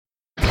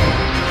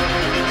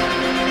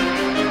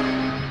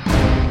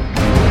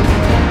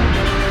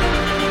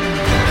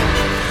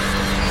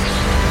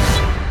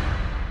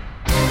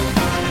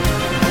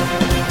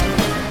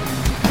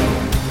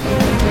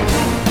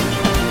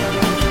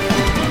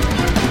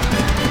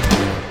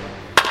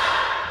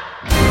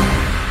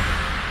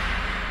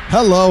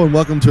Hello and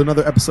welcome to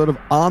another episode of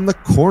On the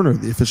Corner,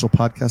 the official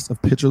podcast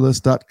of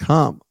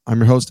PitcherList.com. I'm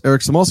your host,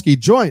 Eric Samolsky,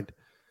 joined,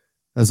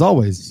 as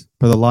always,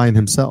 by the Lion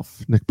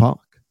himself, Nick Pollock.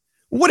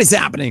 What is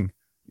happening?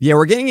 Yeah,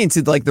 we're getting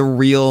into like the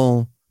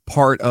real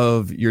part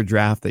of your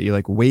draft that you're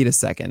like, wait a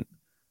second.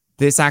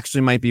 This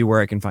actually might be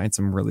where I can find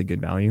some really good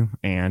value,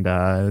 and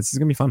this is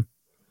going to be fun.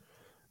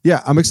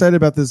 Yeah, I'm excited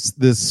about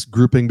this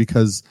grouping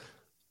because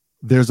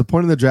there's a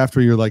point in the draft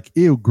where you're like,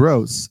 ew,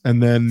 gross.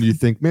 And then you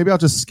think, maybe I'll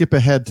just skip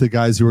ahead to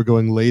guys who are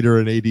going later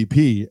in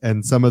ADP.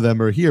 And some of them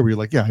are here where you're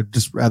like, yeah, I'd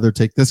just rather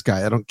take this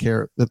guy. I don't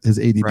care that his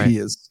ADP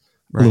is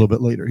a little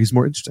bit later. He's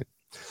more interesting.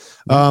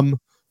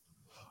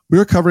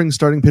 We're covering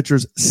starting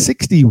pitchers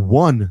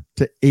 61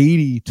 to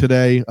 80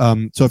 today.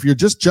 So if you're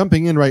just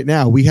jumping in right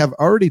now, we have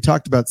already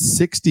talked about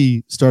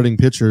 60 starting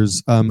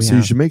pitchers.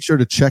 You should make sure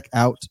to check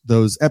out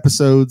those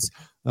episodes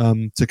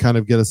to kind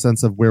of get a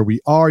sense of where we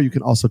are. You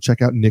can also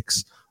check out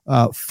Nick's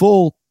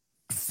full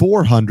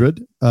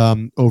 400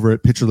 over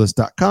at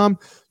pitcherlist.com.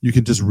 You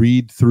can just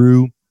read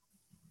through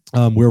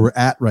where we're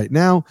at right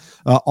now.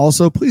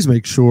 Also, please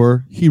make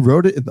sure he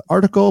wrote it in the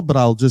article, but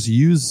I'll just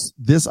use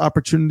this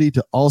opportunity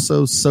to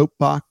also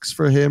soapbox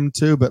for him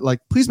too. But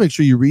please make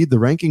sure you read the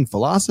ranking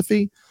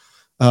philosophy.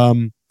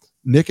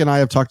 Nick and I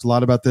have talked a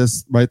lot about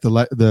this, right?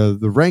 The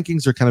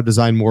rankings are kind of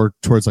designed more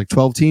towards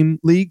 12-team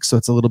leagues, so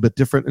it's a little bit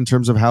different in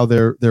terms of how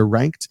they're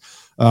ranked.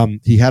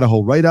 He had a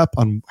whole write-up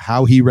on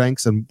how he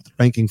ranks and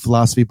ranking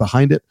philosophy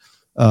behind it.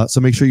 So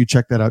make sure you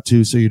check that out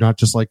too, so you're not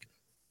just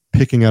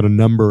picking out a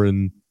number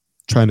and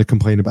trying to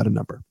complain about a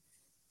number.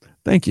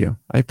 Thank you.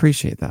 I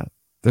appreciate that.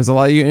 There's a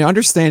lot of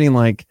understanding,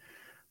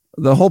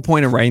 the whole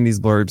point of writing these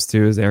blurbs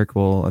too, as Eric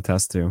will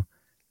attest to,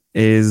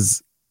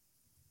 is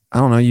I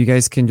don't know, you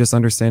guys can just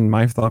understand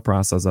my thought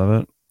process of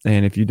it.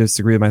 And if you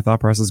disagree with my thought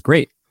process,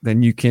 great.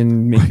 Then you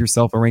can make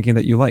yourself a ranking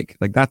that you like.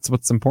 That's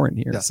what's important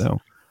here. Yes. So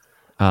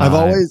I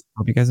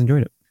hope you guys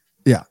enjoyed it.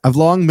 Yeah. I've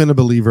long been a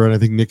believer, and I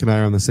think Nick and I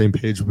are on the same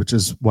page, which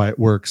is why it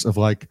works, of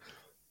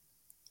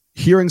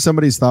hearing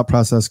somebody's thought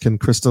process can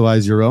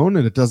crystallize your own.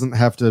 And it doesn't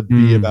have to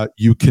be about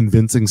you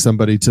convincing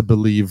somebody to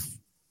believe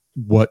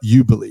what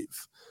you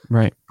believe.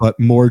 Right. But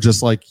more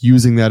just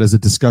using that as a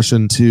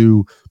discussion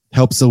to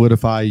help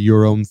solidify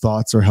your own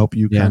thoughts, or help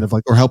you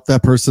or help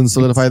that person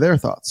solidify their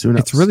thoughts. Who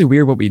knows? It's really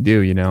weird what we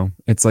do,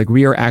 It's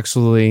we are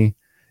actually,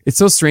 it's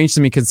so strange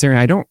to me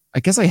considering I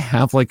guess I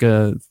have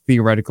a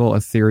theoretical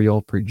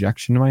ethereal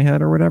projection in my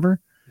head or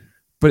whatever,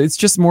 but it's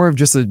just more of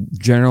just a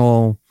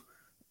general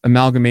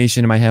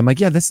amalgamation in my head. I'm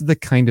yeah, this is the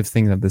kind of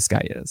thing that this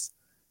guy is,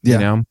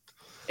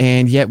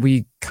 and yet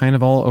we kind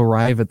of all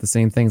arrive at the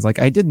same things.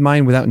 I did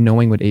mine without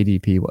knowing what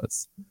ADP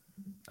was.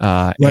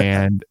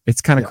 And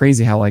it's kind of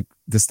crazy how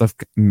this stuff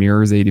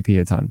mirrors ADP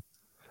a ton.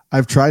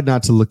 I've tried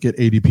not to look at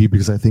ADP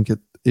because I think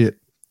it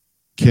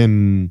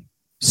can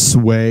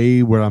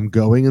sway where I'm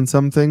going in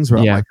some things where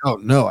I'm like, oh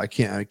no, I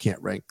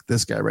can't rank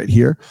this guy right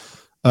here.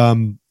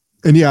 I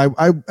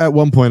at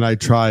one point I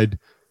tried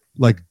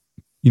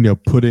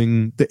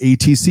putting the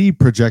ATC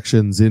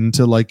projections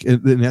into an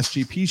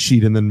SGP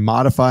sheet and then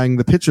modifying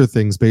the pitcher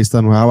things based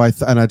on how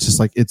and I just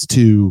it's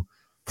too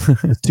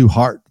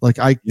hard.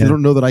 I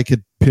don't know that I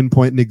could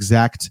pinpoint an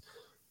exact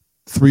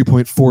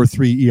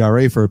 3.43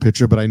 ERA for a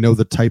pitcher, but I know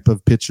the type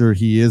of pitcher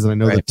he is, and I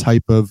know the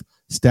type of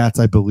stats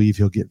I believe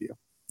he'll give you.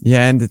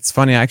 Yeah, and it's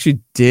funny. I actually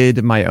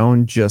did my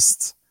own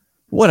just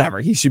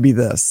whatever. He should be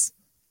this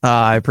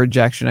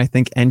projection. I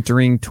think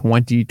entering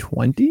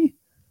 2020.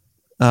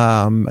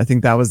 I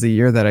think that was the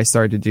year that I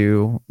started to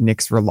do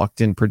Nick's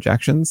reluctant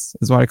projections,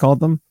 is what I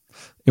called them.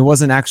 It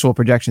wasn't actual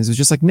projections. It was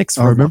just Nick's.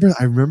 I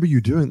remember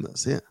you doing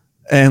this. Yeah.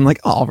 And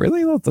oh,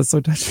 really? That's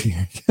so touchy.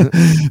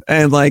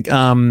 And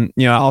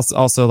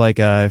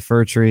also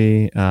Fur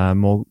Tree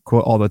will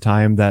quote all the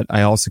time that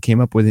I also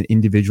came up with an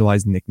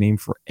individualized nickname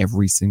for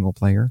every single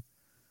player.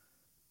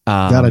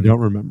 That I don't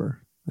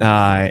remember.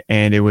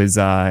 And it was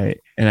and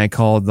I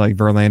called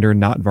Verlander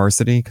not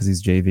varsity because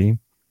he's JV.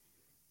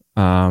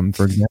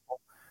 For example.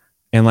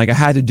 And I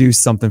had to do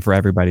something for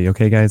everybody.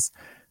 Okay, guys.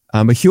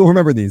 But you'll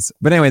remember these.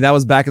 But anyway, that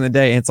was back in the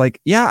day. And it's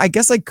I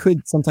guess I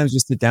could sometimes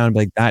just sit down and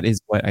be that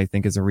is what I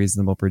think is a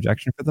reasonable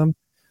projection for them.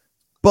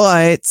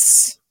 But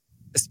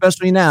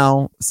especially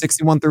now,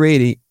 61 through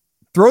 80,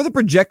 throw the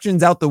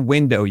projections out the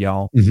window,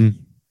 y'all. Mm-hmm.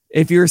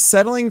 If you're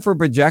settling for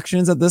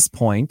projections at this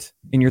point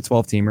in your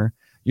 12-teamer,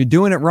 you're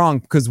doing it wrong,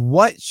 because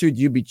what should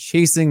you be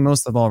chasing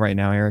most of all right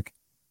now, Eric?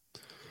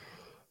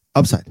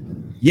 Upside.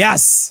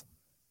 Yes.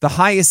 The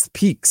highest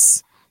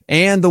peaks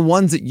and the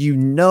ones that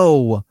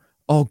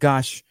oh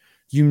gosh,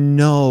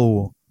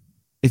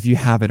 if you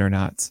have it or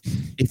not.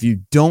 If you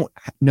don't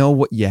know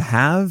what you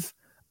have,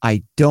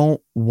 I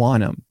don't want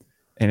them.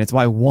 And it's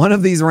why one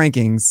of these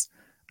rankings,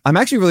 I'm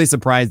actually really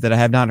surprised that I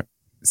have not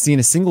seen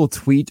a single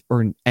tweet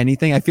or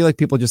anything. I feel like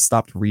people just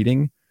stopped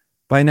reading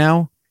by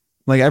now.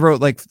 I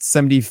wrote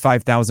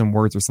 75,000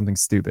 words or something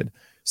stupid.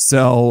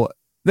 So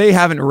they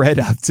haven't read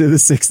up to the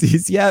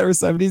 60s yet or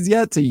 70s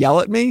yet to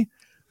yell at me.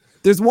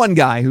 There's one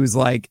guy who's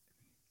I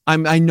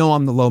know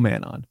I'm the low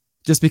man on,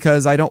 just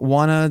because I don't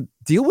want to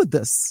deal with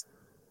this.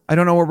 I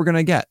don't know what we're going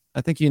to get.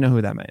 I think you know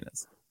who that man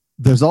is.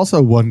 There's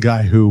also one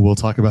guy who we'll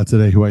talk about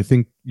today who I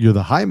think you're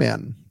the high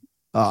man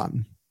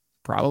on.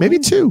 Probably. Maybe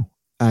two,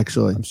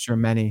 actually. I'm sure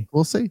many.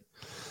 We'll see.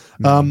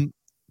 But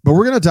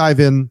we're going to dive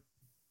in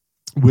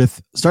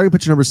with starting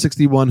pitcher number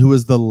 61, who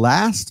is the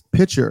last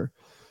pitcher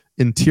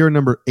in tier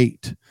number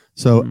 8.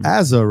 So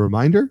as a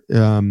reminder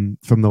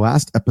from the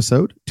last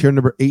episode, tier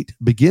number 8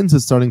 begins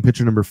with starting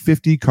pitcher number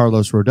 50,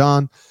 Carlos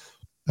Rodon,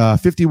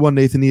 51,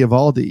 Nathan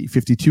Eovaldi,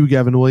 52,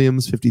 Gavin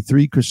Williams,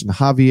 53, Christian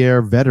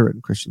Javier,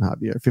 veteran Christian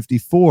Javier,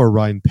 54,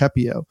 Ryan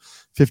Pepio,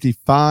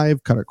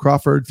 55, Cutter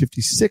Crawford,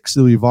 56,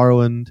 Louis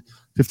Varland,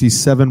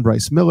 57,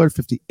 Bryce Miller,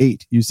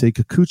 58, Yusei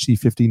Kikuchi,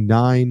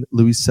 59,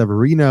 Luis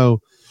Severino,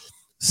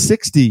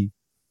 60,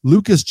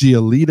 Lucas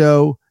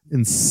Giolito,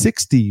 and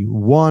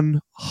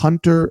 61,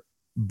 Hunter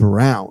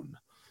Brown.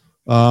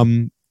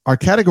 Our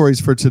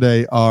categories for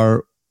today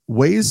are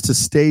ways to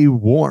stay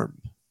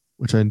warm,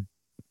 which I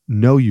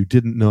know you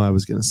didn't know I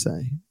was going to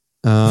say.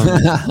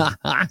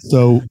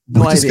 So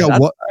we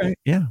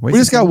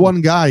just got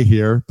one guy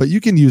here, but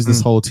you can use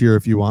this whole tier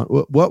if you want.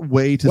 What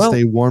way to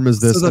stay warm is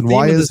this, and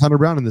why is Hunter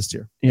Brown in this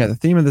tier? Yeah, the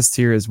theme of this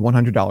tier is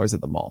 $100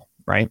 at the mall,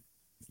 right?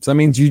 So that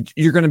means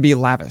you're going to be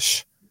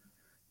lavish.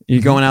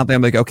 You're going out there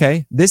and like,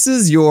 okay, this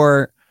is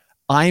your,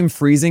 I'm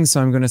freezing,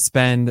 so I'm going to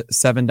spend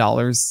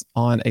 $7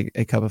 on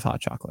a cup of hot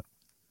chocolate.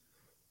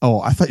 Oh,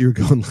 I thought you were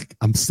going like,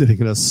 I'm sitting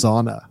in a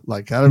sauna.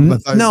 Like,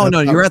 no,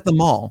 you're at the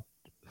mall.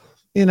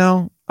 You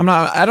know,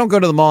 I don't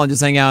go to the mall and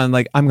just hang out and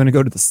like, I'm going to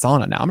go to the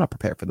sauna now. I'm not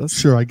prepared for this.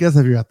 Sure. I guess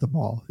if you're at the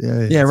mall.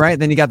 Yeah. Right.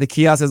 Then you got the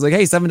kiosk. It's like,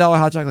 hey, $7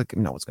 hot chocolate. Like,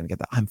 no one's going to get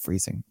that. I'm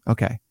freezing.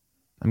 Okay.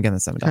 I'm getting the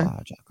 $7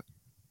 hot chocolate.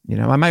 You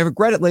know, I might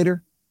regret it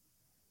later,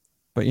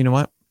 but you know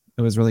what?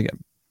 It was really good.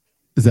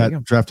 Is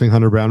that drafting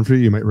Hunter Brown for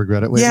you? You might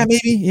regret it later. Yeah,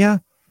 maybe. Yeah.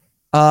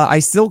 I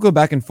still go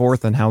back and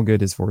forth on how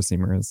good his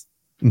four-seamer is.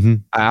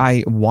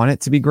 I want it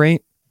to be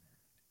great.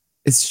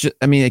 It's just,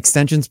 I mean,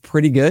 extension's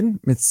pretty good.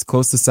 It's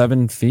close to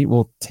 7 feet.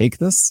 We'll take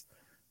this.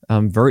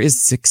 Vert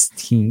is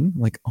 16,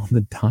 like on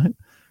the dot.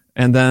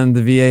 And then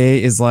the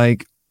VAA is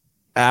like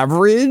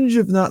average,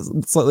 if not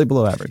slightly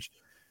below average.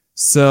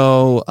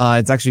 So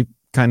it's actually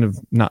kind of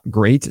not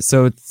great.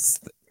 So it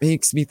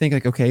makes me think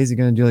like, okay, is he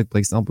going to do like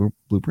Blake Snell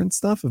blueprint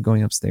stuff of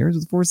going upstairs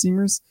with four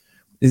seamers?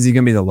 Is he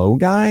going to be the low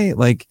guy?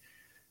 Like,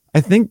 I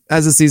think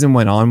as the season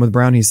went on with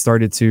Brown, he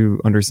started to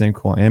understand,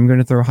 cool, I am going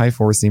to throw high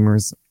four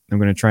seamers. I'm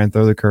going to try and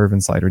throw the curve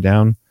and slider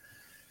down.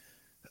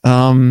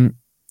 I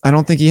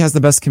don't think he has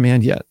the best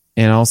command yet.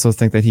 And I also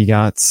think that he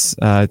got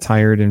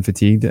tired and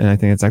fatigued. And I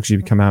think it's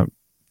actually come out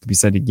to be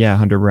said, yeah,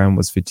 Hunter Brown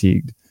was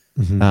fatigued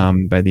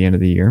by the end of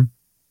the year.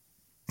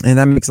 And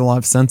that makes a lot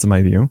of sense in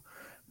my view.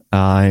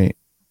 I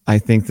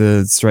think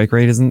the strike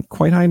rate isn't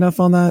quite high enough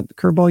on that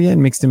curveball yet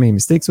and makes too many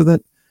mistakes with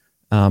it.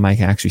 I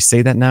can actually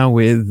say that now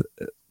with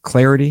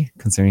clarity,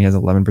 considering he has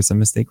 11%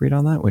 mistake rate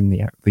on that when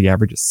the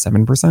average is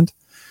 7%.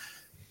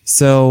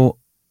 So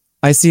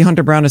I see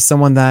Hunter Brown as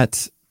someone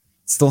that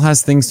still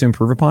has things to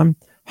improve upon.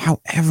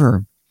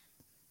 However,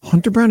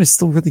 Hunter Brown is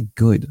still really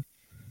good.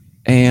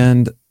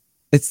 And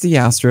it's the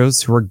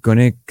Astros who are going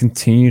to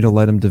continue to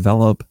let him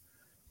develop.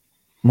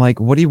 Like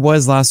what he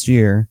was last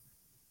year,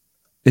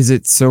 is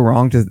it so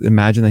wrong to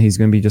imagine that he's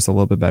going to be just a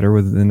little bit better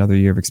with another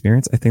year of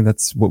experience? I think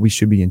that's what we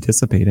should be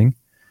anticipating.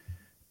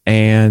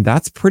 And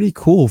that's pretty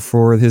cool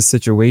for his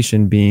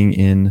situation being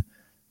in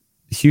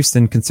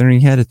Houston, considering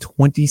he had a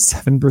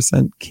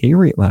 27% K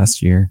rate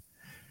last year.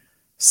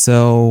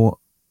 So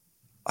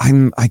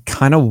I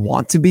kind of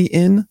want to be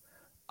in.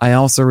 I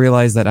also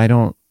realize that I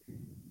don't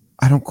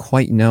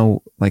quite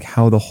know like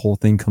how the whole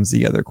thing comes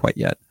together quite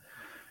yet.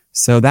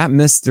 So that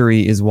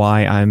mystery is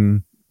why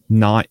I'm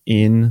not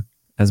in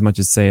as much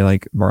as say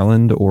like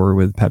Varland or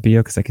with Pepio,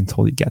 because I can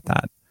totally get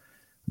that.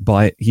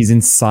 But he's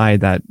inside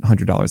that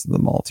 $100 of the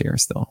mall tier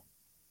still.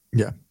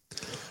 Yeah.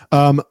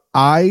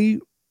 I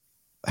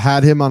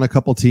had him on a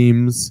couple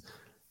teams,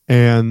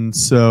 and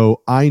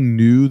so I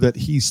knew that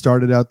he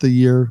started out the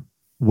year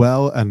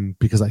well, and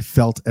because I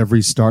felt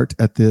every start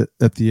at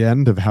the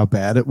end of how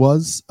bad it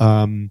was.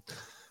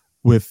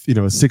 With a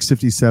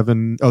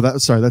 6.57.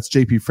 That's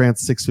JP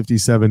France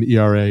 6.57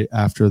 ERA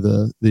after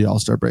the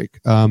All-Star break.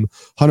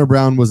 Hunter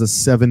Brown was a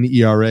 7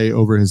 ERA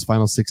over his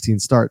final 16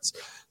 starts.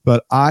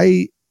 But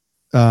I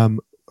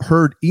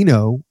heard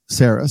Eno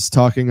Saris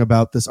talking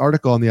about this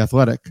article on The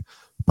Athletic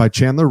by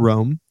Chandler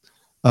Rome,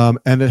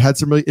 and it had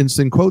some really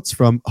interesting quotes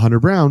from Hunter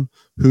Brown,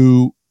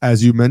 who,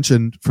 as you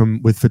mentioned,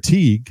 with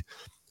fatigue,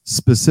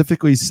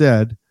 specifically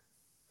said,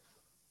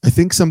 I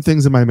think some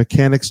things in my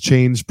mechanics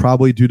changed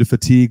probably due to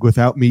fatigue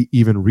without me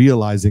even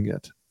realizing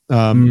it.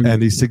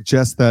 And he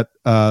suggests that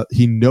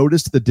he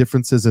noticed the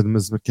differences in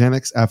his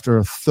mechanics after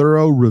a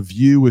thorough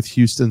review with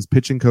Houston's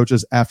pitching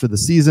coaches after the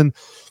season.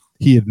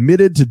 He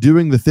admitted to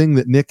doing the thing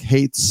that Nick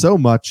hates so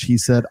much. He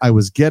said, I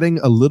was getting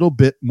a little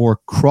bit more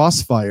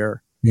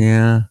crossfire,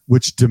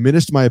 which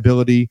diminished my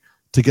ability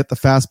to get the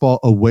fastball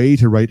away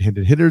to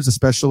right-handed hitters,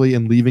 especially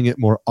in leaving it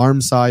more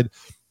arm side.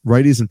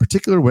 Righties in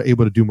particular were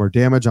able to do more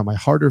damage on my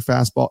harder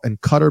fastball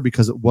and cutter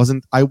because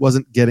I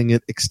wasn't getting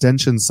it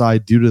extension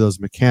side due to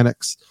those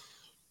mechanics.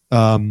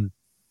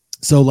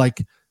 So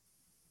like,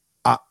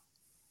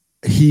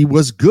 he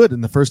was good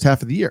in the first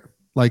half of the year.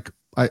 Like,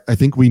 I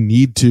think we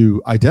need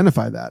to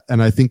identify that.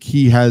 And I think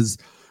he has,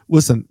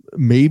 listen,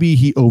 maybe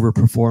he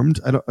overperformed.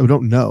 I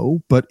don't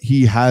know, but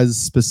he has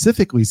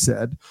specifically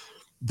said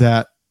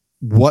that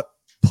what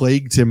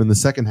plagued him in the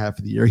second half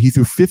of the year, he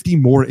threw 50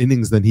 more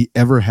innings than he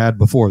ever had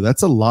before.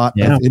 That's a lot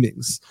of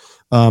innings.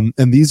 And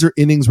these are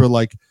innings where,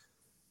 like,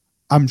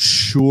 I'm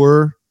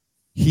sure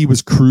he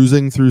was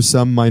cruising through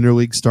some minor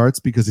league starts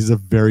because he's a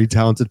very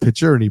talented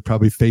pitcher and he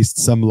probably faced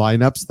some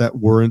lineups that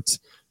weren't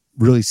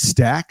really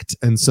stacked.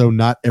 And so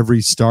not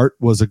every start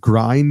was a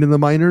grind in the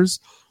minors,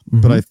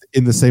 but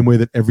in the same way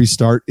that every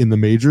start in the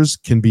majors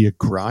can be a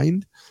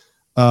grind.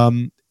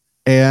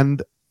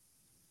 And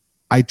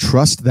I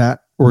trust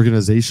that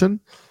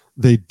organization.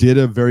 They did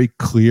a very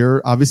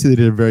clear, obviously they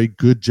did a very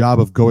good job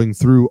of going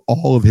through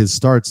all of his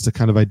starts to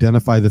kind of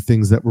identify the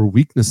things that were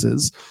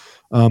weaknesses.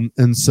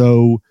 And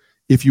so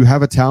if you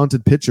have a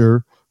talented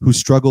pitcher who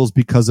struggles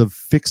because of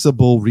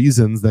fixable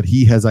reasons that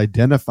he has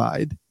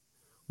identified,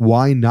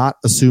 why not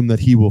assume that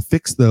he will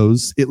fix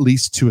those, at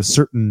least to a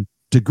certain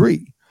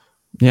degree?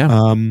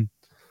 Yeah.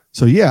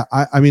 So yeah,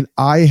 I mean,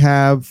 I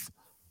have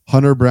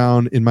Hunter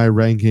Brown in my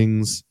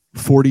rankings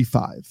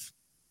 45.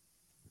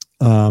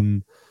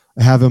 I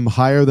have him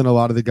higher than a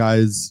lot of the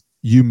guys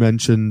you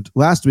mentioned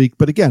last week,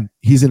 but again,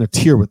 he's in a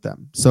tier with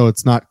them. So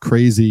it's not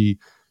crazy,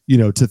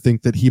 to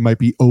think that he might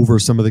be over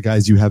some of the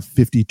guys you have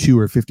 52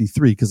 or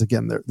 53, because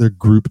again, they're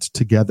grouped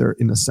together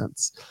in a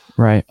sense.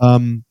 Right.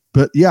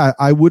 But yeah,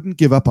 I wouldn't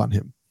give up on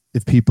him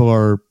if people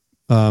are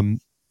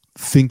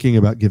thinking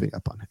about giving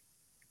up on him.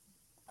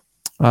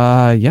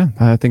 Yeah,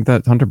 I think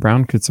that Hunter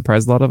Brown could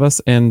surprise a lot of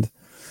us. And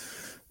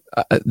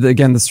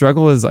again, the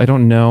struggle is I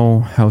don't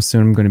know how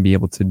soon I'm going to be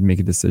able to make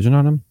a decision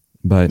on him,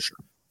 but sure.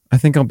 I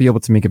think I'll be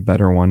able to make a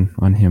better one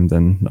on him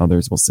than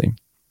others. We'll see.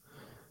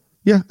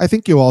 Yeah, I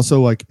think you also,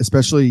 like,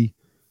 especially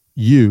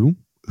you,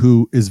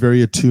 who is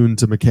very attuned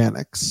to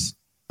mechanics.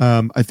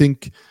 I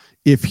think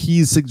if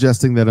he's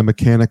suggesting that a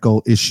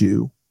mechanical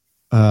issue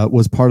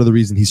was part of the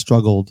reason he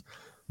struggled,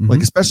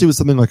 like especially with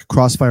something like a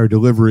crossfire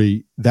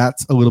delivery,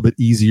 that's a little bit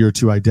easier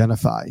to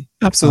identify.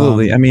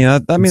 Absolutely.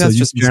 That's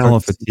just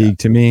general fatigue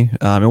to me.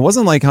 It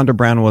wasn't like Hunter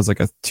Brown was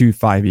like a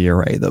 2.5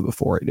 ERA though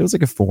before. It was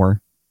like a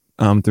 4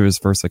 through his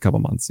first couple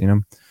months.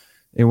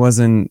 It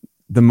wasn't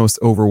the most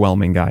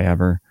overwhelming guy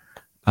ever.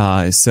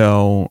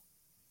 So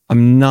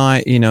I'm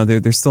not,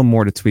 there's still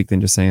more to tweak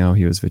than just saying, oh,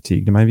 he was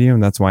fatigued in my view.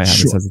 And that's why I have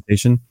this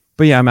hesitation.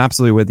 But yeah, I'm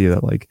absolutely with you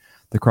that like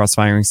the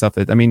cross-firing stuff.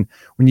 When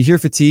you hear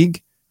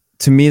fatigue,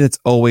 to me, that's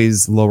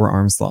always lower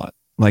arm slot.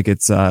 Like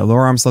it's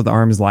lower arm slot, the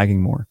arm is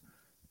lagging more.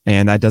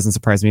 And that doesn't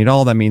surprise me at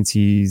all. That means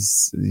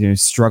he's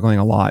struggling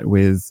a lot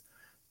with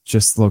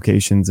just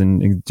locations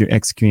and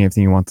executing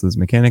everything you want to those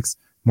mechanics.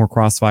 More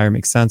crossfire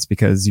makes sense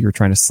because you're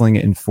trying to sling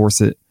it and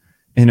force it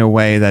in a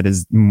way that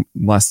is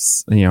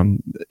less,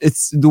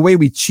 it's the way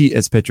we cheat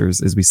as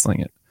pitchers is we sling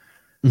it.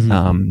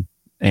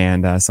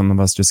 And some of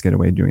us just get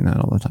away doing that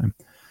all the time.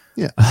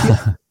 Yeah.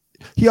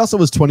 He also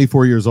was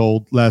 24 years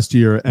old last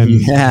year. And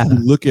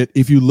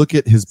if you look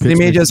at his pitch, they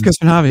made just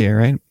Christian Javier,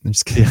 right? I'm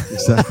just kidding. Yeah,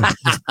 exactly.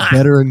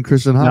 Better than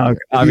Christian Javier.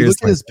 No, if you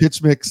look at his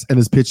pitch mix and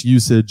his pitch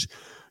usage,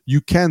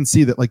 you can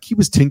see that like he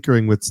was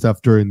tinkering with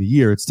stuff during the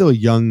year. It's still a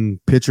young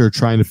pitcher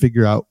trying to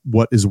figure out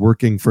what is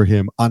working for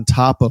him on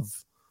top of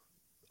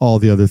all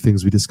the other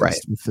things we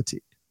discussed with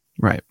fatigue.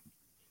 Right.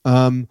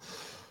 We're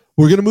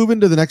going to move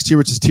into the next tier,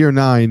 which is tier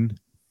 9.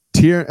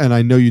 And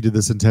I know you did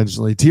this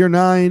intentionally. Tier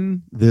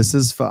 9, this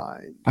is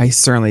fine. I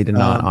certainly did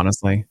not,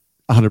 honestly.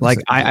 100%. Like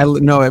I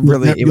know it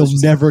really. You'll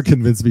never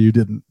convince me you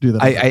didn't do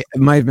that. I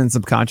might have been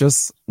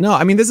subconscious. No,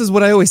 this is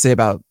what I always say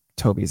about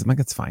Toby's. I'm like,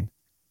 it's fine.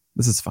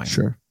 This is fine.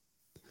 Sure.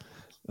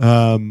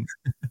 I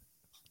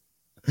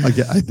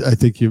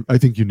think you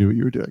knew what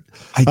you were doing.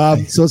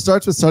 So it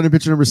starts with starting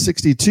pitcher number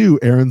 62,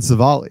 Aaron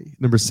Savali.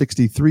 Number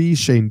 63,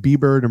 Shane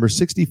Bieber. Number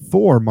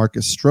 64,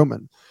 Marcus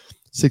Stroman.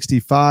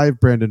 65,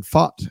 Brandon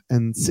Pfaadt.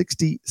 And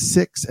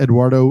 66,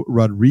 Eduardo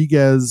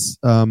Rodriguez.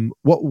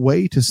 What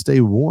way to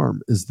stay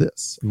warm is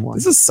this? And why?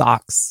 This is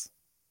socks.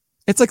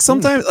 It's like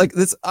sometimes like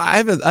this. I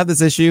have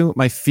this issue.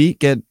 My feet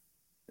get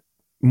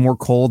more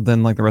cold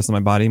than like the rest of my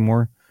body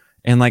more,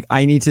 and like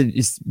I need to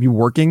just be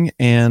working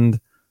and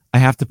I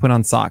have to put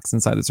on socks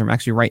inside this room.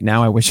 Actually, right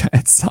now, I wish I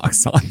had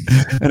socks on,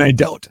 and I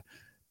don't.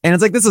 And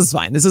it's like, this is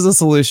fine. This is a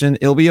solution.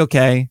 It'll be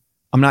okay.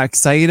 I'm not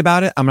excited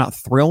about it. I'm not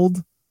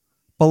thrilled,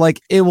 but like,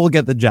 it will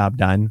get the job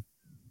done.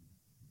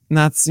 And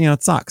that's,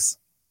 it sucks.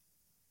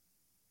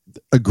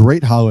 A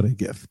great holiday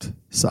gift,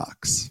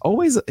 socks.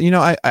 Always, I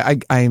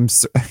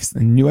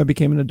knew I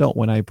became an adult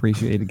when I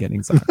appreciated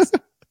getting socks.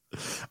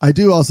 I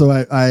do also,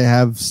 I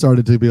have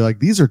started to be like,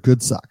 these are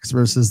good socks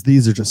versus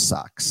these are just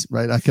socks,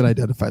 right? I can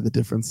identify the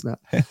difference now.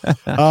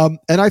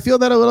 And I feel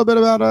that a little bit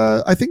about,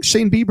 I think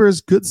Shane Bieber's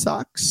good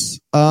socks.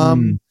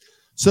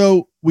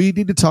 So we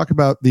need to talk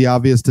about the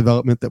obvious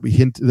development that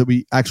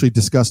we actually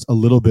discussed a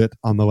little bit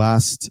on the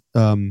last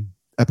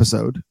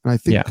episode. And I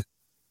think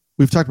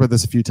we've talked about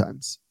this a few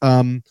times.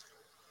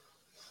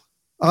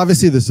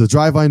 Obviously, this is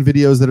driveline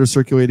videos that are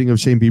circulating of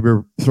Shane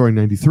Bieber throwing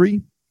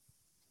 93.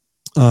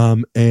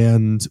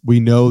 And we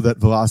know that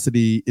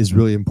velocity is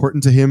really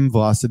important to him.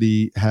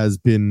 Velocity has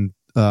been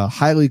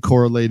highly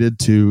correlated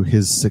to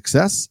his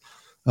success.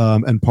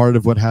 And part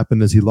of what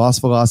happened as he lost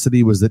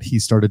velocity was that he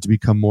started to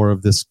become more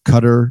of this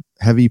cutter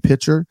heavy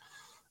pitcher.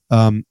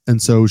 And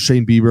so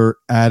Shane Bieber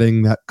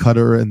adding that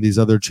cutter and these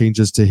other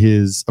changes to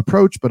his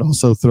approach, but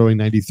also throwing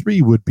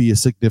 93 would be a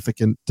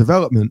significant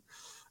development.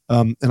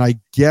 And I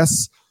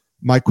guess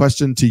my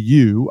question to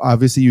you,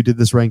 obviously you did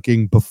this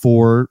ranking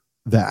before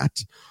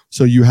that,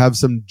 so you have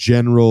some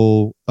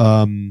general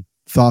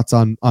thoughts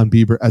on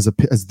Bieber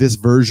as this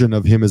version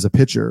of him as a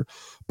pitcher.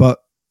 But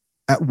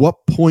at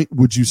what point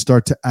would you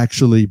start to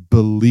actually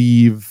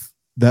believe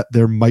that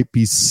there might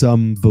be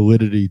some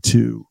validity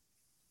to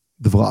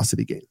the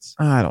velocity gains?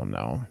 I don't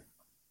know.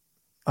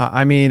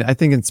 I mean, I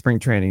think in spring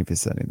training, if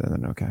he's setting that,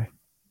 then okay.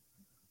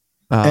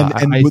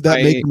 And would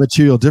that make a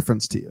material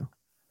difference to you?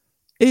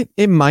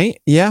 It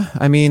might, yeah.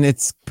 I mean,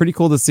 it's pretty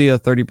cool to see a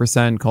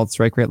 30% called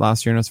strike rate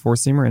last year in his four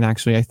seamer, and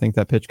actually, I think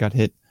that pitch got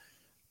hit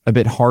a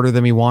bit harder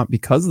than we want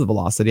because of the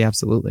velocity,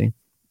 absolutely.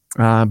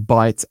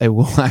 But I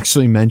will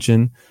actually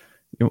mention,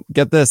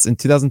 get this, in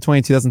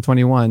 2020,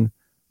 2021,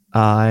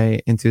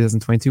 in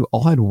 2022,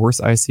 all had worse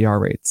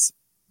ICR rates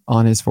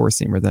on his four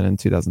seamer than in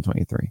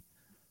 2023,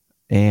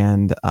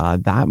 and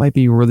that might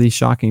be really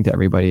shocking to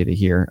everybody to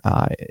hear.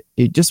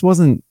 It just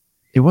wasn't.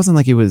 It wasn't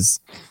like it was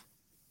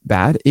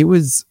bad. It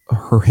was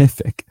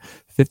horrific.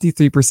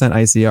 53%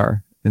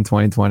 ICR in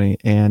 2020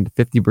 and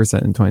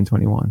 50% in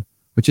 2021,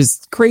 which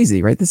is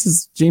crazy, right? This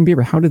is Shane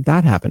Bieber. How did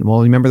that happen?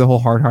 Well, remember the whole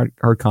hard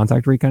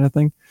contact rate kind of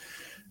thing?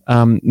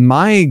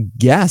 My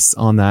guess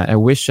on that, I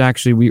wish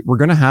actually we're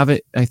going to have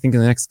it, I think,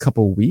 in the next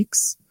couple of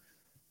weeks.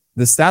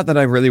 The stat that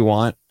I really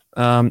want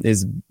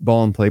is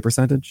ball and play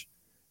percentage.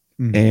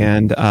 Mm-hmm.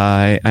 And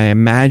I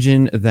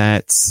imagine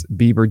that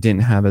Bieber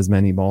didn't have as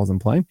many balls in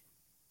play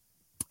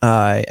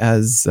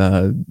as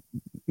the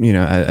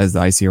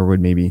ICR would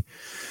maybe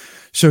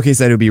showcase.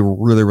 That it would be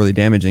really, really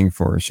damaging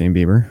for Shane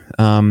Bieber.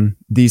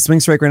 The swing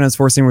strike rate on his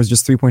four seamer was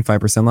just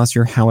 3.5% last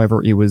year.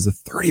 However, it was a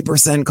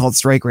 30% called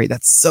strike rate.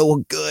 That's so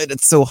good.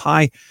 It's so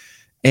high.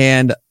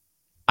 And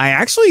I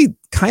actually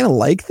kind of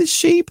like the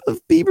shape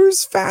of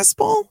Bieber's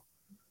fastball.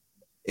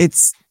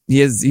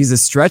 He's a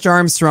stretch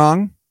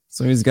Armstrong,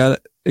 so he's got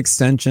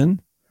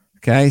extension.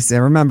 Okay, so I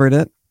remembered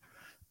it.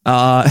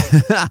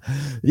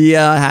 He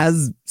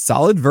has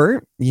solid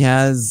vert. He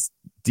has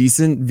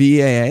decent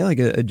VAA, like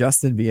a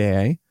adjusted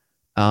VAA.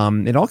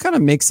 It all kind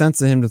of makes sense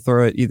to him to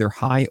throw it either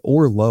high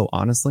or low,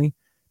 honestly,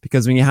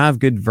 because when you have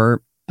good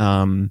vert,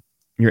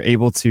 you're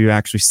able to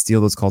actually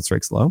steal those called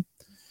strikes low.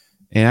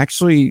 And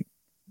actually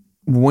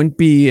wouldn't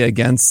be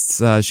against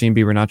Shane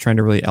Bieber not trying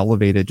to really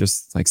elevate it,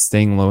 just like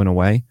staying low and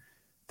away.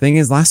 Thing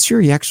is, last year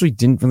he actually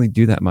didn't really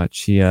do that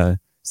much. He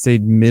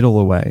stayed middle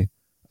away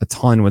a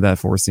ton with that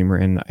four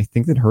seamer, and I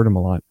think that hurt him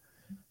a lot.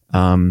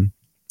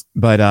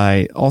 But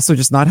I also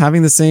just not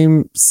having the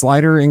same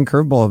slider and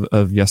curveball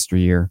of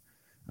yesteryear.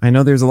 I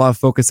know there's a lot of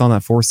focus on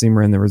that four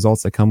seamer and the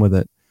results that come with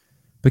it,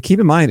 but keep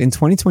in mind in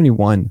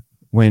 2021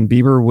 when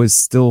Bieber was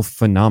still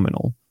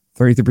phenomenal,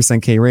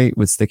 33% K rate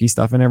with sticky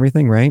stuff and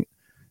everything, right?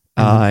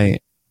 Mm-hmm.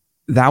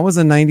 That was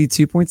a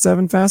 92.7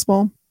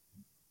 fastball.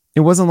 It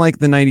wasn't like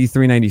the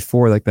 93,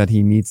 94 like that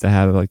he needs to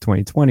have like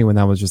 2020 when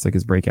that was just like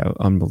his breakout,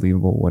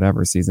 unbelievable,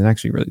 whatever season.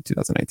 Actually, really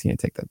 2019, I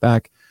take that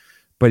back.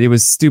 But it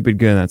was stupid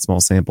good in that small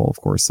sample, of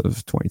course,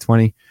 of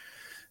 2020.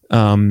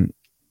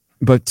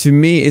 But to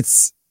me,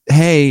 it's,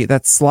 hey,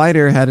 that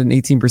slider had an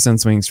 18%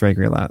 swing strike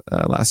rate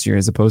last year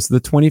as opposed to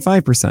the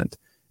 25%.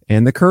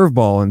 And the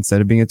curveball,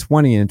 instead of being a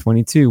 20 and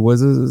 22,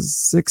 was a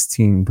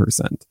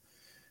 16%.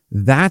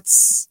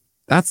 That's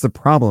the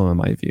problem in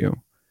my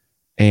view.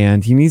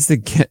 And he needs to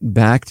get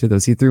back to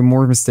those. He threw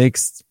more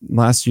mistakes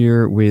last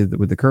year with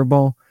the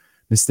curveball.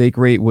 Mistake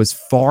rate was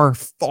far,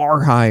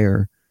 far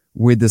higher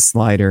with the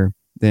slider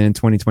than in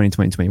 2020,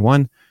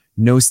 2021.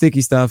 No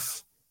sticky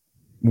stuff,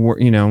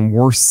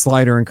 worse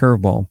slider and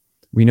curveball.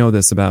 We know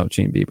this about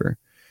Shane Bieber.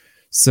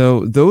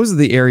 So those are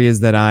the areas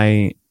that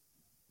I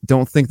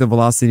don't think the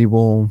velocity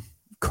will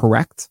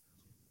correct.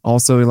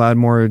 Also allowed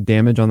more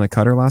damage on the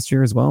cutter last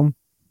year as well.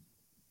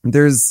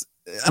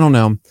 I don't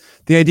know.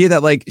 The idea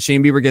that like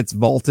Shane Bieber gets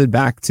vaulted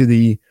back to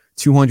the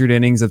 200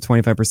 innings of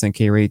 25%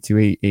 K rate to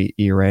a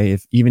ERA,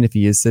 even if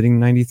he is sitting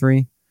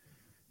 93,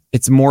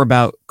 it's more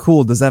about,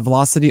 cool, does that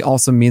velocity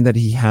also mean that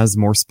he has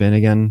more spin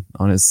again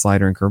on his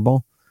slider and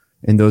curveball?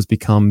 And those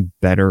become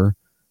better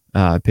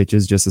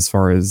pitches just as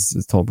far as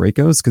his total break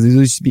goes? Because there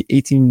used to be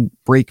 18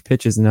 break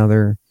pitches, and now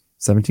they're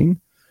 17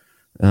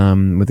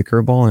 with the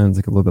curveball, and it's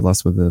like a little bit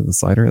less with the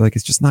slider. Like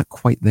it's just not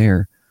quite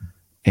there.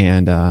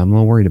 And I'm a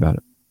little worried about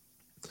it.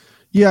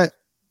 Yeah,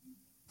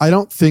 I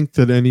don't think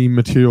that any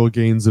material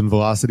gains in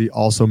velocity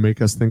also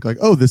make us think like,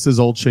 oh, this is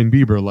old Shane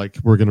Bieber. Like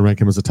we're going to rank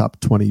him as a top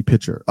 20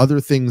 pitcher. Other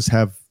things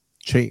have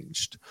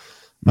changed,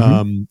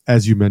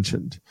 as you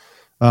mentioned.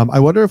 I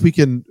wonder if we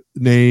can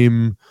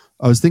name.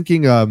 I was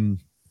thinking. I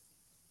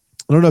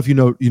don't know if you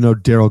know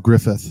Daryl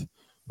Griffith,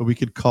 but we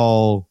could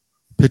call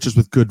pitchers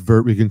with good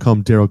vert, we can call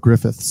him Daryl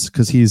Griffiths,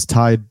 because he's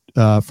tied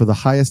for the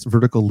highest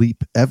vertical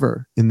leap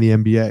ever in the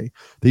NBA.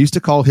 They used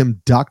to call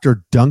him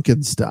Dr.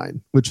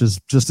 Duncanstein, which is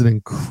just an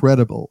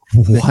incredible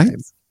nickname.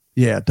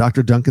 Yeah,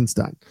 Dr.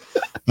 Duncanstein.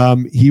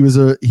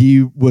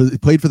 He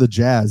played for the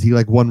Jazz. He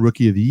won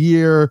Rookie of the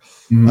Year.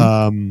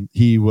 Mm-hmm.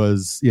 He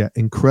was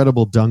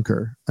incredible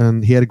dunker,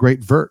 and he had a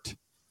great vert.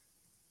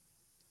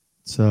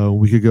 So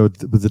we could go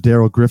with the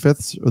Daryl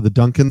Griffiths or the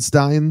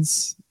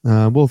Duncansteins.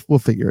 We'll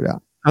figure it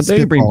out. How dare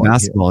you bring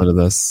basketball into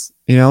this?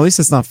 At least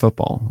it's not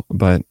football.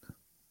 But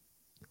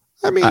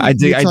I mean, I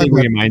dig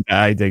where your mind.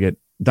 I dig it.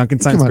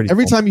 Duncanstein's pretty.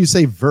 Every cool. time you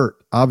say vert,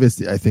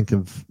 obviously I think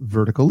of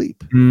vertical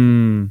leap.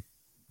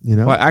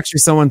 Well, actually,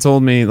 someone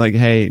told me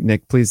 "Hey,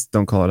 Nick, please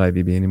don't call it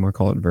IVB anymore.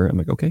 Call it vert." I'm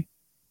like, okay,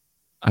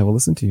 I will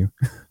listen to you.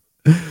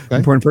 Okay.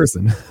 Important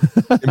person.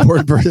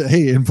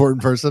 Hey,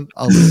 important person.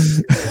 I'll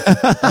listen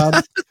to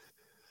you.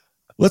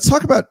 Let's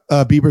talk about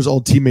Bieber's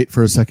old teammate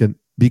for a second,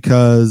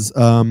 because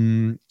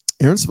Aaron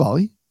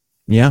Savali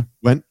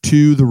went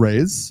to the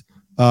Rays.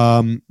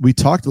 We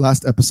talked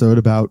last episode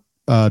about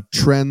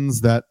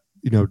trends that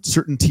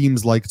certain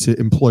teams like to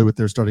employ with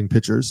their starting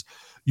pitchers.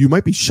 You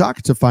might be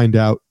shocked to find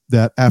out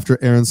that after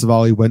Aaron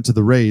Savali went to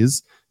the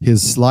Rays,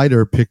 his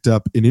slider picked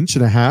up 1.5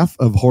 inches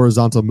of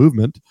horizontal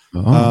movement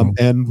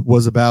and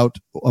was about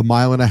 1.5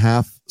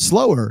 miles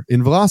slower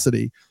in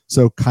velocity.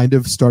 So kind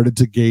of started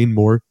to gain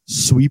more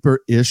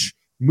sweeper-ish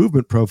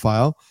movement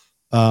profile.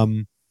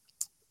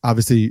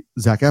 Obviously,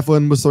 Zach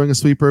Eflin was throwing a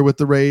sweeper with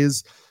the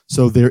Rays.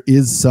 So there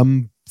is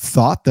some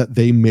thought that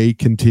they may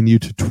continue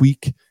to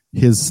tweak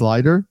his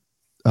slider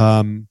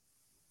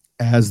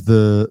as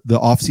the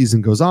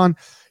offseason goes on.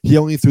 He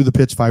only threw the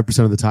pitch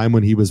 5% of the time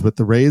when he was with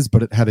the Rays,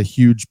 but it had a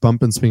huge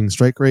bump in swinging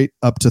strike rate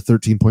up to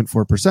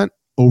 13.4%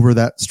 over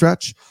that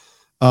stretch.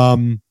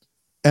 And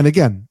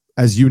again,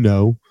 as you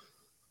know,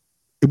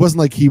 it wasn't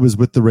like he was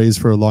with the Rays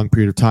for a long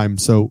period of time.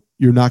 So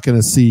you're not going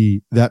to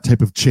see that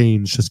type of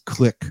change just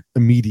click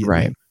immediately.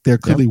 Right. They're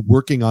clearly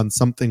working on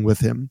something with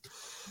him.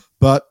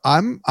 But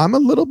I'm a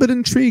little bit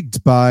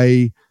intrigued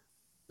by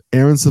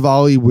Aaron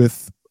Savali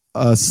with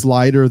a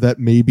slider that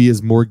maybe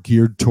is more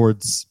geared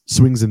towards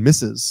swings and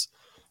misses.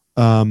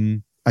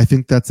 I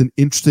think that's an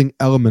interesting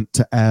element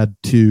to add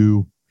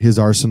to his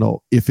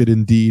arsenal if it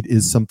indeed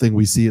is something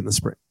we see in the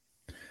spring.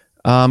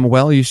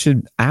 Well, you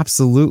should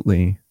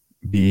absolutely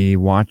be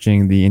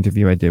watching the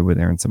interview I did with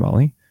Aaron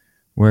Savali,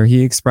 where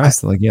he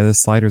expressed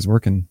this slider's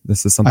working.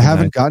 This is something I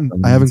haven't gotten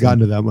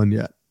to that one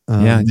yet.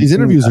 These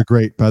interviews are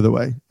great, by the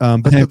way.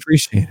 But I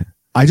appreciate it.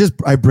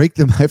 I break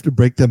them. I have to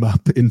break them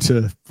up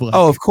into.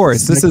 Of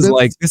course.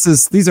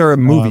 Segments. These are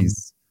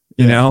movies.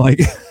 So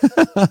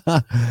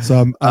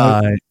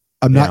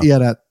I'm not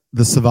yet at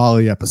the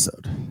Savali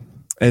episode.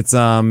 It's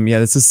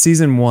this is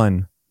season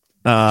 1,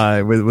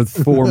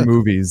 with 4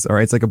 movies. All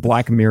right, it's like a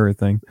Black Mirror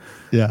thing.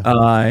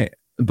 Yeah.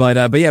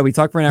 But we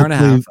talked for an hour and a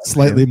half.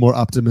 Slightly more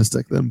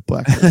optimistic than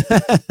Black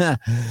Mirror.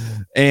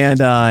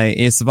 And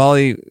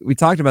Savali, we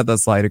talked about that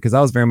slider because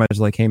I was very much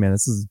like, hey man,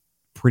 this is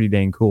pretty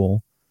dang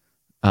cool.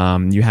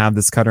 You have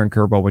this cutter and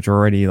curveball, which are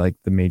already like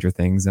the major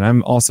things. And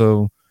I'm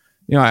also,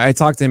 I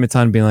talked to him a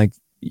ton, being like,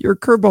 your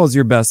curveball is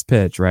your best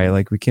pitch, right?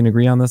 Like we can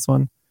agree on this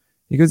one.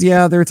 He goes,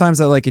 yeah, there are times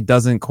that it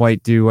doesn't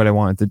quite do what I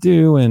want it to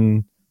do.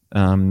 And,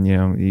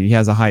 he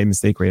has a high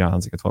mistake rate on it.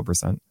 It's like a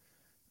 12%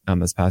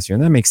 this past year.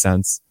 And that makes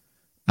sense.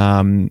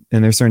 And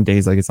there's certain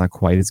days it's not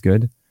quite as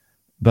good.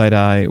 But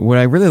what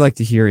I really like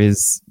to hear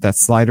is that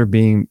slider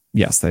being,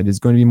 yes, that is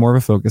going to be more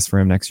of a focus for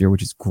him next year,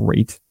 which is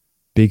great.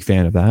 Big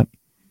fan of that.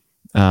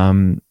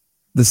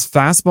 This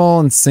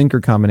fastball and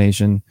sinker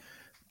combination,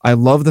 I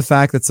love the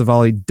fact that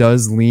Savali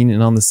does lean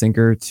in on the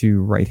sinker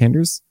to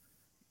right-handers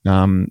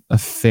a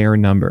fair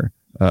number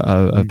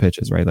of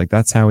pitches, right?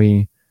 That's how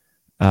he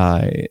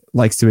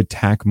likes to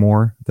attack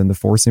more than the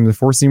four-seamer. The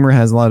four-seamer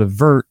has a lot of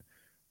vert,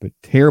 but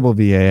terrible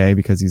VAA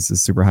because he's a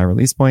super high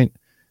release point.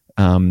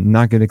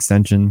 Not good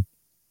extension.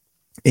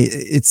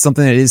 It's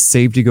something that is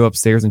safe to go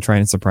upstairs and try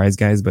and surprise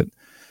guys, but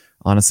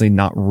honestly,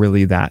 not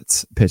really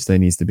that pitch that it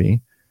needs to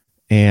be.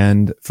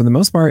 And for the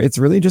most part, it's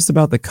really just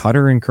about the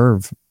cutter and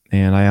curve.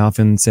 And I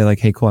often say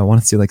hey, cool, I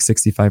want to see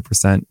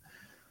 65%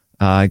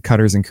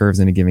 cutters and curves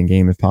in a given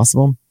game if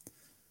possible.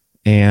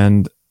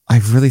 And I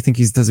really think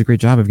he does a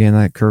great job of getting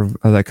that curve,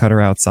 that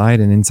cutter outside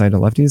and inside to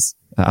lefties,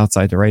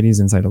 outside to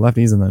righties, inside to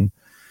lefties. And then,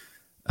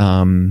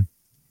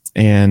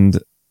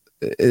 and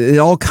it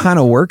all kind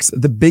of works.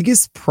 The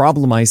biggest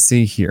problem I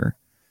see here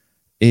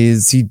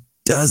is he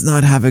does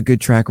not have a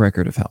good track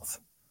record of health.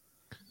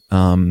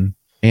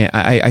 And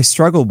I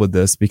struggled with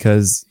this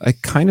because I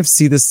kind of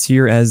see this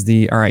tier as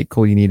all right,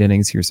 cool, you need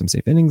innings. Here's some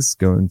safe innings.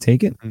 Go and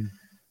take it.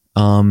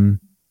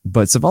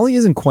 But Savali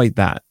isn't quite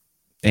that.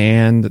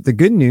 And the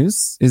good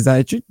news is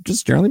that it should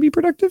just generally be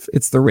productive.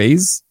 It's the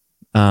Rays.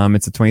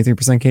 It's a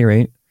 23% K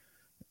rate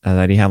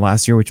that he had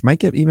last year, which might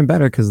get even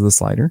better because of the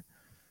slider.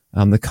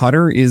 The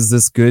cutter is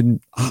this good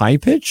high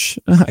pitch,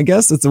 I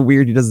guess. It's a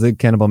weird, he does the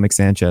Cannibal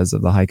McSanchez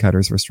of the high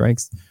cutters for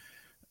strikes.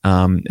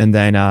 And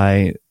then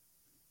it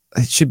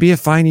should be a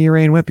fine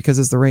ERA and whip because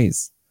it's the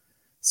Rays.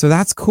 So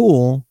that's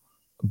cool.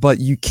 but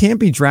you can't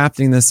be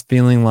drafting this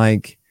feeling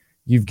like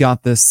you've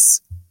got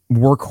this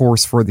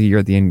workhorse for the year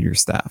at the end of your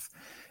staff.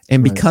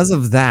 And because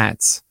of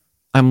that,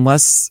 I'm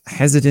less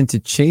hesitant to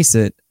chase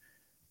it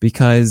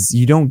because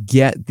you don't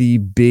get the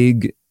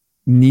big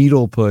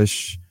needle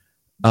push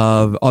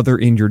of other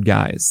injured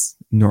guys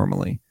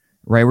normally,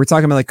 right? We're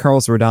talking about like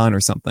Carlos Rodon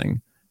or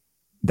something.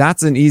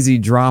 That's an easy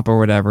drop or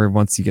whatever.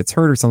 Once he gets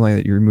hurt or something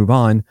like that, you move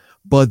on.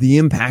 But the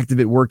impact of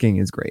it working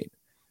is great.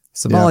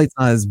 Savali's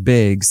not as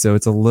big, so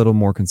it's a little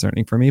more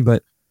concerning for me.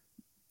 But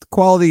the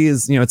quality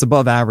is, it's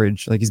above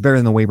average. Like he's better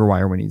than the waiver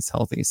wire when he's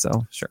healthy. So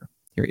sure,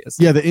 here he is.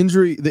 Yeah, the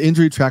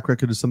injury track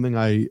record is something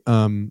I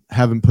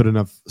haven't put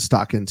enough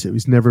stock into.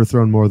 He's never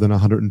thrown more than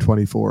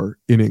 124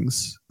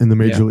 innings in the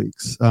major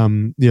leagues.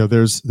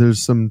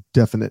 There's some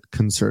definite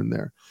concern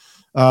there.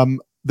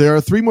 There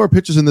are 3 more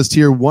pitchers in this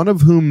tier, one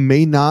of whom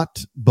may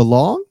not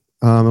belong,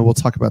 and we'll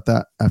talk about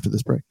that after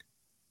this break.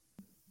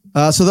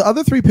 So the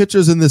other 3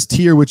 pitchers in this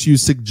tier, which you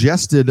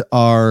suggested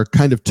are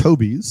kind of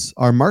Toby's,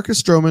 are Marcus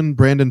Stroman,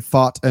 Brandon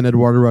Pfaadt, and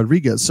Eduardo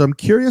Rodriguez. So I'm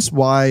curious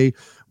why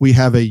we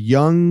have a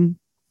young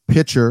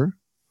pitcher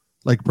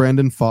like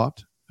Brandon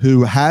Pfaadt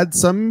who had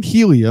some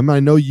helium. I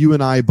know you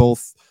and I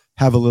both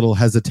have a little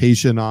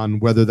hesitation on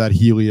whether that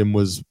helium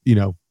was,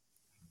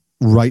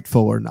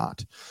 rightful or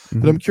not.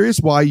 But I'm curious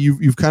why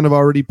you've kind of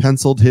already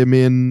penciled him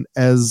in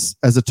as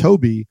a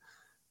Toby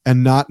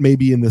and not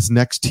maybe in this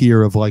next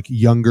tier of like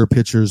younger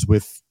pitchers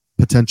with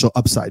potential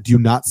upside. Do you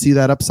not see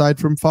that upside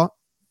from Pfaadt?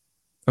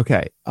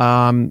 Okay.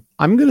 I'm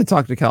going to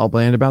talk to Cal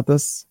Bland about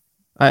this.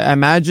 I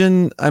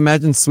imagine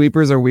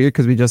sweepers are weird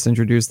because we just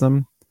introduced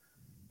them,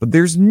 but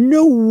there's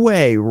no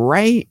way,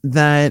 right,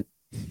 that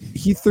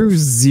he threw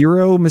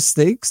 0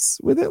 mistakes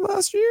with it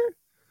last year.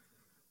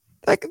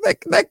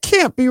 That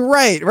can't be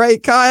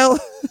right, Kyle?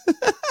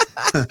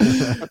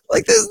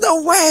 Like, there's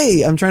no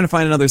way. I'm trying to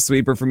find another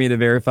sweeper for me to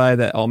verify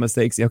that all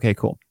mistakes. Okay,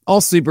 cool. All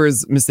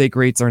sweepers mistake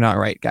rates are not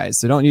right, guys.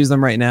 So don't use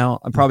them right now.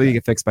 I'll probably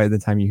get fixed by the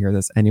time you hear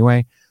this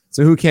anyway.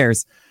 So who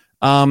cares?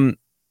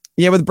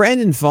 With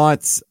Brandon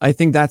Pfaadt, I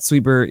think that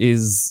sweeper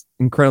is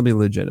incredibly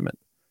legitimate.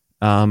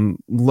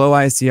 Low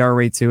ICR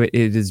rate to it.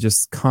 It is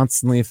just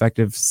constantly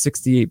effective.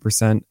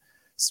 68%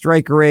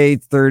 strike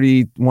rate,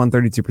 32%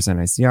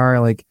 ICR.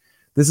 Like,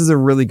 this is a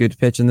really good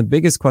pitch. And the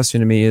biggest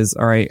question to me is,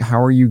 all right,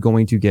 how are you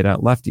going to get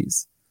out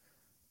lefties?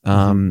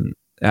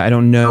 I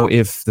don't know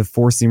if the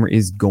 4-seamer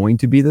is going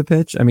to be the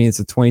pitch. I mean, it's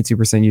a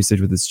 22%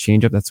 usage with his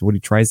changeup. That's what he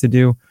tries to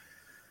do.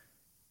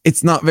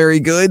 It's not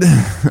very good.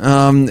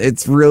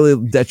 It's really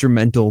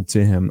detrimental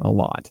to him a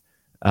lot.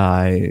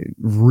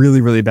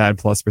 Really, really bad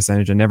plus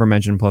percentage. I never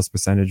mentioned plus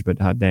percentage, but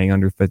dang,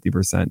 under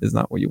 50% is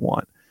not what you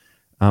want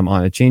on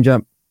a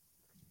changeup.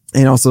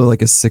 And also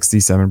like a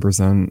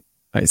 67%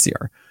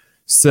 ICR.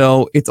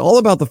 So it's all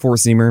about the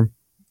 4-seamer,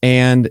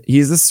 and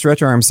he's a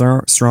stretch arm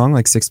strong,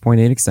 like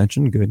 6.8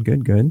 extension.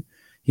 Good.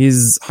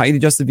 His height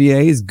adjusted VA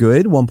is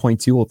good.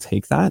 1.2 will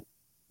take that.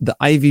 The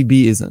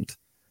IVB isn't.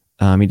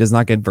 He does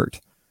not get vert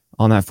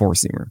on that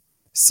 4-seamer.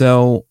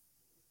 So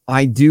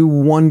I do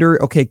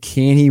wonder, okay,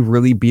 can he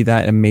really be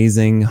that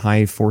amazing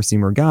high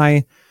 4-seamer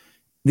guy?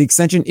 The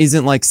extension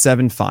isn't like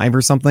 7.5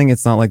 or something.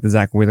 It's not like the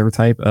Zach Wheeler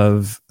type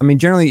of,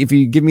 generally, if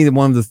you give me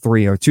one of the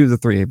 3 or 2 of the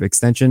 3,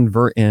 extension,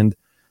 vert, and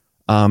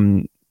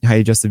high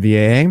adjusted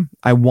VAA,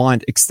 I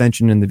want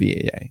extension in the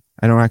VAA.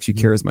 I don't actually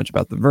care as much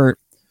about the vert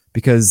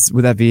because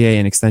with that VAA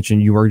and extension,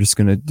 you are just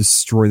going to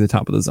destroy the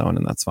top of the zone,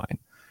 and that's fine.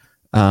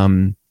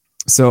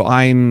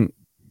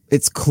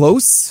 It's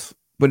close,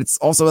 but it's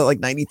also at like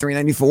 93,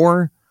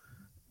 94.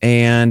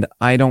 And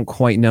I don't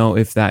quite know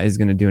if that is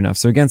going to do enough.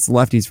 So against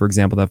lefties, for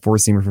example, that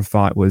 4-seamer for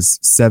Pfaadt was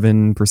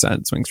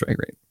 7% swing strike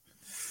rate.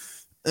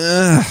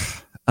 I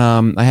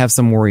have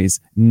some worries.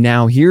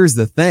 Now, here's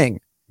the thing.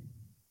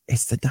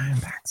 It's the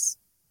Diamondbacks.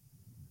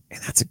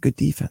 And that's a good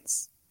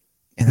defense.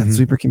 And that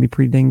sweeper can be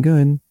pretty dang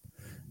good.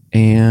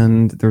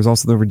 And there's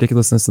also the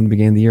ridiculousness in the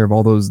beginning of the year of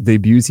all those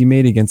debuts he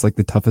made against like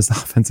the toughest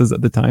offenses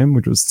at the time,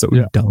 which was so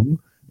dumb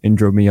and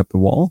drove me up the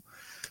wall.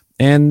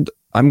 And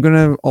I'm going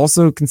to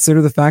also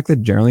consider the fact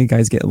that generally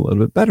guys get a little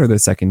bit better the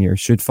second year.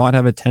 Should Pfaadt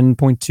have a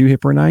 10.2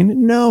 hit per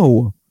 9?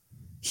 No,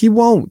 he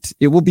won't.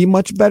 It will be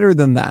much better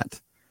than that.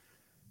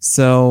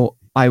 So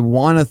I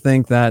want to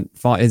think that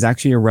Pfaadt is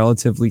actually a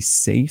relatively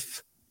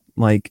safe,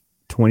 like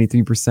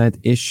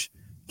 23%-ish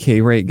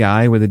K rate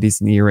guy with a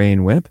decent ERA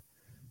and whip.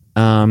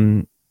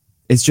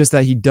 It's just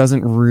that he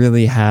doesn't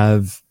really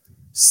have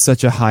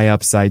such a high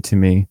upside to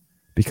me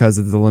because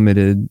of the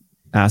limited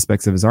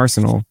aspects of his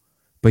arsenal,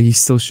 but he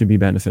still should be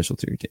beneficial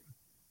to your team.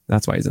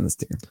 That's why he's in this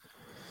tier.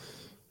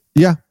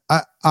 Yeah,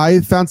 I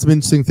found some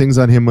interesting things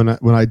on him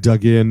when I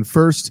dug in.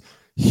 First,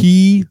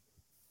 he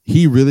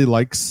really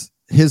likes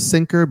his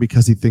sinker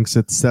because he thinks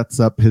it sets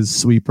up his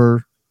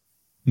sweeper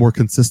more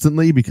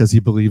consistently because he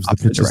believes the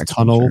pitches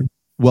tunnel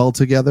well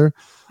together.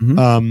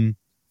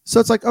 So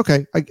it's like,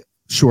 okay,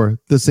 sure,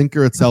 the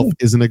sinker itself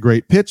isn't a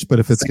great pitch, but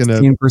if it's going to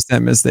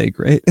 16% mistake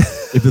rate,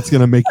 if it's going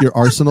to make your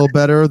arsenal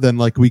better, then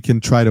like we can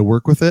try to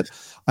work with it.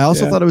 I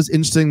also thought it was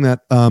interesting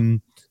that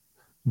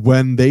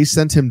when they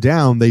sent him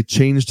down, they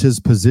changed his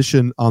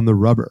position on the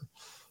rubber.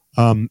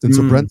 And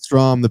so Brent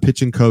Strom, the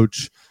pitching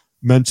coach,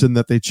 mentioned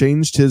that they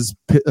changed his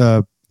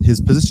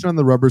position on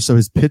the rubber so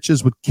his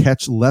pitches would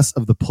catch less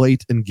of the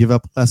plate and give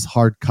up less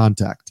hard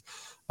contact.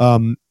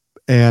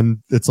 And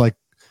it's like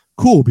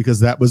cool because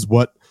that was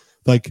what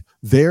like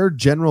their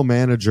general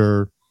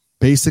manager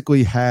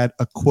basically had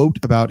a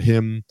quote about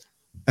him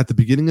at the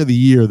beginning of the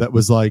year that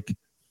was like,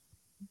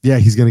 yeah,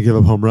 he's going to give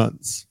up home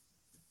runs.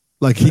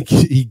 Like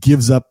he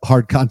gives up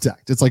hard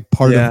contact. It's like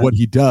part of what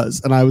he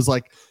does. And I was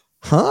like,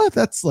 huh,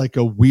 that's like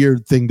a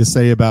weird thing to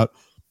say about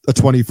a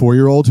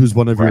 24-year-old who's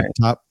one of your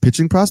top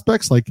pitching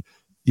prospects. Like,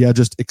 yeah,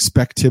 just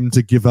expect him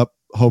to give up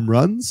home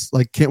runs.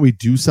 Like, can't we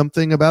do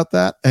something about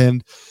that?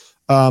 And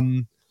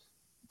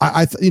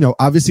I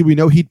obviously we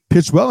know he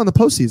pitched well in the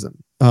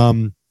postseason.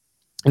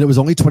 And it was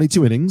only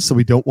 22 innings, so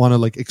we don't want to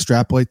like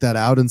extrapolate that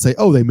out and say,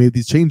 oh, they made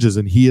these changes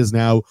and he is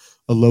now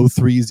a low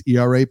threes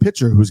ERA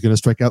pitcher who's going to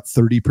strike out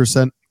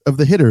 30% of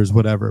the hitters,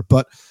 whatever.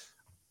 But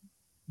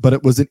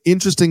it was an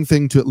interesting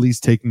thing to at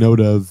least take note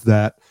of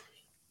that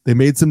they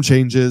made some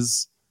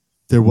changes.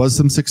 There was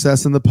some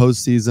success in the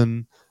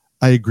postseason.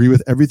 I agree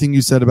with everything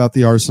you said about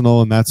the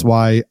Arsenal, and that's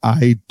why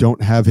I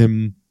don't have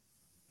him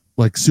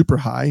like super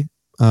high.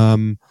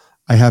 I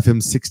have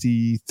him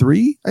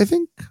 63, I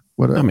think.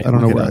 I don't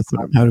know where I put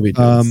him. How do we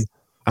do this?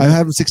 I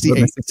have him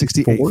 68.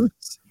 68.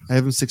 I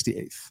have him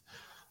 68th.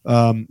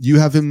 You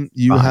have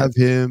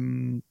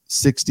him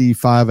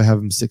 65. I have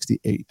him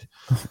 68.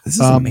 This is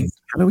amazing.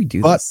 How do we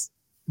do this?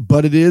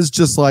 But it is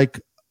just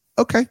like,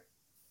 okay,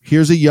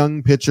 here's a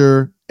young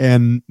pitcher,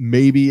 and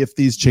maybe if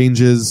these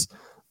changes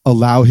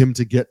allow him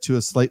to get to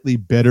a slightly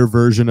better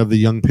version of the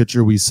young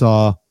pitcher we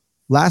saw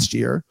last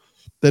year,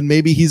 then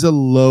maybe he's a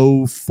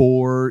low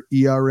 4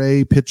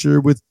 ERA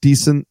pitcher with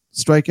decent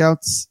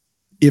strikeouts.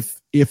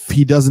 If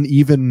he doesn't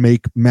even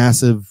make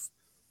massive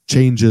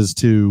changes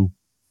to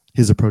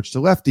his approach to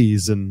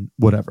lefties and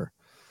whatever.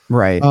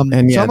 Right.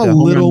 And so I'm a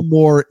little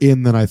more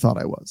in than I thought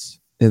I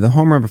was. Yeah, the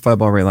home run per fly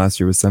ball rate last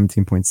year was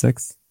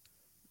 17.6,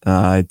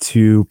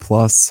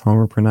 2+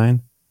 homer per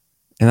 9.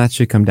 And that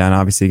should come down.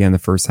 Obviously, again, the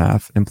first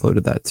half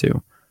imploded that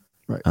too.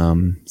 Right.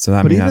 So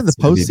that, but even in the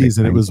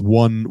postseason, it was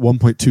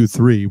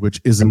 1.23,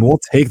 which isn't. And we'll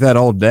take that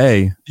all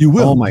day. You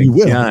will. Oh my you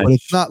will. gosh. But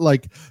it's not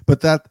like.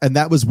 But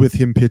that was with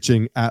him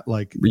pitching at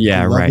like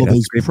a level that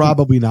he's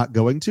probably not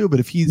going to. But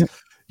if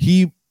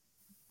he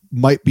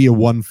might be a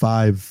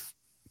 1.5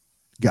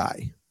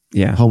 guy.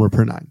 Yeah, homer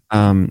per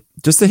 9.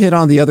 Just to hit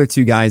on the other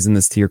two guys in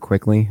this tier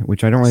quickly,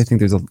 which I don't really think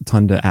there's a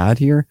ton to add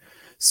here.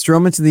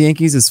 Stroman to the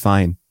Yankees is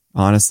fine,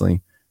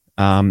 honestly.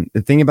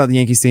 The thing about the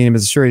Yankee Stadium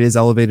is sure it is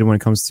elevated when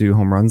it comes to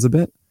home runs a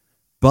bit,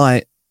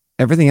 but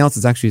everything else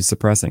is actually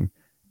suppressing.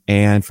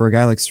 And for a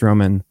guy like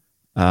Stroman,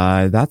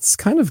 that's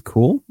kind of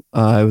cool.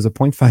 It was a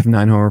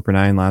 0.59 homer per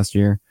 9 last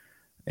year,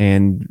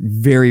 and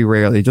very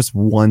rarely, just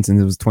once, and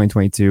it was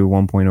 2022,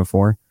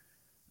 1.04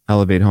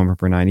 elevated homer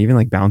per 9. Even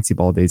like bouncy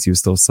ball days, he was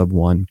still sub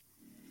 1.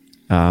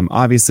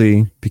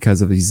 Obviously,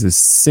 because of he's a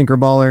sinker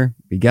baller,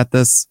 we get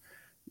this.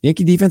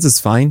 Yankee defense is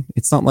fine.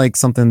 It's not like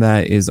something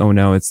that is, oh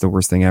no, it's the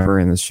worst thing ever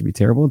and this should be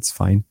terrible. It's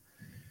fine.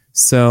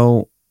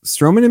 So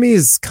Stroman to me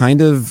is kind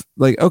of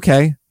like,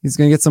 okay, he's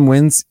going to get some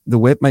wins. The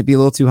whip might be a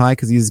little too high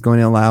because he's going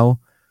to allow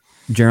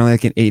generally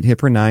like an 8 hit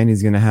per 9.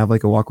 He's going to have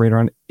like a walk rate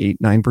around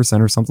 8-9%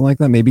 or something like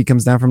that. Maybe he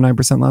comes down from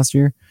 9% last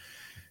year.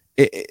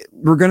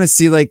 We're going to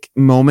see like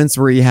moments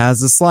where he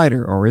has a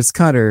slider or his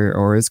cutter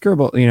or his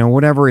curveball,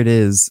 whatever it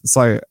is.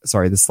 Sorry,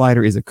 the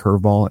slider is a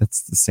curveball.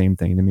 It's the same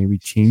thing to me. We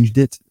changed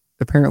it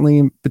apparently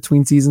in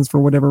between seasons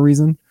for whatever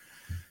reason.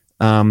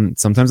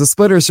 Sometimes a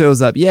splitter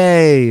shows up.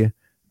 Yay.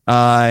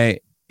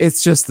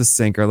 It's just the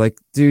sinker. Like,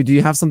 dude, do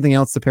you have something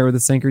else to pair with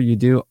the sinker? You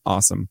do?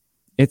 Awesome.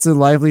 It's a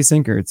lively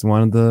sinker. It's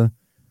one of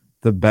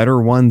the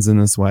better ones in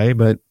this way,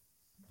 but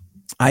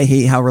I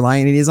hate how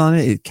reliant it is on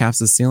it. It caps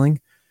the ceiling.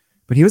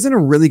 But he was in a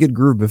really good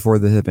groove before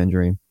the hip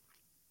injury.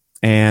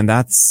 And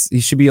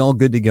he should be all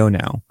good to go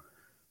now.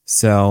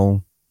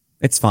 So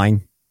it's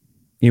fine.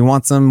 You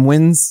want some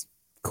wins?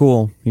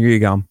 Cool. Here you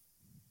go.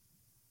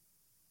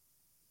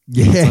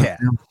 Yeah.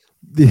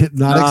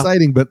 Not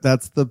exciting, but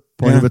that's the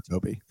point of it,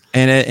 Toby.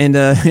 And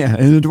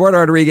Eduardo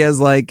Rodriguez,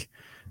 like,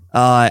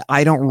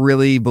 I don't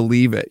really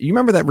believe it. You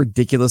remember that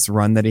ridiculous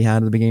run that he had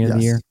at the beginning of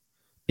the year?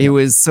 It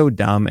was so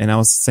dumb. And I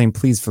was saying,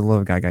 please, for the love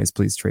of God, guys,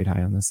 please trade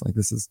high on this. Like,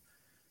 this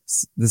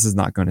is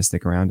not going to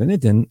stick around. And it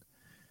didn't.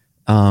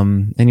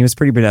 And he was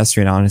pretty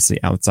pedestrian, honestly,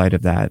 outside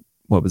of that.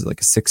 What was it,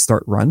 like a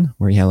 6-start run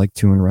where he had like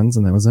 2 runs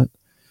and that was it?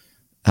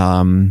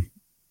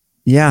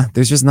 Yeah,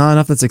 there's just not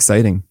enough that's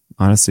exciting,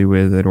 honestly,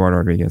 with Eduardo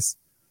Rodriguez.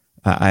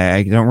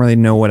 I don't really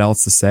know what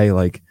else to say.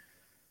 Like,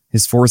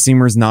 his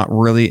 4-seamer is not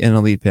really an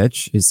elite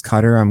pitch. His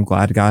cutter, I'm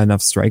glad, got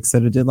enough strikes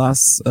that it did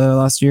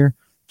last year.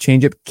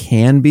 Changeup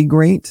can be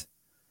great,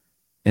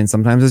 and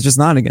sometimes it's just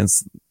not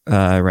against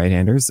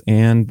right-handers.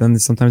 And then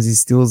sometimes he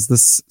steals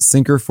this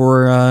sinker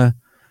for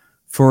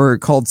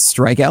called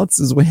strikeouts,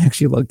 is what he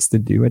actually likes to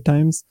do at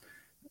times,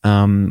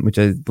 which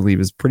I believe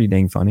is pretty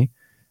dang funny.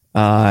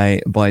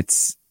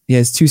 But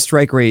his 2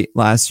 strike rate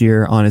last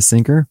year on his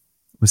sinker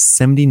was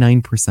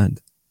 79%.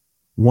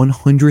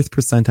 100th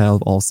percentile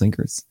of all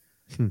sinkers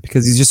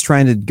because he's just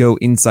trying to go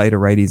inside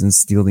of righties and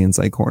steal the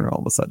inside corner all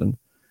of a sudden.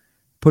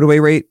 Put away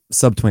rate,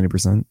 sub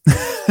 20%.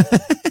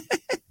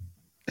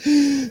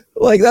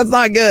 Like, that's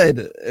not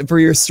good for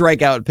your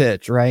strikeout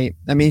pitch, right?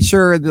 I mean,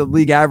 sure, the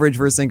league average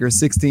for a sinker is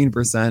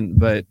 16%,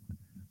 but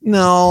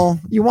no,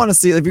 you want to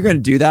see, if you're going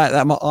to do that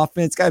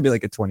often, it's got to be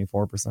like a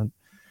 24%.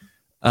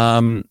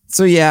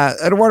 So yeah,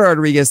 Eduardo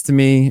Rodriguez to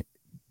me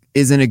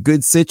is in a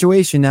good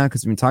situation now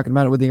because we've been talking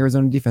about it with the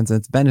Arizona defense and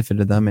it's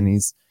benefited them, and you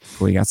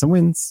got some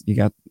wins. You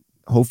got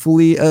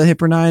hopefully a hit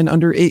per 9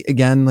 under 8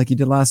 again, like you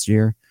did last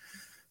year.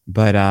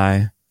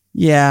 But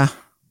yeah,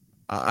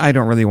 I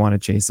don't really want to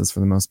chase this for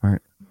the most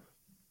part.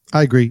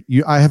 I agree.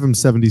 I have him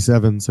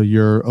 77, so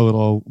you're a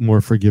little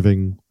more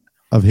forgiving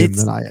of him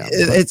than I am.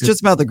 It's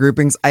just about the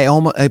groupings. I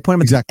put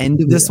him at the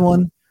end of this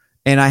one,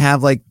 and I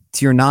have like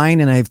tier 9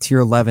 and I have tier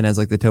 11 as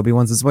like the Toby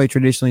ones. This is what I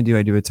traditionally do.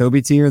 I do a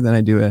Toby tier, then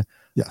I do a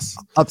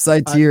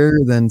upside tier,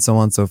 then so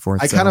on and so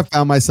forth. I kind of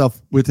found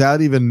myself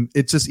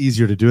it's just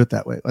easier to do it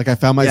that way. Like I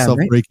found myself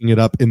breaking it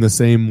up in the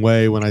same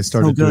way when I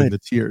started doing the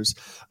tiers,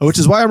 which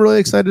is why I'm really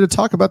excited to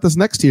talk about this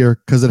next tier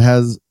because it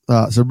has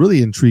some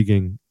really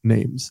intriguing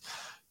names.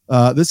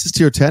 This is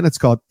tier 10. It's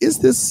called Is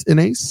This an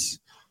Ace?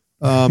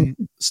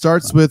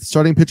 Starts with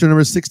starting pitcher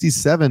number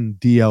 67,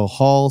 DL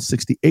Hall,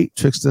 68,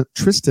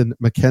 Tristan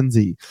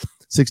McKenzie,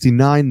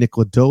 69, Nick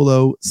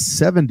Lodolo,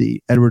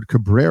 70, Edward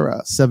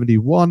Cabrera,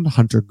 71,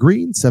 Hunter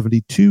Green,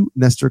 72,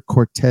 Nestor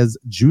Cortez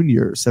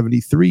Jr.,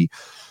 73,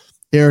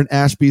 Aaron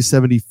Ashby,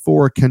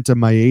 74, Kenta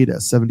Maeda,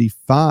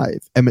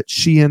 75, Emmett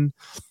Sheehan,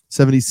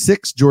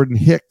 76, Jordan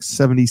Hicks,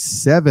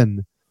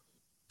 77,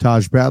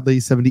 Taj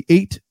Bradley,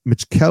 78,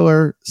 Mitch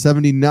Keller,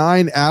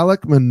 79,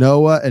 Alek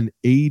Manoah, and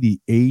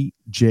 80,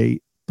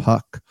 AJ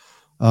Puck.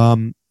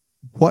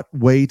 What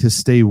way to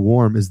stay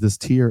warm is this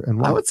tier?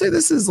 And why? I would say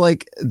this is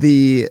like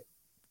the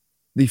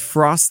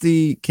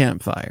frosty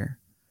campfire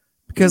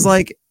because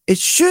like it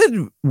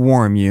should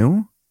warm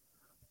you,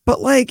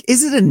 but like,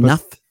 is it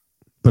enough?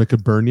 But it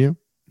could burn you.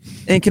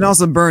 And it can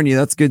also burn you.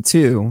 That's good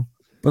too.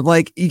 But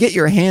like, you get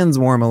your hands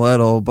warm a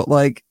little, but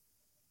like,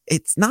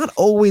 it's not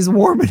always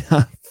warm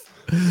enough.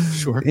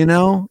 Sure. You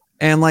know,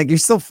 and like you're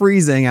still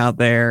freezing out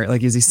there,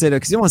 like as you sit,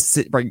 because you don't want to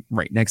sit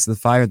right next to the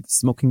fire, the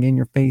smoke can get in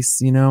your face.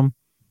 You know,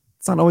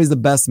 it's not always the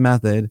best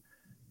method,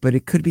 but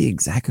it could be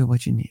exactly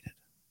what you needed.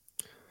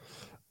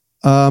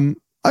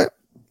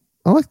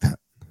 I like that.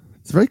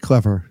 It's very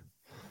clever.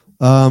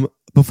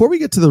 Before we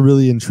get to the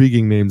really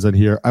intriguing names on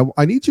here,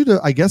 I need you to,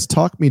 I guess,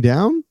 talk me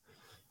down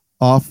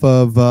off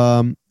of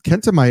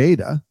Kenta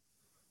Maeda,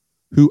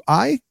 who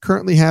I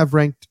currently have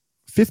ranked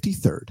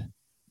 53rd.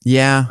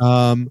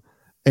 Yeah.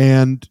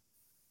 And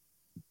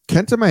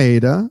Kenta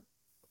Maeda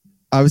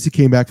obviously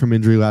came back from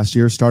injury last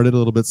year, started a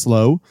little bit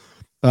slow.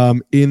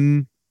 From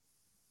June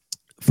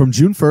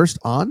 1st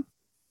on,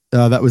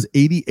 that was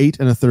 88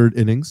 and a third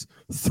innings,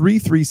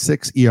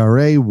 3.36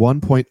 ERA,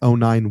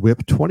 1.09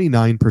 WHIP,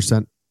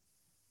 29%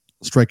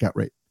 strikeout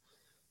rate.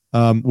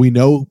 We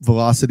know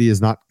velocity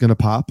is not going to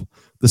pop.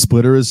 The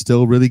splitter is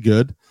still really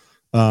good.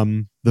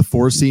 The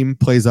four seam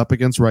plays up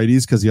against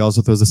righties because he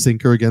also throws a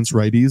sinker against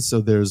righties.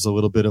 So there's a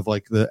little bit of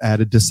like the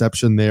added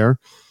deception there.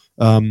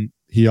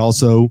 He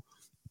also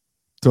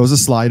throws a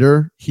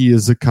slider. He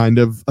is a kind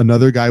of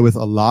another guy with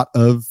a lot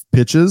of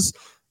pitches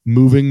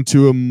moving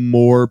to a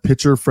more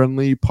pitcher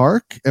friendly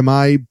park. Am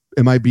I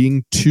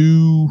being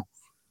too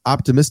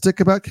optimistic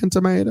about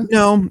Kenta Maeda?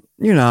 No,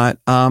 you're not.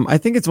 I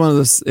think it's one of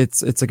those,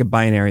 it's like a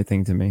binary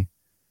thing to me.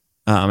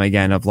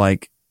 Again, of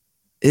like,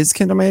 is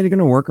Kenta Maeda going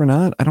to work or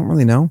not? I don't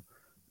really know.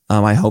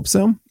 I hope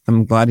so.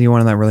 I'm glad he went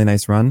on that really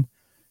nice run.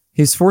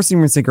 His four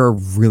seamer and sinker are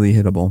really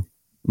hittable.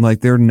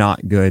 Like they're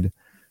not good.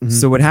 Mm-hmm.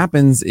 So what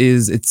happens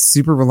is it's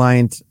super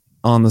reliant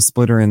on the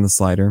splitter and the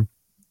slider.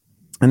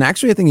 And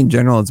actually, I think in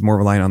general, it's more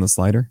reliant on the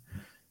slider.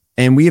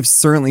 And we have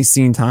certainly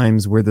seen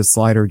times where the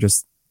slider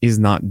just is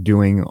not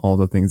doing all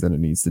the things that it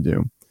needs to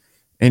do.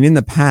 And in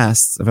the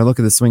past, if I look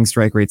at the swing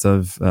strike rates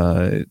of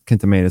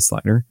Kenta Maeda's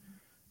slider,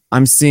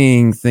 I'm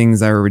seeing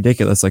things that are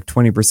ridiculous, like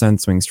 20%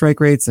 swing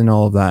strike rates and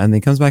all of that. And then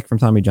it comes back from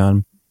Tommy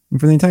John. And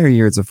for the entire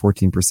year, it's a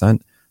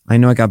 14%. I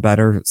know it got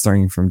better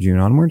starting from June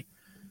onward.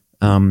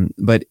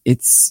 But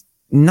it's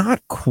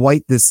not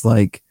quite this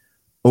like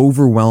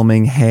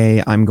overwhelming,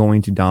 hey, I'm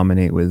going to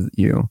dominate with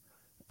you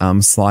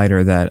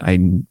slider that I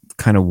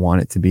kind of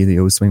want it to be. The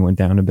O swing went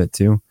down a bit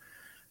too.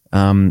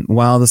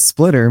 While the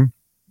splitter's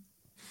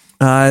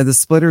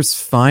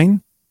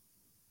fine.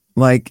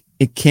 Like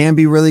it can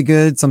be really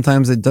good.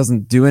 Sometimes it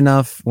doesn't do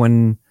enough.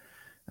 When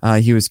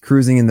he was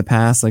cruising in the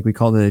past, like we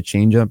called it a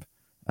changeup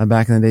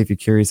back in the day. If you're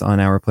curious on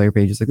our player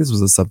pages, like this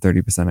was a sub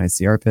 30%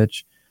 ICR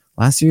pitch.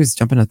 Last year was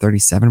jumping to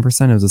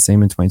 37%. It was the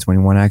same in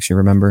 2021. I actually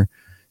remember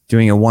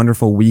doing a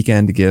wonderful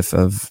weekend gif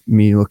of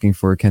me looking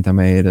for Kenta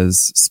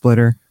Maeda's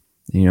splitter.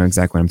 You know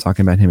exactly what I'm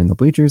talking about, him in the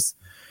bleachers.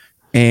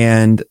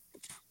 And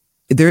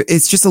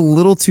it's just a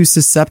little too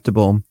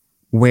susceptible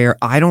where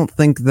I don't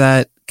think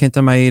that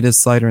Kenta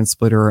Maeda's slider and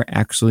splitter are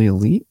actually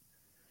elite.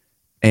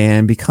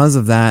 And because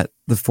of that,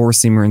 the four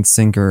seamer and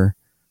sinker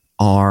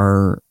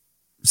are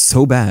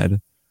so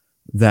bad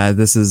that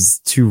this is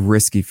too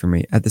risky for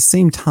me. At the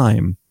same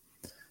time,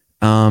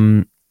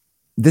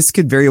 this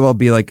could very well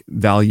be like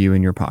value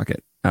in your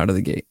pocket out of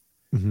the gate.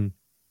 Mm-hmm.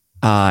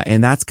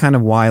 And that's kind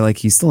of why like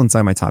he's still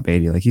inside my top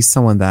 80. Like he's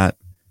someone that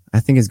I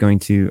think is going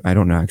to, I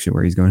don't know actually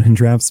where he's going in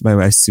drafts, but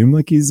I assume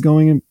like he's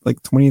going in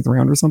like 20th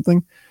round or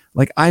something.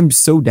 Like I'm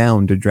so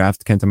down to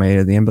draft Kenta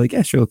Maeda at the end, but like,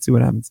 yeah, sure, let's see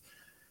what happens.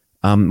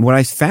 What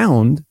I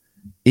found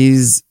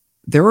is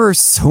there are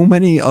so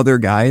many other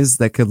guys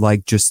that could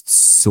like just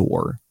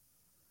soar.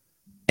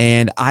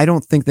 And I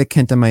don't think that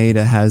Kenta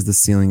Maeda has the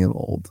ceiling of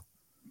old.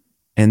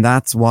 And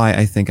that's why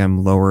I think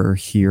I'm lower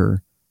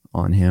here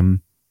on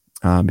him.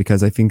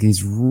 Because I think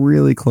he's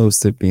really close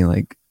to being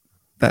like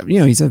that. You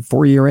know, he's had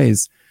 4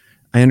 ERAs.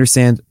 I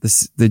understand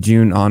this, the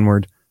June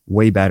onward,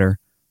 way better.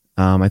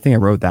 I think I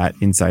wrote that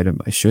inside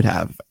of, I should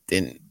have,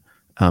 didn't.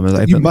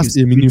 You must.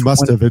 I mean, you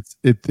must have. It's.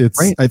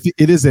 Right? I think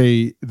it is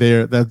a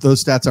there that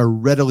those stats are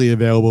readily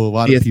available. A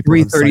lot of people.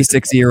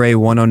 336 ERA,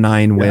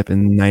 109 WHIP,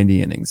 and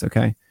 90 innings.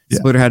 Okay,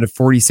 Splitter had a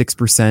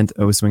 46%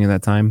 O swing at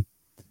that time.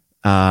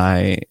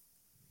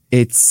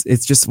 It's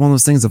just one of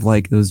those things of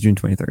like those June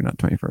 23rd, not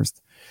 21st.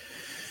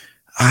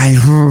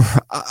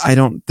 I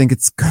don't think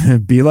it's gonna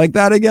be like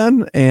that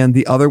again. And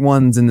the other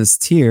ones in this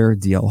tier,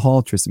 DL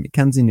Hall, Tristan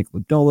McKenzie, Nick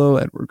Lodolo,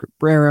 Edward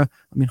Cabrera,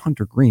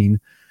 Hunter Green,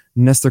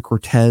 Nestor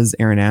Cortez,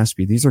 Aaron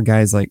Ashby. These are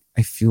guys like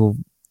I feel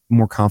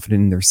more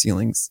confident in their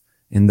ceilings,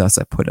 and thus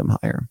I put them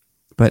higher.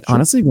 But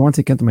honestly, if you want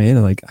to take Kenta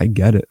Maeda, like I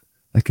get it.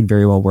 That could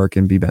very well work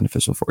and be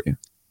beneficial for you.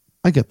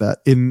 I get that.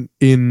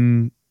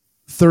 In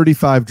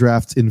 35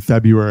 drafts in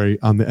February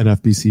on the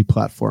NFBC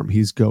platform,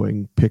 he's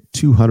going pick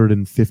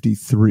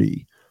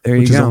 253. There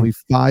you which go. is only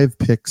 5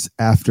 picks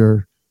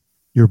after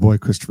your boy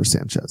Christopher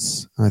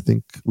Sanchez. I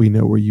think we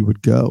know where you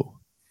would go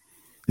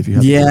if you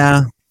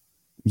have.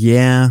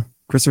 Yeah.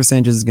 Christopher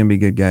Sanchez is going to be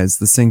good, guys.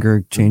 The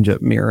sinker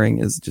changeup mirroring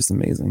is just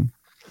amazing.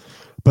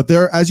 But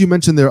there, as you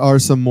mentioned, there are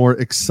some more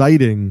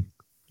exciting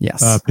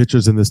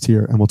pitchers in this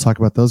tier, and we'll talk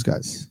about those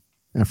guys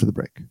after the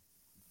break.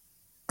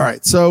 All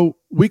right, so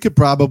we could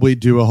probably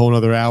do a whole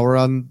other hour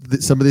on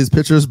some of these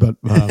pitchers, but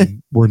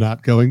we're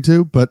not going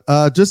to. But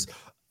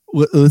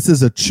this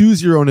is a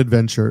choose your own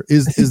adventure.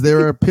 Is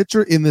there a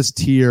pitcher in this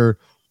tier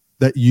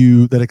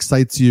that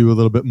excites you a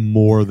little bit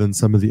more than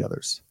some of the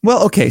others?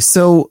 Well, okay.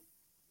 So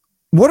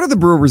what are the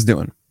Brewers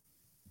doing?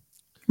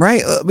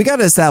 Right? We got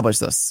to establish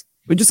this.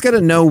 We just got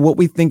to know what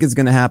we think is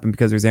going to happen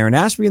because there's Aaron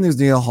Ashby and there's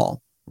DL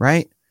Hall,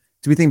 right?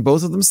 Do we think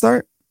both of them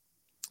start?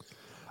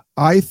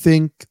 I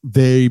think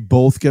they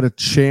both get a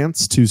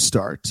chance to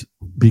start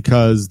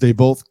because they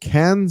both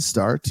can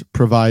start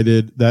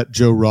provided that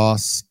Joe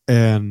Ross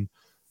and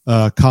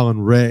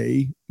Colin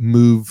Ray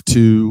move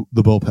to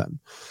the bullpen.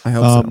 I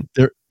hope so.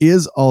 There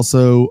is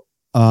also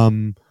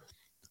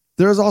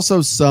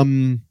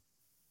some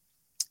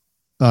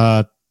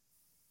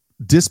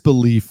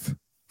disbelief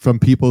from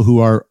people who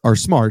are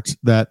smart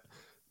that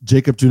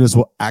Jacob Junis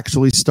will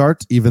actually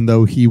start, even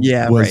though he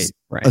was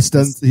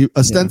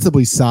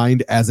ostensibly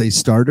signed as a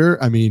starter.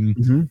 I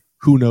mean,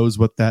 who knows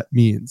what that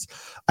means?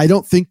 I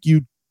don't think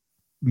you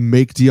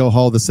make DL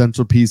Hall the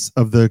central piece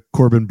of the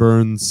Corbin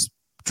Burns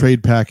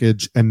trade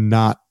package and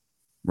not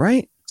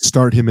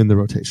start him in the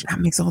rotation. That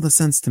makes all the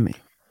sense to me.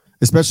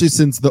 Especially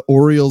since the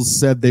Orioles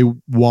said they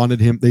wanted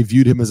him, they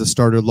viewed him as a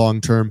starter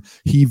long term.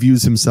 He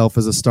views himself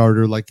as a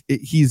starter.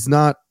 He's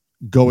not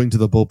going to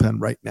the bullpen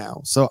right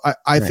now. So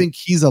I think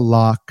he's a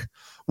lock.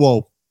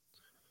 Well,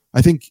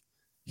 I think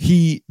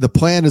the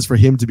plan is for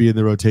him to be in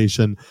the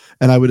rotation.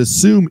 And I would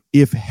assume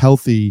if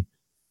healthy,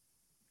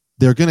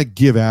 they're going to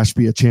give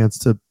Ashby a chance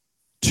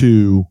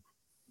to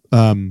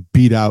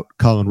beat out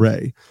Colin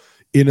Ray.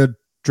 In a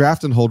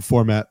draft and hold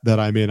format that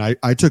I'm in,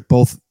 I took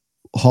both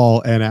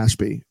Hall and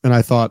Ashby, and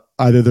I thought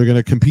either they're going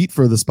to compete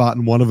for the spot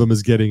and one of them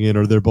is getting in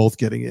or they're both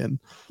getting in.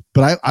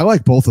 But I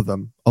like both of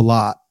them a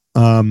lot.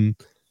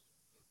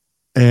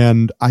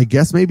 And I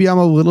guess maybe I'm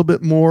a little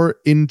bit more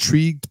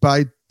intrigued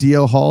by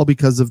DL Hall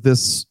because of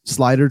this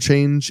slider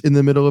change in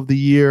the middle of the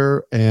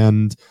year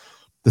and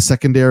the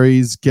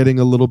secondaries getting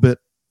a little bit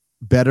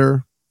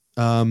better.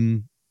 But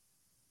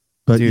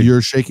dude,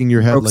 you're shaking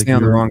your head like you're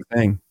on the wrong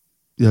thing.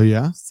 Oh,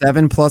 yeah.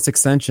 7+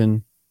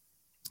 extension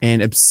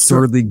and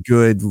absurdly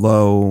good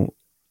low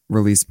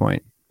release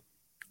point.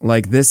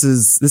 Like this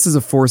is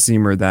a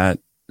 4-seamer that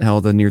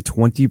held a near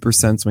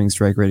 20% swing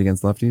strike rate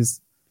against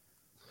lefties,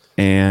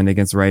 and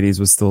against righties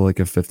was still like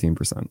a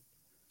 15%.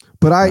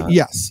 But I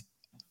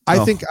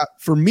think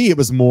for me it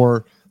was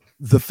more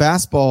the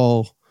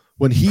fastball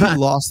when he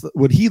lost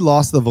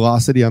the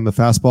velocity on the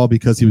fastball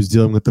because he was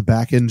dealing with the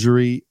back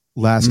injury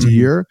last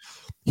year.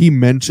 He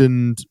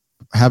mentioned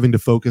having to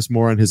focus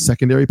more on his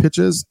secondary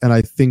pitches, and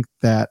I think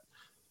that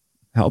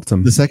helped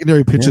him. The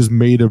secondary pitches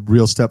made a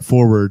real step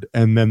forward,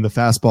 and then the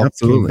fastball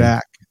came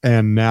back,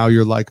 and now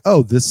you're like,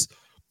 oh, this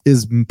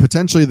is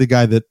potentially the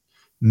guy that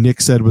Nick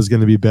said was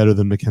going to be better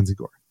than Mackenzie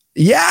Gore.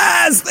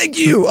 Yes, thank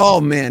you.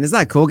 Oh man, isn't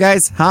that cool,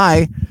 guys?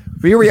 Hi,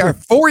 here we are,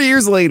 4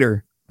 years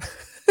later.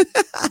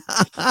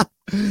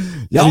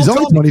 He's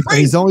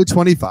only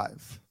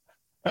 25.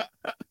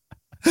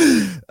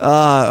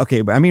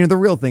 Okay, but I mean, the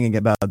real thing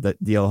about the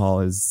DL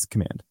Hall is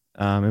command.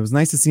 It was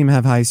nice to see him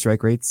have high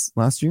strike rates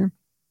last year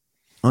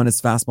on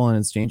his fastball and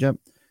his changeup.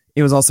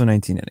 It was also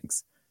 19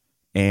 innings.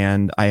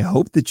 And I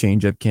hope the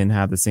changeup can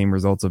have the same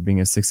results of being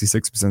a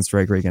 66%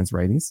 strike rate against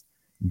righties.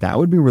 That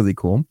would be really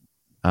cool.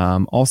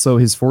 Also,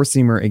 his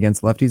four-seamer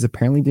against lefties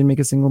apparently didn't make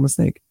a single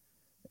mistake.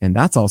 And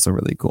that's also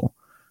really cool.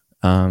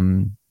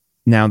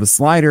 Now, the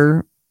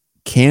slider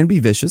can be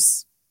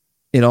vicious.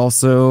 It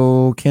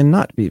also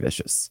cannot be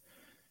vicious.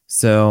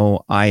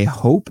 So I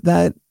hope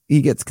that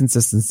he gets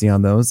consistency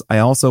on those. I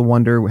also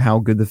wonder how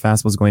good the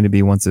fastball is going to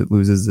be once it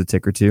loses a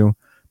tick or two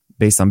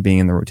based on being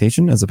in the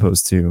rotation as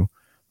opposed to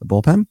the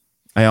bullpen.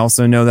 I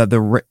also know that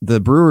the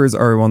Brewers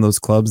are one of those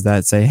clubs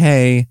that say,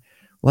 hey,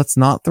 let's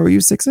not throw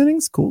you 6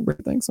 innings. Cool.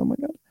 Great. Thanks. Oh, my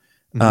God.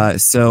 Mm-hmm.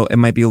 So it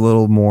might be a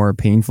little more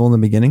painful in the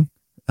beginning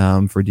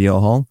for DL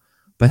Hall.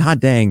 But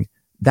hot dang,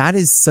 that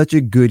is such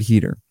a good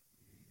heater.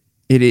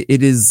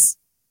 It is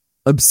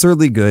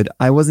absurdly good.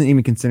 I wasn't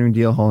even considering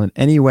DL Hall in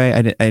any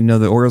way. I know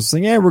the Orioles were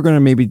saying, yeah, we're going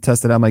to maybe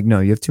test it out. I'm like,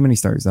 no, you have too many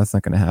stars. That's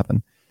not going to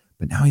happen.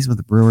 But now he's with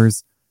the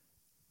Brewers.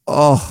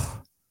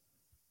 Oh,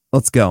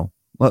 let's go.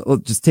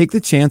 Let's just take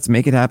the chance,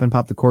 make it happen,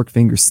 pop the cork,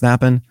 fingers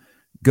snapping,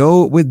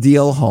 go with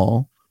DL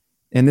Hall.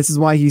 And this is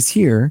why he's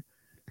here,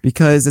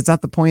 because it's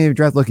at the point of your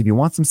draft. Look, if you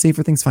want some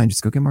safer things, fine.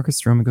 Just go get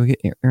Marcus Stroman, go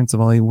get Aaron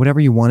Savali, whatever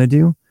you want to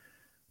do.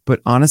 But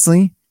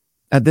honestly,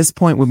 at this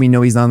point, when we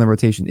know he's not in the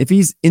rotation, if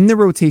he's in the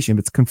rotation, if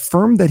it's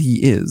confirmed that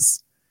he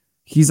is,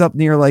 he's up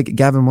near like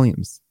Gavin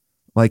Williams.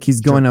 Like he's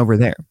going over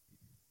there,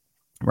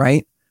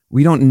 right?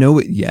 We don't know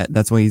it yet.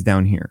 That's why he's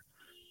down here.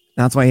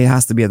 That's why he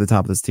has to be at the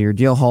top of this tier.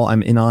 DL Hall,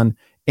 I'm in on.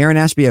 Aaron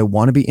Ashby, I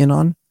want to be in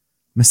on.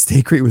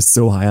 Mistake rate was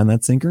so high on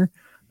that sinker.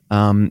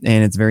 And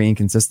it's very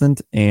inconsistent.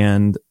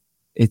 And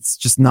it's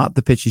just not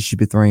the pitch he should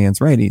be throwing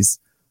against righties.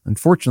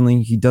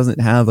 Unfortunately, he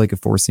doesn't have like a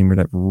four-seamer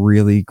that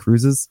really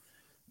cruises.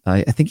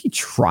 I think he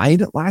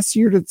tried last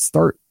year to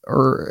start,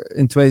 or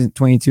in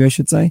 2022, I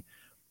should say,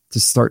 to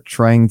start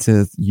trying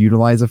to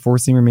utilize a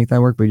four-seamer, make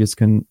that work, but he just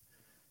couldn't,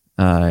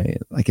 I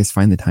guess,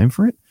 find the time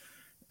for it.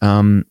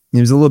 He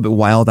was a little bit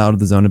wild out of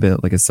the zone a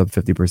bit, like a sub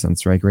 50%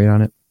 strike rate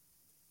on it.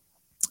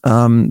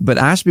 But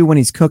Ashby, when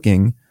he's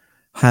cooking,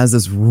 has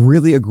this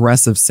really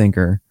aggressive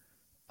sinker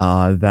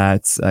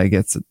that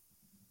gets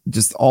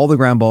just all the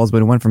ground balls,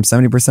 but it went from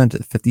 70% to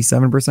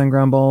 57%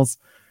 ground balls.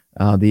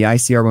 The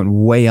ICR went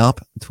way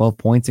up 12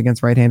 points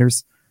against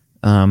right-handers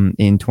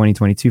in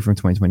 2022 from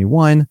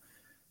 2021.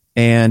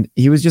 And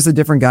he was just a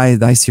different guy.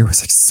 The ICR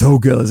was like so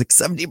good. It was like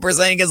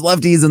 70% against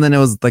lefties, and then it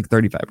was like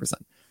 35%.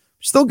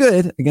 Still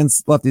good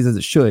against lefties as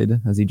it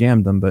should, as he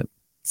jammed them, but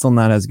still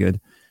not as good.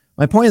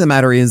 My point of the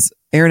matter is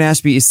Aaron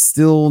Ashby is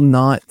still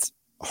not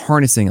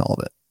harnessing all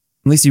of it.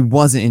 At least he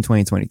wasn't in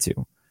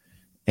 2022.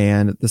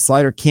 And the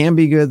slider can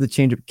be good. The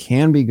changeup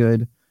can be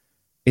good.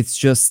 It's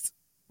just,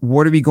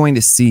 what are we going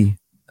to see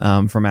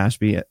from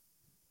Ashby?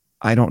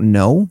 I don't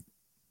know.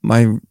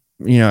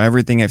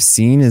 Everything I've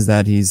seen is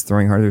that he's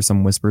throwing hard. There's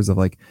some whispers of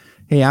like,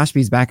 hey,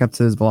 Ashby's back up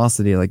to his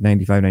velocity at like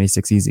 95,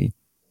 96 easy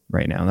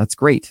right now. That's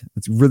great.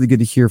 That's really good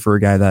to hear for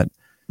a guy that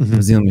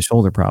was dealing with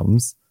shoulder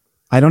problems.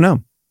 I don't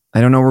know. I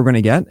don't know what we're going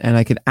to get. And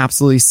I could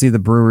absolutely see the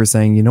Brewers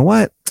saying, you know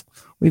what?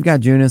 We've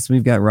got Junis,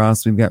 we've got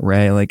Ross, we've got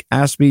Ray. Like,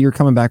 Ashby, you're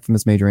coming back from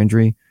this major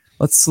injury.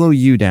 Let's slow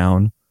you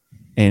down.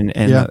 And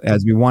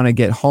as we want to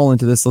get Hall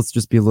into this, let's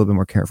just be a little bit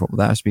more careful with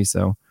Ashby.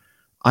 So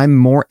I'm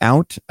more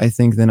out, I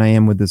think, than I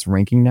am with this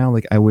ranking now.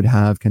 Like, I would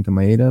have Kenta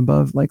Maeda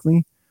above,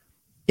 likely.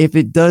 If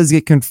it does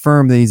get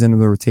confirmed that he's in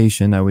the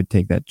rotation, I would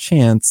take that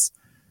chance.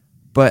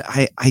 But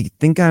I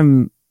think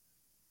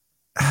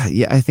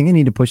I think I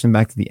need to push him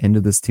back to the end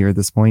of this tier at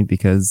this point,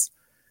 because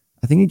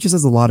I think he just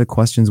has a lot of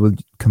questions with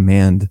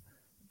command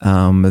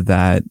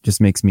that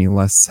just makes me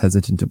less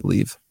hesitant to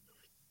believe.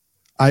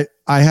 I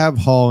have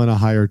Hall in a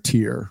higher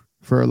tier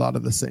for a lot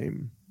of the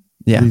same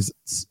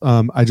reasons.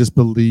 I just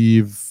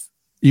believe,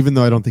 even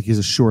though I don't think he's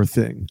a sure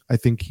thing, I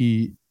think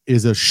he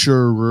is a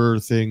surer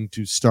thing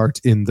to start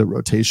in the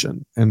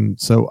rotation. And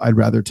so I'd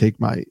rather take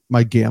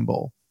my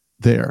gamble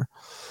there.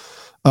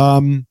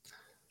 So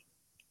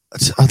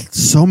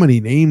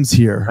many names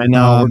here. I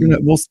know.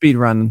 We'll speed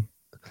run,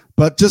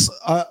 but just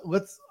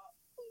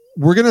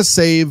we're gonna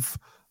save.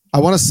 I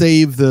want to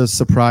save the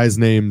surprise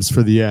names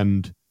for the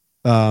end.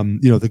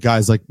 The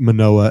guys like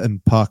Manoah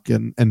and Puck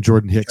and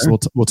Jordan Hicks. Sure.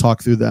 We'll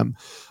talk through them.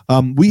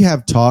 We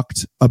have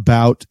talked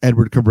about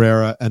Edward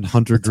Cabrera and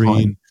Hunter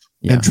Green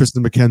and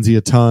Tristan McKenzie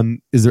a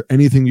ton. Is there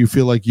anything you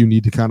feel like you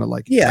need to kind of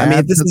like? Yeah, I mean,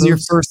 if this is your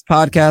first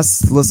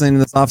podcast listening to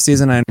this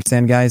offseason, I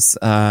understand, guys.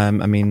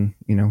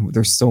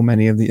 There's so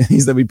many of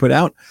these that we put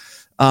out.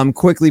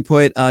 Quickly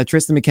put,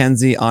 Tristan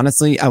McKenzie,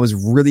 honestly, I was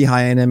really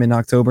high on him in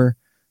October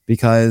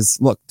because,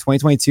 look,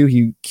 2022,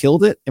 he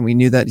killed it, and we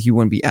knew that he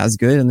wouldn't be as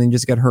good, and then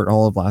just got hurt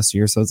all of last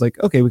year. So it's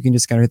like, okay, we can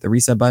just kind of hit the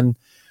reset button.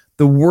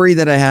 The worry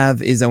that I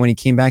have is that when he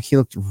came back, he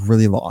looked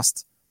really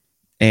lost.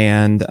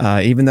 And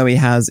even though he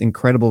has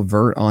incredible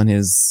vert on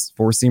his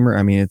four-seamer,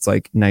 I mean, it's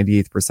like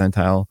 98th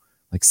percentile,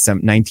 like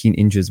 19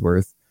 inches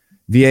worth.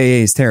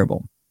 VAA is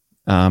terrible.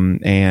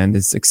 And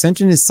his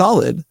extension is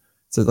solid,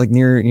 So like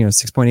near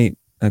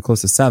 6.8,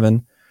 close to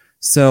 7.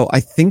 So I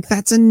think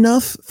that's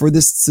enough for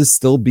this to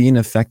still be an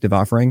effective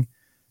offering.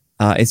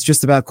 It's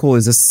just about cool.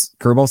 Is this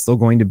curveball still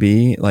going to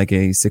be like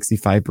a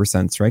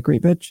 65% strike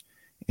rate pitch?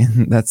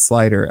 And that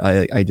slider,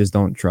 I just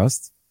don't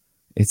trust.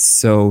 It's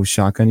so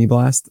shotgunny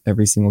blast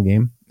every single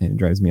game, and it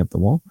drives me up the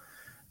wall.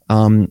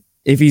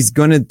 If he's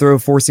going to throw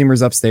four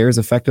seamers upstairs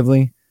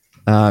effectively,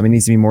 it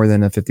needs to be more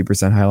than a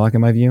 50% high lock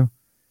in my view.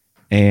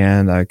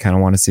 And I kind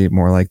of want to see it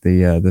more like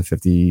the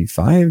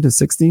 55 to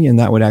 60, and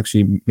that would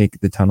actually make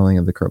the tunneling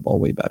of the curveball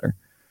way better.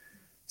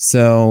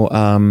 So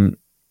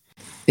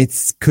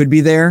it could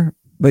be there,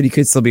 but he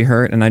could still be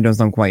hurt, and I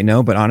don't quite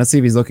know. But honestly,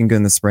 if he's looking good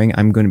in the spring,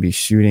 I'm going to be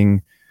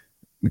shooting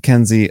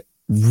McKenzie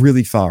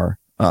really far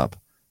up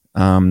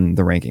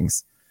the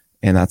rankings,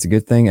 and that's a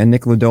good thing. And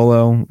Nick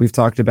Lodolo, we've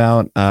talked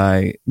about,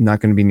 not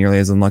going to be nearly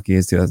as unlucky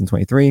as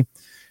 2023.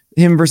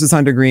 Him versus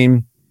Hunter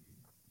Green,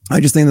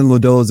 I just think that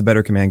Lodolo is a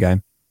better command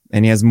guy,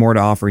 and he has more to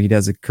offer. He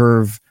does a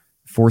curve,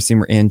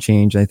 four-seamer, and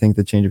change. I think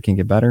the changeup can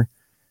get better.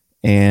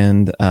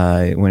 And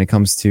when it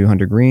comes to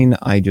Hunter Green,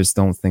 I just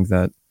don't think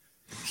that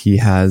he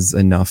has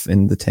enough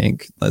in the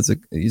tank.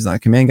 He's not a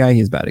command guy. He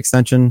has bad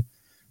extension.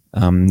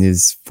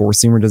 His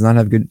four-seamer does not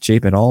have good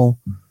shape at all.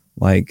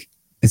 Like,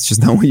 it's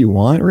just not what you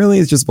want, really.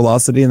 It's just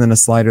velocity and then a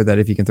slider that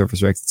if he can throw for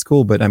strikes, it's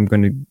cool. But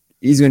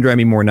he's going to drive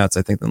me more nuts,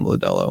 I think, than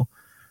Lodolo,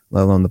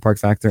 let alone the park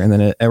factor. And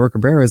then Edward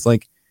Cabrera is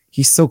like,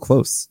 he's so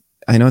close.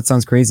 I know it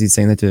sounds crazy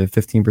saying that to a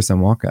 15%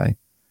 walk guy,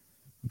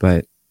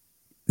 but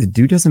the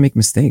dude doesn't make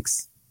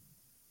mistakes.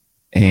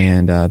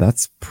 And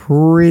that's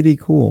pretty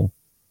cool.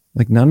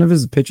 Like, none of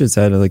his pitches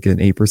had like an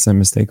 8%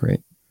 mistake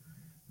rate.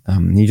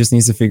 He just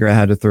needs to figure out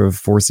how to throw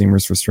four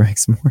seamers for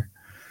strikes more.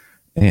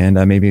 And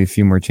maybe a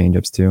few more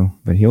changeups too,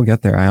 but he'll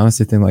get there. I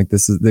honestly think like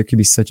there could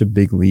be such a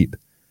big leap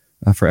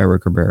for Edward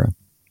Cabrera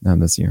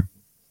this year.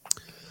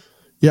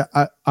 Yeah,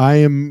 I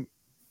am.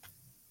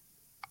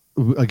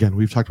 Again,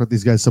 we've talked about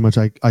these guys so much.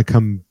 I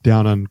come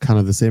down on kind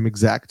of the same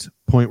exact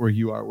point where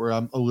you are, where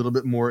I'm a little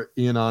bit more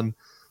in on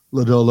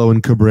Lodolo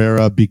and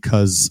Cabrera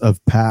because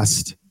of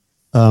past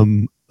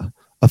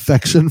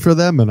affection for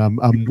them, and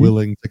I'm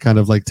willing to kind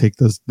of like take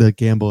the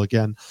gamble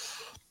again.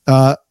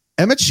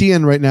 Emmett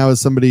Sheehan right now is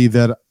somebody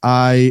that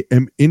I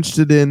am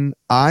interested in.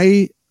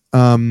 I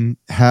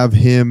have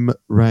him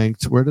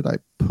ranked. Where did I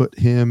put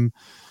him?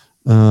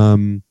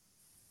 I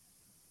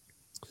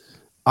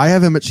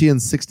have him at Sheehan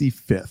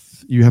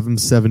 65th. You have him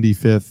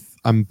 75th.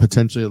 I'm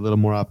potentially a little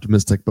more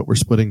optimistic, but we're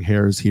splitting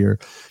hairs here.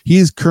 He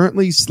is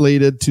currently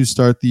slated to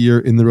start the year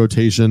in the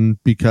rotation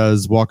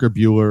because Walker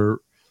Buehler,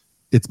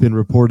 it's been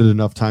reported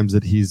enough times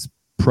that he's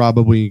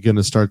probably going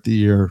to start the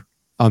year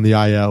on the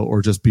IL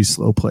or just be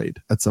slow played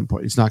at some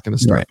point. He's not going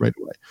to start right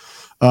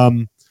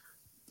away.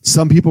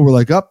 Some people were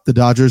like, the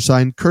Dodgers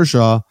signed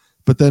Kershaw,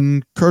 but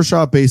then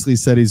Kershaw basically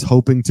said he's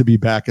hoping to be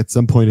back at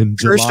some point in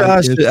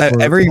July.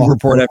 Every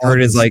report I've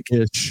heard is like,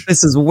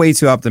 this is way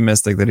too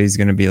optimistic that he's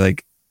going to be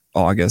like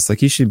August. Like,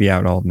 he should be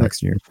out all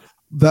next year.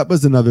 That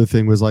was another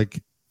thing, was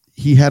like,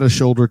 he had a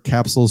shoulder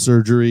capsule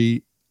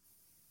surgery.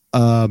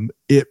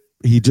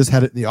 He just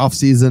had it in the off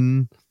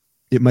season.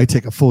 It might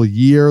take a full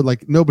year.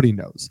 Like, nobody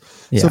knows.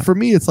 Yeah. So for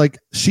me, it's like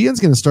Sheehan's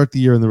going to start the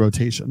year in the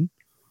rotation.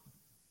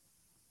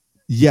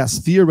 Yes,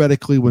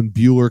 theoretically, when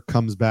Buehler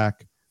comes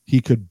back,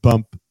 he could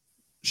bump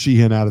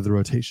Sheehan out of the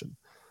rotation.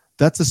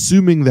 That's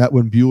assuming that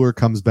when Buehler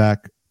comes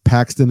back,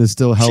 Paxton is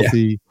still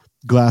healthy,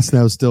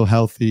 Glasnow is still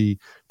healthy.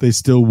 They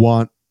still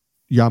want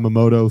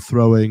Yamamoto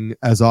throwing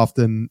as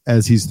often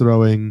as he's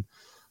throwing.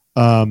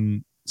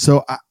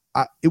 So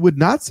it would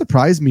not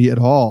surprise me at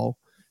all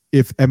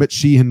if Emmett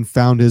Sheehan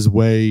found his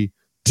way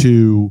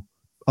to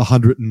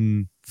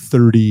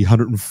 130,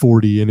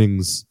 140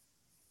 innings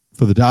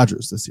for the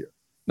Dodgers this year.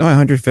 No,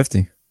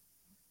 150.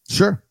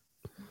 Sure.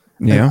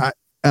 Yeah.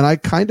 And I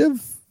kind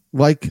of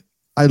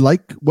I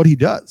like what he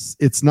does.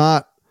 It's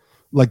not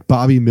like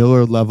Bobby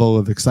Miller level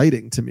of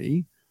exciting to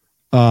me.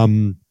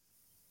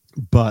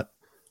 But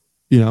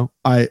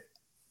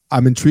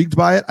I'm intrigued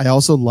by it. I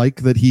also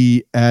like that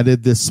he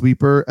added this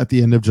sweeper at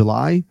the end of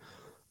July.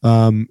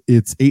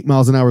 It's 8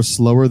 miles an hour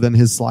slower than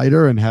his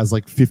slider and has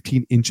like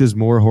 15 inches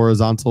more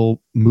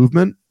horizontal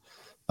movement.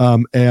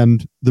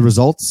 And the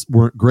results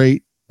weren't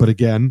great, but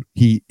again,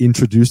 he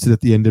introduced it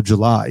at the end of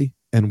July,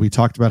 and we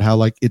talked about how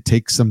like it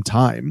takes some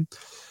time,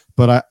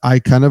 but I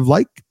kind of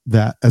like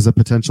that as a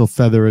potential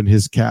feather in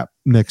his cap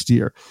next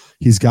year.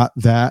 He's got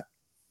that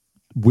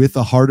with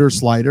a harder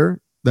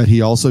slider that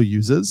he also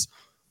uses.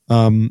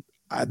 The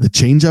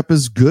changeup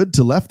is good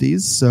to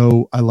lefties,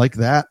 so I like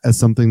that as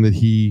something that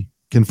he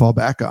can fall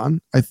back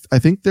on. I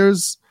think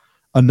there's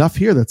enough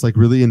here that's like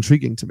really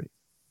intriguing to me.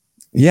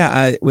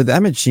 Yeah, with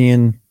Emmett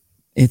Sheehan,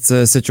 it's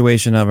a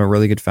situation of a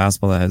really good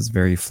fastball that is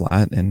very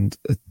flat and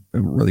a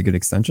really good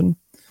extension.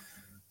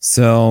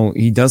 So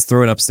he does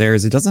throw it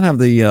upstairs. It doesn't have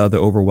the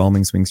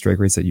overwhelming swing strike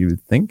rates that you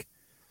would think.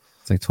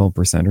 It's like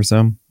 12% or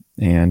so.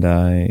 And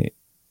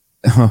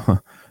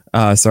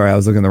sorry, I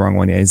was looking at the wrong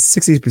one. Yeah, it's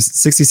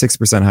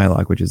 66% high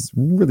lock, which is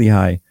really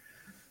high.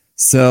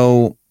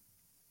 So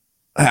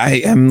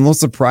I am a little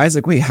surprised.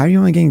 Like, wait, how are you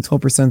only getting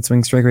 12%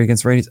 swing strike rate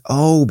against righties?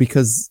 Oh,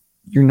 because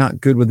you're not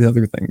good with the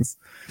other things.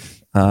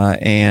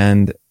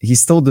 And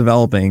he's still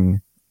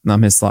developing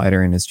his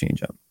slider and his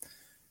changeup.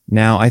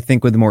 Now, I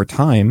think with more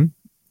time,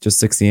 just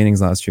 60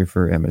 innings last year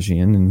for Emmett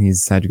Sheehan, and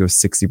he's had to go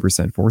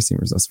 60% four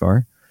seamers thus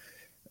far.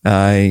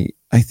 I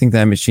think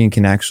that Machine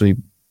can actually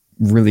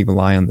really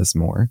rely on this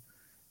more.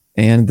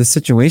 And the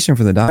situation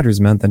for the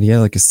Dodgers meant that he had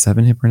like a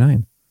 7 hit per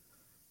 9.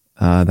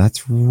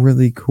 That's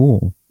really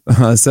cool.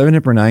 7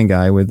 hit per 9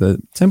 guy with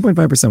a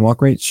 10.5%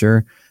 walk rate.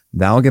 Sure.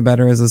 That'll get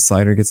better as the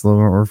slider gets a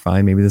little more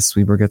refined. Maybe the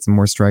sweeper gets some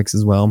more strikes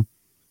as well.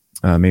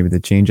 Maybe the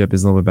changeup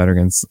is a little bit better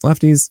against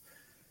lefties.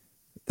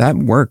 That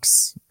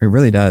works. It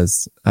really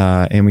does.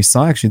 And we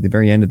saw actually at the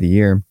very end of the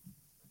year,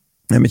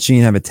 that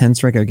Machine have a 10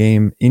 strikeout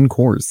game in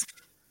Coors.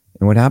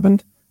 And what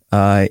happened?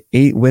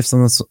 8 whiffs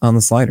on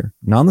the slider,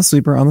 not on the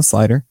sweeper, on the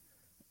slider.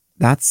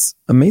 That's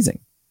amazing.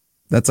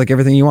 That's like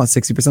everything you want.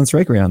 60%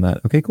 strike rate on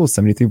that. Okay, cool.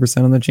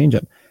 73% on the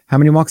changeup. How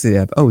many walks did he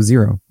have? Oh,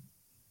 0.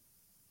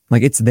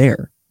 Like, it's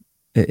there.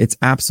 It's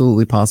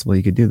absolutely possible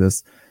you could do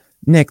this.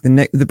 Nick,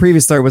 the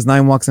previous start was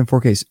 9 walks and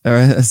 4 Ks.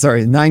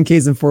 9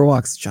 Ks and 4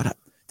 walks. Shut up.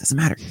 Doesn't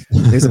matter.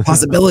 There's a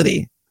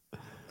possibility.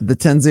 The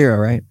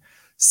 10-0, right?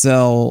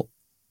 So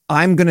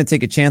I'm going to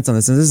take a chance on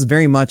this. And this is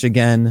very much,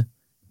 again,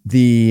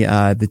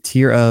 the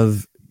tier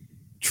of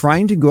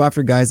trying to go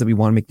after guys that we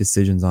want to make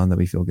decisions on that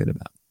we feel good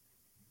about.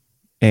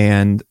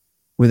 And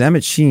with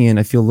Emmett Sheehan,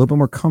 I feel a little bit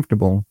more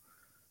comfortable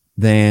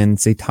than,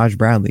 say, Taj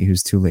Bradley,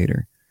 who's 2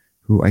 later,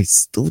 who I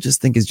still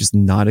just think is just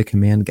not a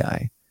command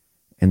guy.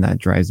 And that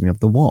drives me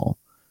up the wall.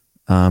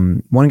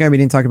 One guy we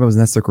didn't talk about was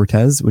Nestor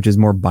Cortez, which is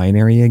more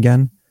binary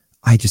again.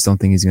 I just don't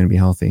think he's going to be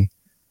healthy.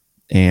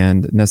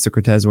 And Nestor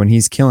Cortez, when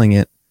he's killing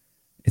it,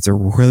 it's a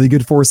really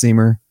good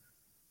four-seamer.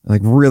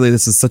 Like, really,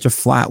 this is such a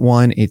flat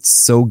one. It's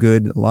so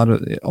good. A lot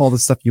of all the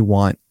stuff you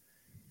want.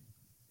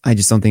 I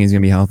just don't think he's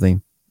going to be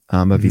healthy.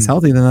 But if he's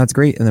healthy, then that's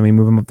great. And then we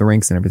move him up the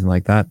ranks and everything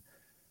like that.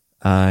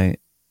 But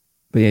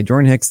yeah,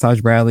 Jordan Hicks,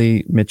 Taj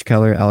Bradley, Mitch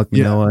Keller, Alek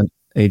Manoah,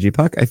 AJ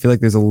Puck. I feel like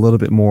there's a little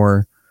bit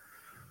more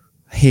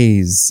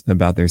haze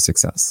about their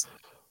success.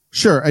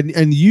 Sure.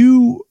 And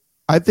you,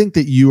 I think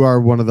that you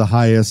are one of the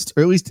highest,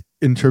 or at least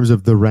in terms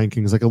of the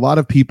rankings. Like, a lot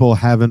of people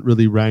haven't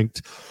really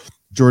ranked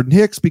Jordan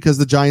Hicks because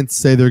the Giants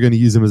say they're going to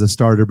use him as a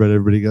starter, but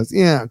everybody goes,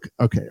 yeah,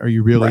 okay. Are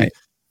you really?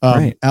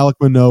 Right. Alek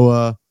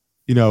Manoah,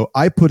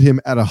 I put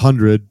him at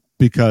 100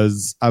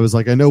 because I was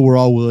like, I know we're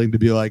all willing to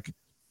be like,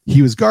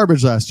 he was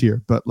garbage last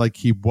year, but like,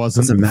 he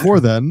wasn't before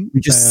then. We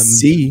just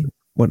see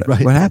what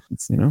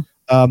happens,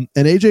 And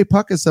AJ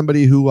Puck is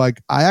somebody who,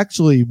 like, I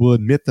actually will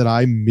admit that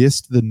I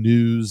missed the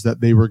news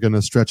that they were going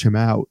to stretch him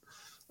out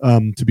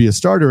to be a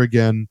starter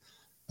again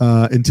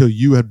until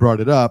you had brought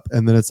it up.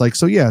 And then it's like,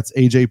 so yeah, it's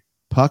AJ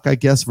Puck, I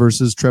guess,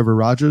 versus Trevor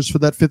Rogers for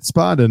that 5th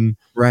spot. And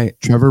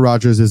Trevor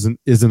Rogers isn't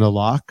a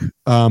lock.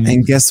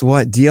 And guess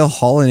what? DL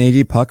Hall and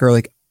AJ Puck are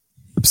like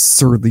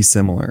absurdly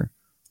similar.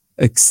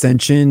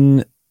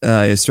 Extension,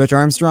 Stretch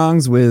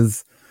Armstrongs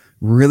with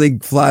really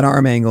flat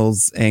arm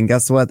angles. And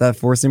guess what? That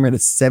four-seamer had a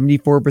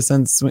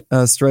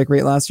 74% strike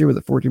rate last year with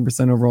a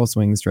 14% overall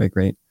swing strike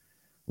rate.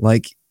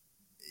 Like,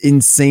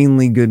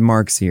 insanely good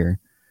marks here.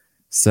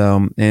 So,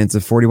 and it's a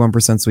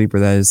 41% sweeper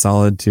that is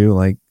solid too.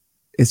 Like,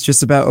 it's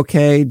just about,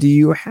 okay, do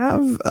you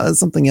have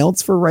something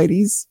else for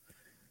righties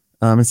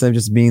instead of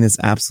just being this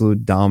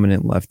absolute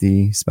dominant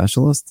lefty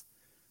specialist?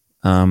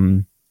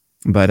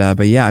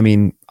 But yeah, I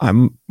mean,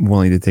 I'm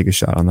willing to take a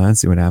shot on that and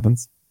see what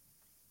happens.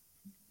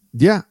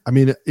 Yeah, I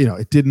mean,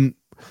 it didn't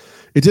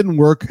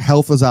work.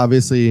 Health was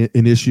obviously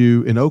an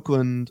issue in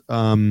Oakland.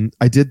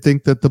 I did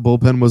think that the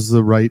bullpen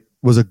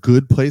was a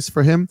good place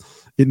for him.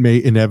 It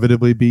may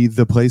inevitably be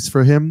the place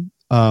for him,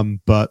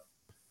 but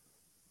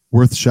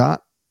worth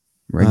shot.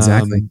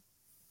 Exactly.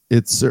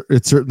 It's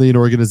certainly an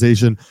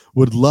organization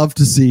would love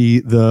to see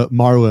the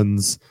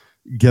Marlins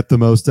get the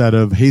most out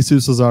of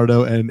Jesus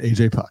Luzardo and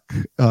AJ Puck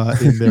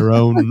in their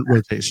own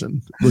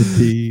rotation. Would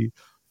be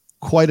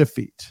quite a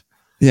feat.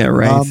 Yeah,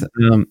 right.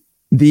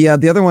 The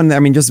other one,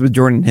 I mean, just with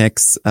Jordan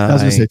Hicks. I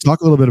was going to say,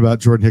 talk a little bit about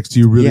Jordan Hicks. Do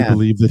you really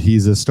believe that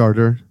he's a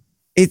starter?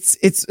 It's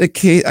a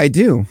case. I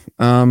do.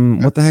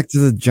 What the heck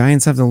do the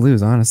Giants have to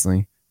lose?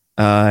 Honestly,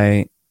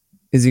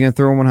 is he going to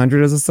throw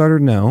 100 as a starter?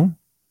 No.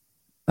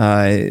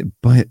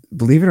 But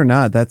believe it or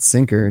not, that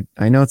sinker,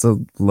 I know it's a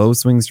low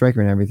swing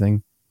striker and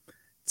everything.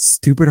 It's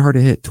stupid hard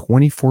to hit.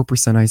 24%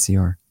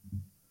 ICR.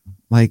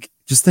 Like,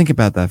 just think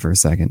about that for a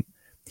second.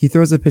 He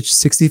throws a pitch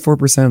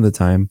 64% of the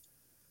time.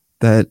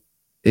 That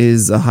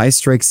is a high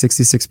strike,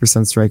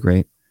 66% strike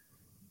rate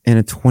and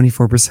a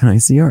 24%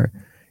 ICR.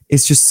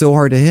 It's just so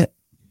hard to hit.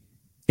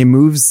 It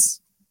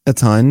moves a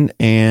ton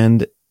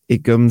and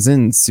it comes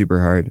in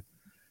super hard.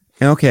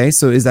 And okay,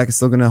 so is that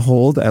still going to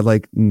hold at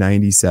like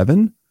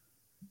 97?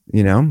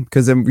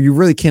 Because you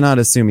really cannot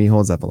assume he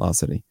holds that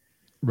velocity.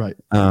 Right.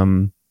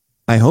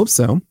 I hope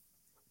so.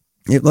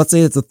 Let's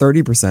say it's a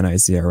 30%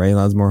 ICR, right?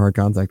 Allows more hard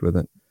contact with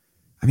it.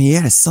 I mean, he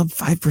had a sub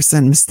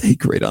 5%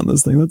 mistake rate on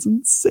this thing. That's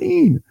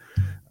insane.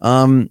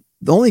 The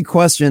only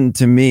question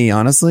to me,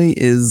 honestly,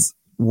 is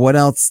what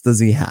else does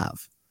he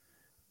have?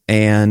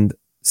 And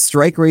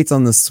strike rates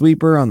on the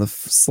sweeper, on the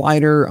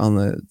slider, on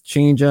the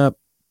changeup,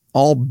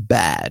 all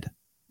bad.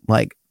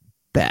 Like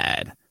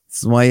bad. This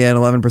is why he had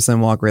 11%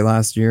 walk rate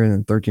last year and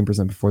then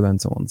 13% before that,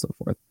 and so on and so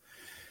forth.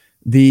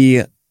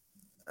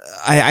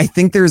 I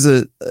think there's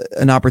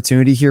an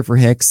opportunity here for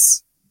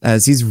Hicks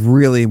as he's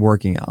really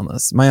working on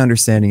this. My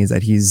understanding is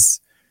that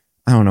he's,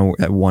 I don't know,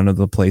 at one of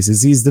the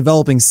places he's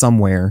developing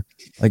somewhere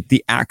like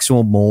the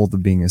actual mold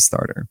of being a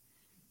starter.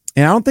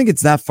 And I don't think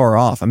it's that far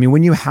off. I mean,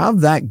 when you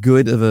have that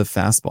good of a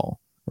fastball,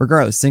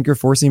 regardless, sinker,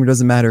 four seamer,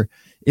 doesn't matter.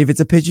 If it's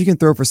a pitch you can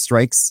throw for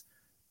strikes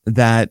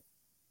that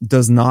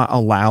does not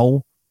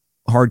allow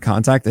hard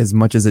contact as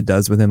much as it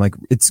does with him, like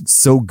it's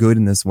so good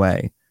in this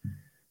way,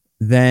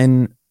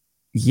 then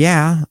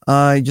yeah,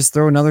 just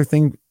throw another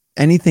thing,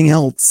 anything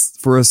else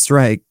for a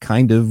strike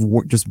kind of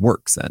just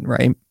works then,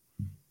 right?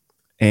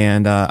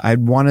 And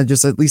I'd want to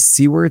just at least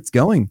see where it's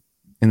going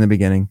in the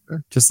beginning.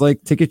 Sure. Just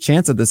like take a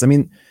chance at this. I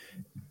mean,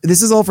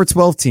 this is all for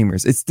 12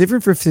 teamers. It's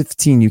different for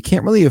 15. You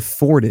can't really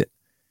afford it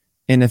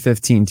in a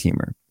 15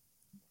 teamer.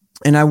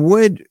 And I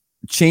would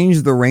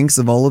change the ranks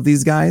of all of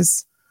these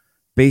guys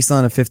based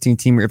on a 15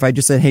 teamer. If I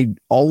just said, hey,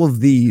 all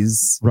of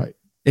these, right?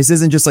 This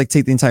isn't just like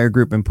take the entire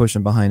group and push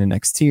them behind the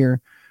next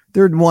tier.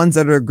 They're ones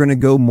that are going to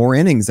go more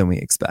innings than we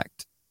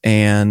expect.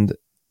 And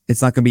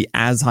it's not going to be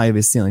as high of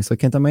a ceiling. So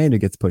Kenta Maeda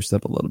gets pushed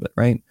up a little bit,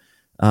 right?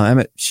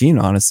 Emmett Sheen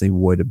honestly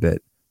would a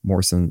bit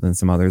more so than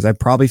some others. I'd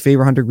probably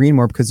favor Hunter Green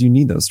more because you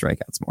need those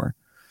strikeouts more.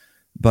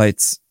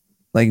 But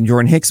like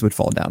Jordan Hicks would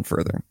fall down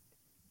further.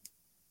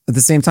 At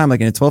the same time,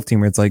 like in a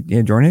 12-teamer, it's like,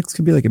 yeah, Jordan Hicks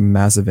could be like a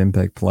massive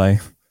impact play.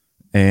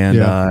 And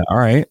all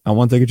right, I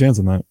want to take a chance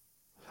on that.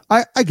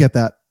 I get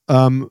that.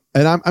 And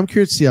I'm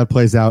curious to see how it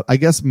plays out. I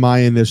guess my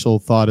initial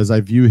thought is I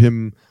view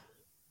him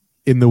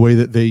in the way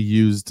that they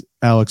used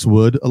Alex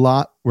Wood a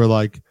lot, where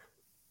like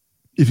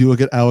if you look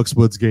at Alex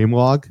Wood's game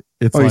log,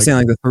 it's you're saying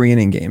like the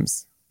 3-inning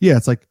games. Yeah,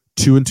 it's like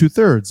 2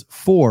 2/3,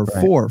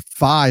 4,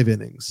 5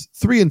 innings,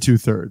 3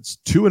 2/3,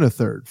 2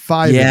 1/3,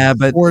 5 innings,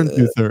 but 4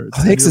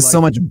 2/3. Hicks is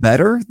so much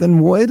better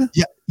than Wood.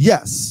 Yeah,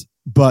 yes,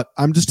 but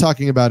I'm just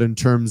talking about in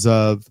terms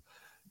of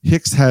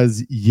Hicks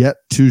has yet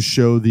to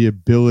show the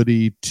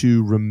ability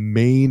to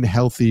remain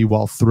healthy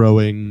while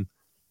throwing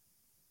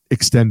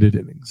extended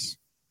innings.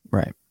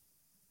 Right.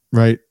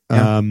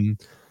 Yeah.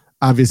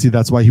 Obviously,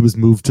 that's why he was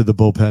moved to the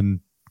bullpen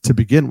to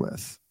begin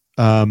with.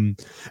 And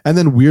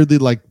then weirdly,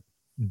 like,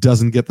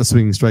 doesn't get the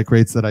swinging strike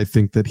rates that I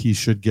think that he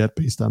should get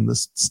based on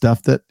this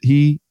stuff that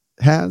he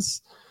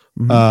has.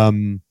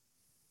 Mm-hmm.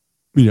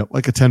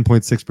 Like a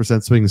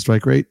 10.6% swinging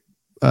strike rate.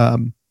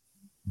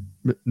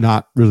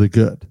 Not really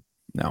good.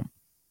 No.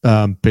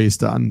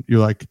 Based on you're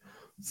like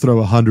throw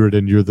 100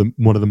 and you're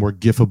one of the more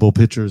gifable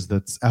pitchers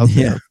that's out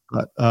there.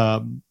 But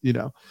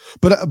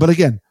but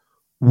again,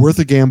 worth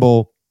a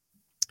gamble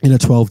in a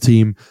 12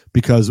 team,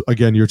 because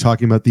again, you're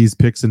talking about these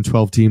picks in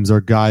 12 teams are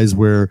guys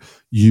where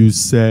you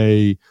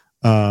say,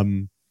 where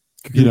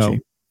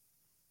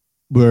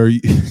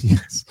you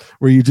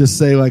just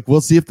say like,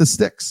 we'll see if this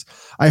sticks.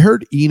 I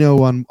heard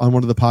Eno on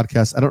one of the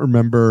podcasts. I don't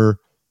remember.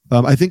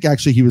 I think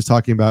actually he was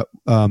talking about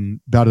it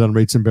on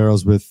Rates and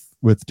Barrels with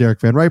Derek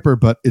Van Riper,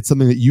 but it's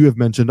something that you have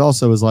mentioned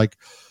also is like,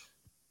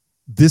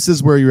 this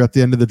is where you're at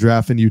the end of the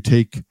draft and you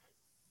take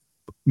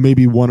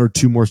maybe 1 or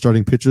 2 more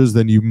starting pitchers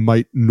than you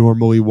might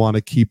normally want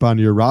to keep on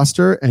your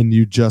roster. And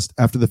you just,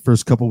 after the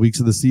first couple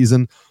weeks of the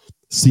season,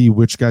 see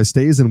which guy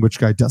stays and which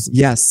guy doesn't.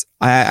 Yes.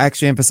 I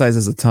actually emphasize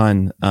this a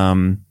ton.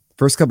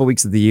 First couple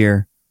weeks of the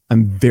year,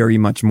 I'm very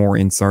much more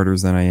in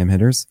starters than I am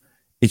hitters.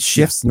 It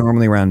shifts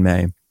normally around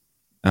May,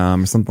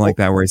 or something like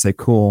that, where I say,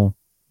 cool.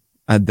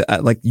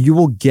 Like you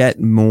will get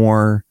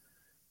more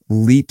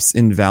leaps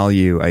in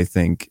value, I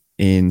think,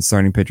 in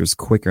starting pitchers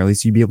quicker. At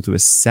least you'd be able to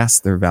assess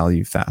their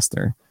value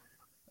faster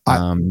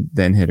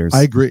than hitters.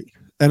 I agree.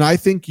 And I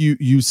think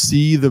you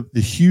see the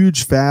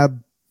huge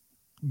fab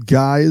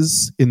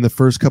guys in the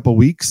first couple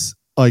weeks.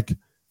 Like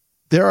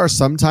there are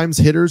sometimes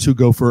hitters who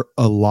go for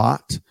a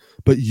lot,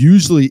 but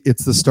usually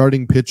it's the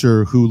starting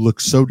pitcher who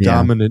looks so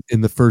dominant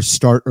in the first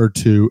start or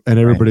two. And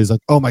everybody's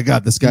like, oh my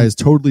God, this guy is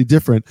totally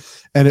different.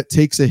 And it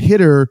takes a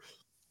hitter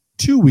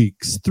 2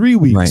 weeks, 3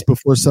 weeks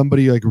before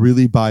somebody like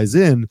really buys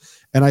in.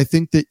 And I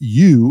think that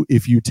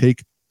if you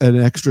take an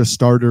extra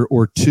starter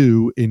or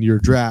 2 in your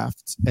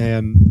draft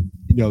and,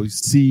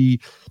 see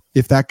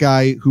if that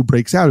guy who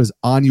breaks out is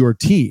on your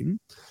team,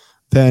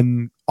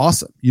 then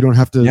awesome. You don't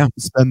have to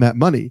spend that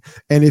money.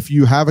 And if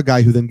you have a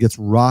guy who then gets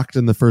rocked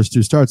in the first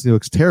 2 starts and he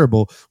looks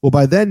terrible, well,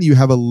 by then you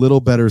have a little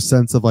better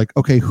sense of like,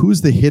 okay,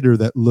 who's the hitter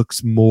that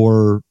looks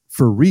more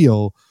for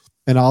real?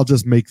 And I'll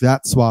just make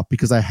that swap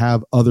because I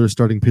have other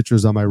starting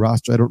pitchers on my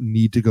roster. I don't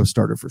need to go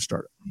starter for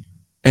starter.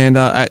 And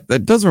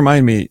that does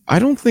remind me, I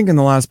don't think in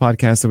the last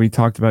podcast that we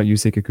talked about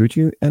Yusei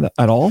Kikuchi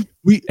at all.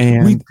 We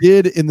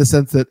did, in the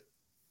sense that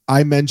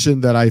I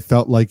mentioned that I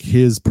felt like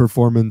his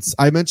performance,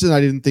 I mentioned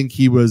I didn't think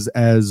he was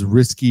as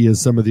risky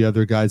as some of the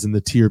other guys in the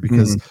tier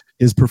because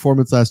his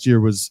performance last year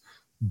was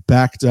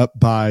backed up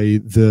by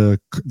the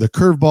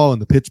curveball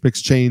and the pitch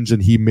mix change,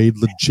 and he made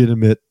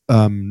legitimate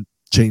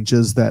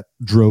changes that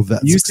drove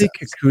that You success.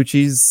 see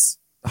Kikuchi's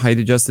height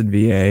adjusted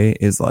VA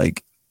is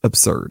like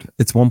absurd.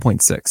 It's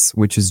 1.6,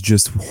 which is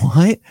just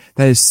what?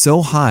 That is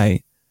so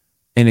high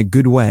in a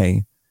good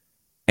way.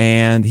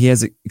 And he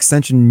has an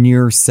extension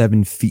near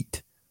 7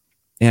 feet.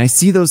 And I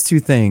see those two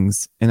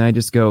things and I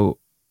just go,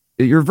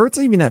 your vert's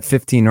even at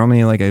 15.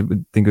 Normally, like I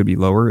would think it would be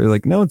lower.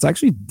 Like, no, it's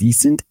actually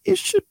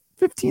decent-ish at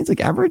 15. It's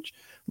like average,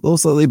 a little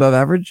slightly above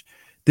average.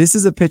 This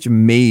is a pitch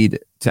made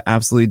to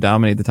absolutely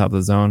dominate the top of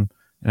the zone.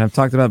 And I've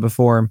talked about it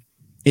before.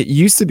 It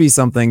used to be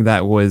something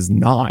that was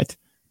not.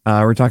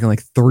 We're talking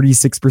like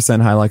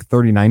 36% high, like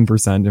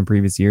 39% in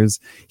previous years.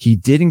 He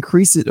did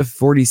increase it to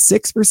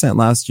 46%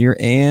 last year,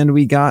 and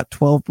we got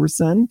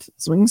 12%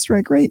 swing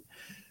strike rate.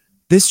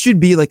 This should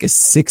be like a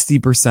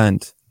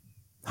 60%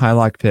 high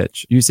lock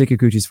pitch. Yusei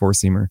Kikuchi's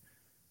four-seamer.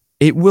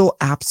 It will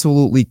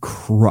absolutely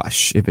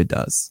crush if it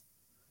does.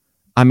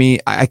 I mean,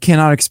 I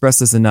cannot express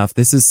this enough.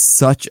 This is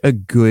such a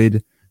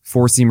good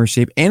four-seamer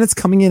shape, and it's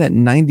coming in at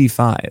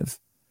 95.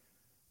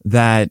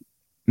 That,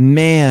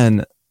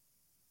 man,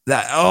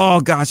 that,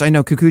 oh gosh, I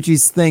know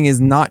Kikuchi's thing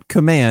is not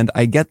command.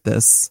 I get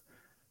this.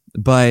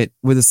 But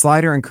with a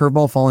slider and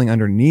curveball falling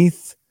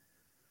underneath,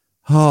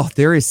 oh,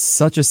 there is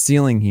such a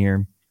ceiling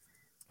here.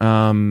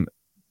 That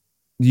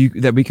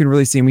we can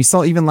really see. And we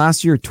saw even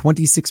last year,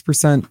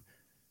 26%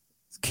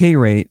 K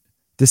rate,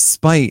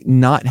 despite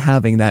not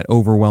having that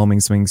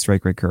overwhelming swing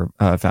strike rate curve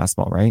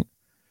fastball, right?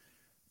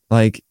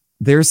 Like,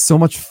 there's so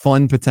much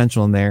fun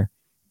potential in there.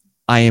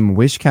 I am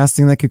wish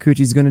casting that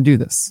Kikuchi's going to do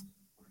this.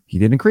 He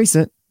did increase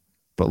it,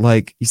 but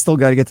like, you still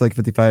got to get to like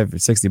 55 or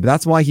 60. But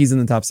that's why he's in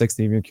the top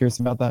 60. If you're curious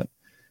about that.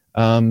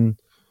 And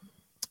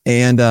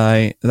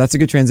that's a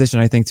good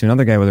transition, I think, to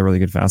another guy with a really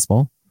good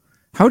fastball.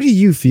 How do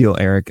you feel,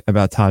 Eric,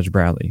 about Taj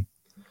Bradley?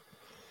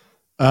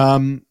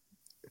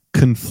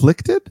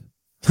 Conflicted.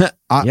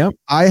 Yep.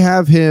 I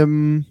have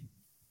him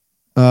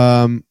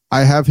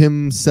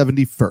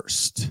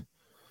 71st.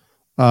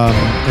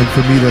 And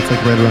for me, that's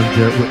like right around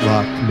Garrett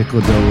Whitlock, Nick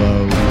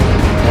Lodolo.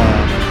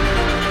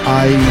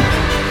 I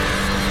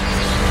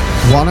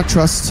want to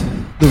trust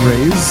the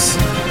Rays.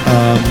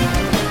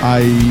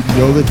 I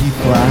know that he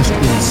flashed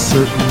in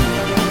certain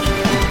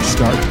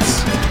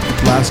starts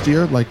last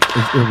year, like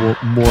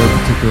more in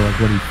particular, like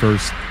when he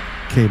first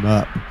came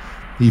up.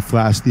 He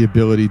flashed the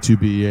ability to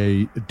be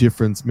a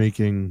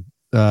difference-making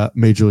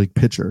major league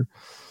pitcher.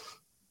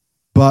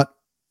 But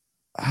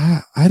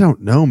I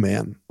don't know,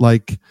 man.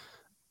 Like,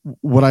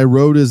 what I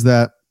wrote is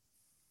that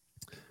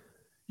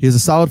he has a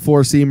solid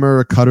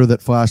four-seamer, a cutter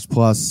that flashed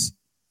plus,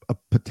 a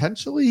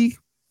potentially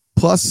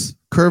plus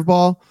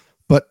curveball,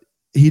 but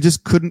he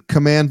just couldn't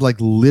command like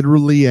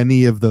literally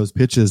any of those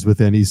pitches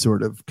with any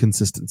sort of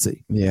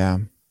consistency. Yeah.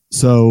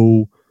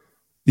 So,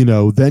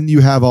 then you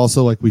have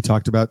also, like we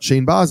talked about,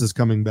 Shane Baz is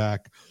coming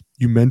back.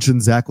 You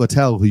mentioned Zach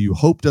Littell, who you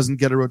hope doesn't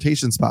get a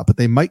rotation spot, but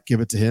they might give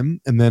it to him.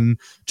 And then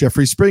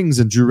Jeffrey Springs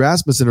and Drew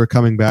Rasmussen are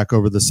coming back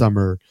over the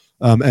summer.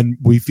 And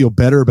we feel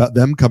better about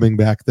them coming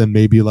back than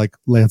maybe like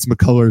Lance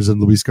McCullers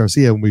and Luis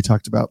Garcia when we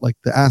talked about like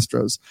the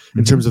Astros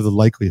in terms of the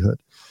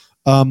likelihood.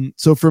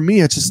 So for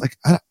me, it's just like,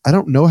 I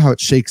don't know how it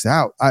shakes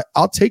out.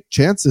 I'll take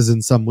chances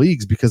in some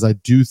leagues because I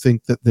do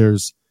think that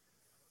there's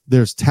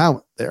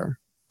talent there.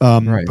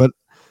 Right. But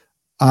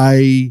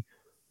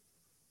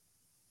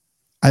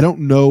I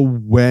don't know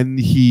when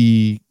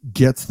he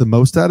gets the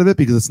most out of it,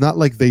 because it's not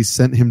like they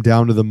sent him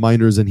down to the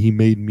minors and he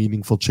made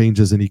meaningful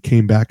changes and he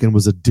came back and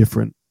was a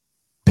different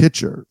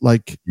pitcher.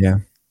 Like, yeah,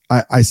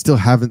 I still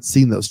haven't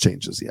seen those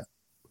changes yet.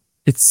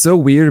 It's so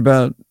weird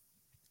about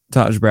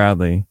Taj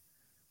Bradley.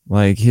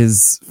 Like,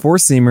 his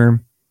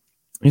four-seamer,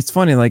 it's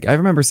funny. Like, I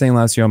remember saying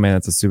last year, oh man,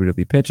 that's a super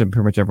elite pitch. And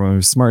pretty much everyone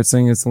who's smart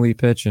saying it's an elite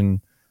pitch.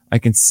 And I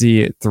can see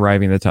it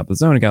thriving at the top of the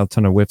zone. It got a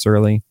ton of whips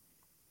early.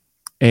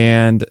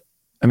 And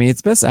I mean,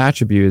 its best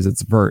attribute is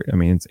its vert. I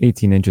mean, it's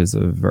 18 inches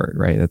of vert,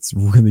 right? That's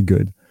really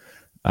good.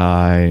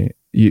 I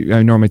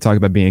normally talk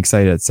about being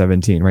excited at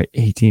 17, right?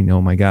 18.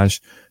 Oh my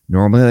gosh.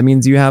 Normally that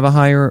means you have a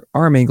higher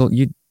arm angle.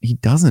 He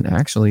doesn't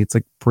actually. It's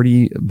like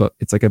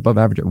it's like above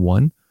average at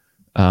 1.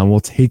 We'll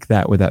take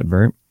that with that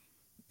vert.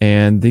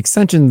 And the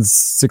extension's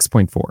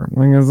 6.4.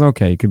 Like, it's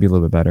okay. It could be a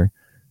little bit better.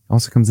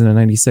 Also comes in at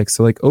 96.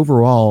 So like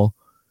overall,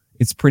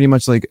 it's pretty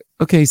much like,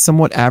 okay,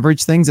 somewhat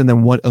average things, and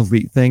then what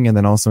elite thing, and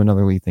then also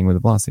another elite thing with the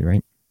velocity,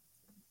 right?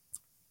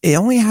 It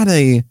only had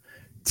a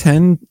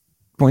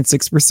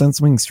 10.6%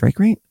 swing strike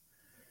rate,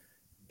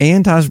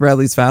 and Taj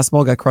Bradley's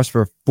fastball got crushed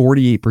for a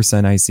 48%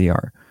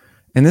 ICR.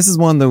 And this is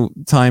one of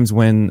the times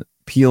when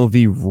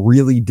PLV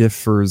really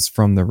differs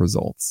from the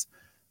results.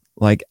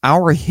 Like,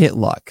 our hit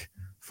luck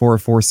for a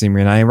four-seamer,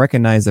 and I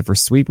recognize that for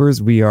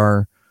sweepers, we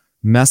are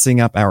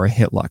messing up our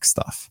hit luck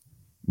stuff.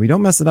 We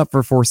don't mess it up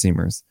for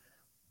four-seamers.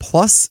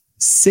 Plus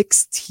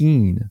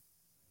 16.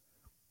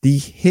 The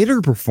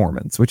hitter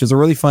performance, which is a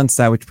really fun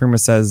stat, which pretty much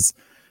says,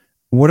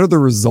 what are the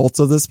results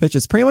of this pitch?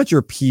 It's pretty much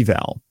your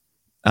p-val,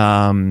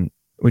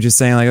 which is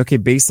saying like, okay,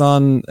 based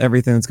on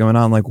everything that's going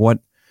on, like, what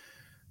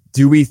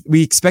do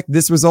we expect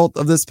this result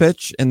of this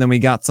pitch? And then we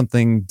got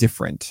something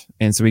different.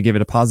 And so we give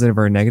it a positive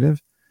or a negative.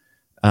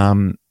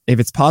 It if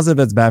it's positive,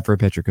 that's bad for a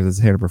pitcher because it's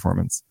a hitter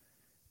performance.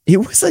 It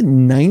was a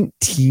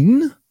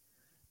 19,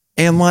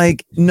 and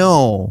like,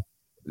 no,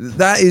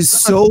 that is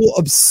so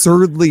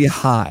absurdly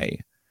high.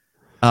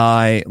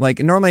 Like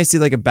normally I see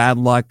like a bad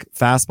luck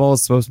fastball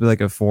is supposed to be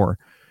like a 4.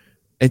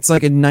 It's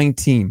like a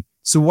 19.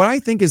 So what I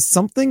think is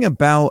something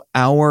about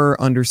our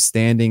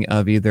understanding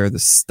of either the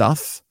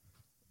stuff,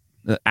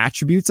 the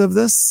attributes of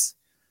this,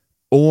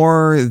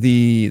 or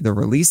the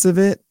release of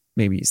it.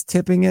 Maybe he's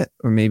tipping it,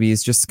 or maybe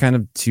he's just kind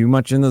of too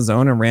much in the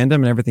zone and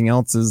random, and everything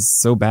else is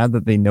so bad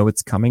that they know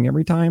it's coming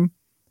every time.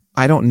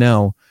 I don't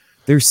know.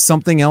 There's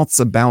something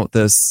else about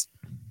this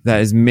that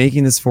is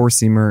making this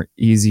 4-seamer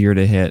easier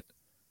to hit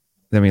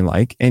than we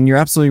like. And you're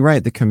absolutely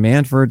right. The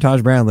command for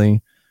Taj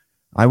Bradley,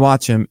 I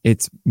watch him.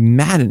 It's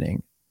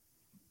maddening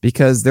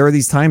because there are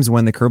these times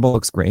when the curveball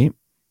looks great,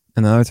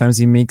 and then other times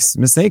he makes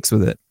mistakes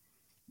with it.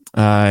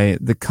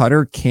 The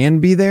cutter can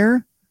be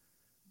there,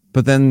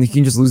 but then you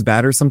can just lose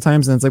batters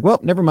sometimes. And it's like, well,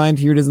 never mind.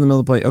 Here it is in the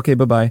middle of the plate. Okay,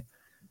 bye-bye.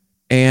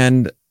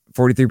 And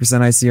 43%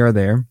 ICR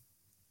there.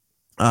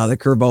 The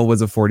curveball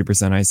was a 40%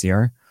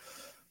 ICR.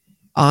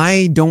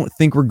 I don't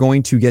think we're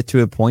going to get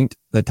to a point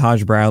that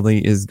Taj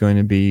Bradley is going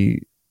to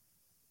be,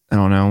 I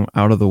don't know,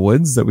 out of the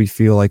woods, that we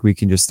feel like we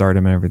can just start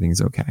him and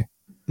everything's okay.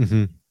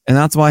 Mm-hmm. And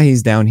that's why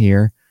he's down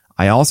here.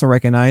 I also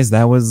recognize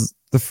that was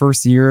the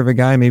first year of a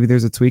guy. Maybe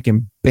there's a tweak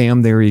and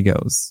bam, there he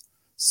goes.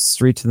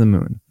 Straight to the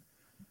moon.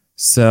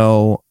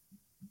 So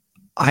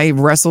I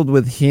wrestled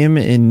with him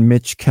and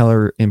Mitch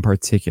Keller in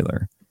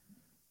particular,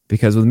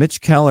 because with Mitch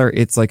Keller,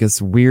 it's like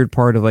this weird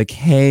part of like,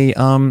 hey,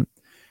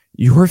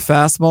 your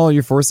fastball,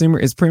 your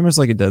 4-seamer is pretty much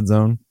like a dead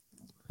zone.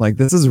 Like,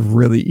 this is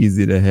really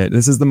easy to hit.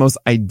 This is the most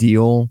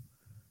ideal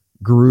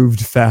grooved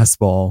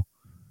fastball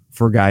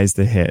for guys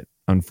to hit,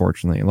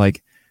 unfortunately.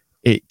 Like,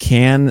 it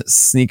can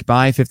sneak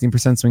by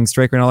 15% swing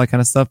strike rate and all that kind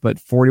of stuff, but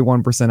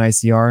 41%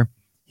 ICR.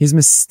 His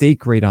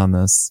mistake rate on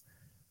this,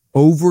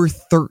 over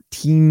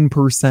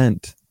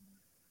 13%.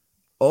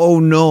 Oh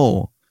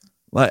no.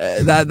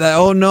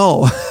 Oh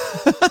no.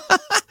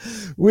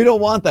 We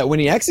don't want that. When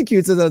he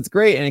executes it, that's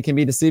great, and it can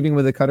be deceiving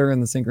with the cutter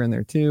and the sinker in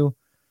there too,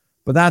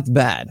 but that's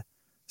bad.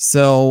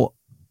 So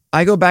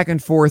I go back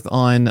and forth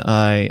on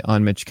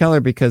Mitch Keller,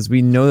 because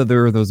we know that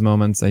there are those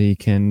moments that he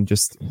can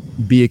just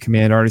be a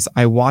command artist.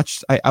 I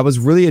was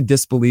really a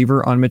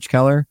disbeliever on Mitch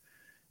Keller,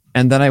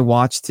 and then I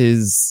watched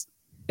his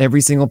every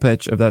single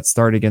pitch of that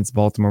start against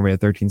Baltimore. We had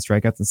 13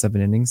 strikeouts in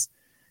 7 innings,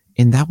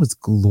 and that was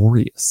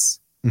glorious.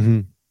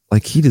 Mm-hmm.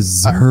 Like, he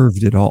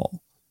deserved it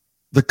all.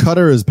 The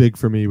cutter is big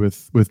for me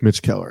with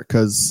Mitch Keller,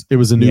 because it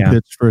was a new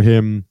pitch for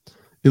him.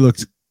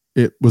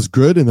 It was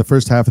good in the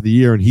first half of the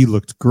year, and he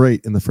looked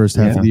great in the first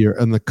half of the year.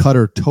 And the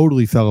cutter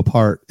totally fell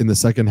apart in the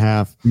second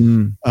half.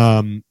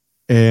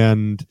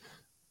 And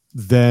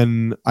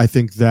then I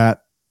think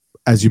that,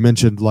 as you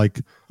mentioned,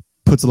 like,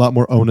 puts a lot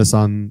more onus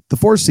on the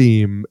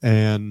 4-seam,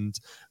 and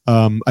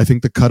I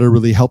think the cutter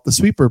really helped the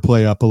sweeper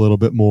play up a little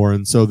bit more.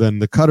 And so then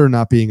the cutter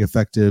not being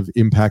effective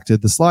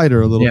impacted the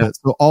slider a little bit.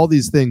 So all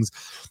these things.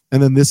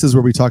 And then this is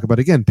where we talk about,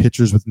 again,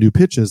 pitchers with new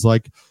pitches.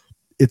 Like,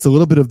 it's a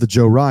little bit of the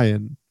Joe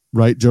Ryan,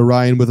 right? Joe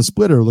Ryan with a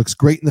splitter looks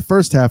great in the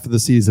first half of the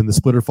season. The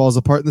splitter falls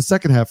apart in the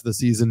second half of the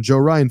season. Joe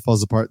Ryan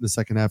falls apart in the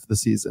second half of the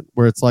season,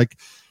 where it's like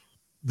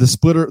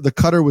the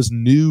cutter was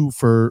new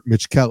for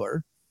Mitch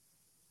Keller.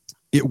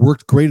 It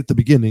worked great at the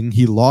beginning.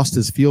 He lost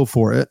his feel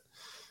for it.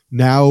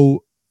 Now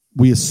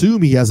we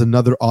assume he has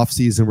another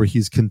offseason where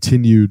he's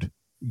continued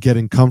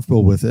getting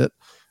comfortable with it,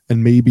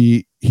 and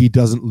maybe he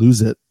doesn't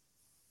lose it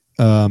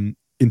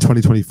in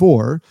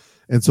 2024.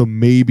 And so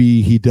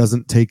maybe he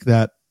doesn't take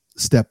that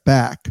step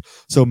back.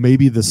 So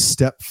maybe the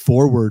step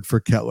forward for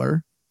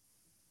Keller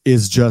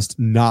is just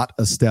not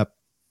a step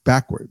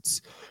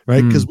backwards,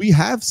 right? Because we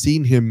have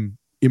seen him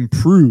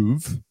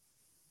improve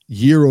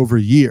year over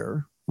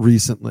year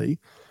recently.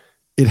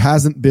 It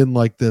hasn't been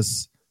like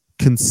this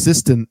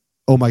consistent,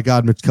 oh my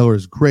God, Mitch Keller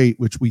is great,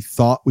 which we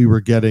thought we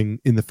were getting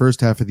in the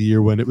first half of the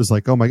year, when it was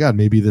like, oh my God,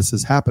 maybe this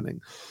is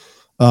happening.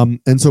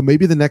 And so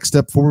maybe the next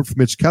step forward for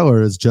Mitch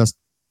Keller is just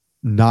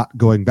not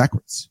going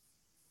backwards.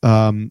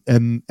 And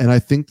I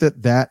think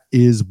that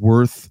is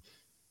worth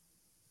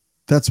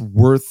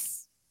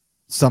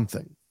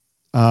something.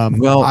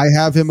 Well, I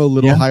have him a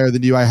little higher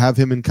than you. I have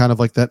him in kind of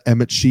like that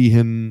Emmett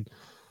Sheehan,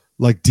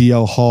 like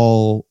DL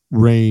Hall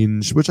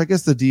range, which I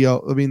guess the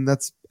DL, I mean,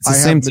 it's the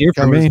same tier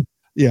for me.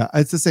 Yeah,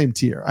 it's the same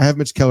tier. I have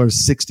Mitch Keller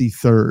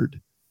 63rd,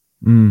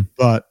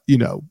 but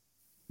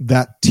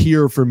that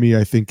tier for me,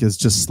 I think, is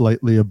just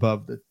slightly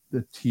above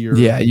the tier.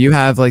 Yeah, you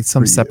have like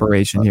some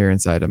separation here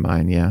inside of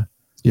mine. Yeah.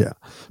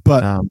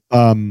 But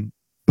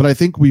I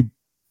think we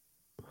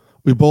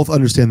both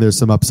understand there's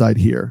some upside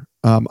here.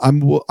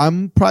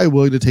 I'm probably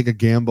willing to take a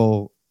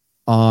gamble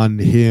on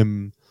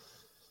him.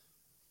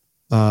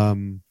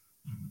 I'm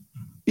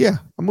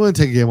willing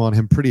to take a gamble on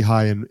him pretty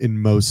high in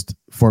most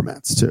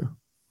formats too.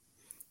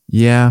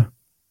 Yeah.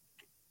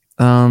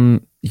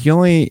 He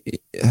only,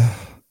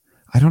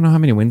 I don't know how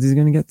many wins he's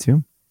going to get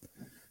to.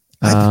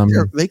 I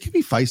think they could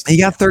be feisty. He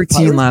got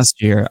 13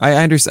 last year. I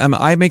understand.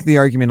 I make the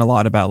argument a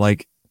lot about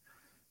like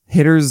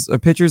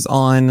pitchers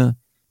on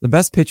the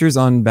best pitchers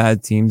on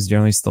bad teams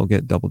generally still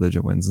get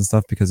double-digit wins and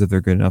stuff because if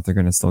they're good enough, they're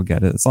going to still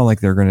get it. It's not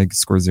like they're going to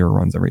score 0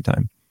 runs every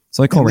time.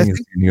 So like Cole Ring is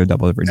going to go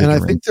double-digit. And I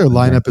think their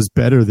lineup is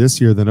better this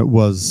year than it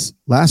was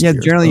last year. Yeah,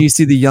 generally you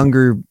see the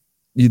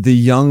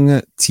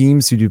young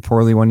teams who do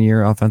poorly one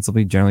year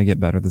offensively generally get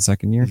better the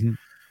second year. Mm-hmm.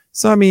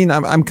 So I mean,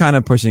 I'm kind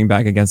of pushing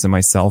back against it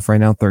myself right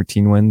now.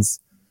 13 wins.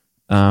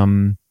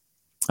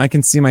 I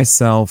can see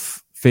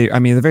myself. I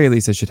mean, at the very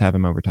least, I should have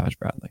him over Taj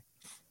Bradley.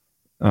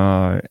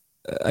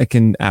 I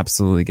can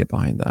absolutely get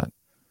behind that.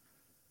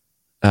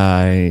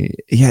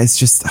 Yeah, it's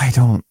just I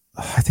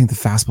think the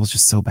fastball is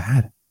just so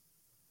bad,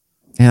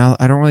 and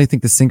I don't really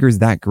think the sinker is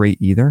that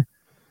great either.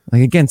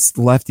 Like against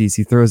lefties,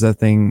 he throws that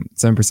thing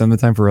 7% of the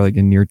time for like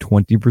a near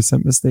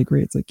 20% mistake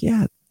rate. It's like,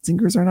 yeah,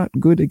 sinkers are not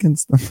good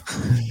against them.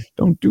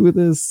 Don't do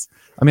this.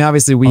 I mean,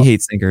 obviously we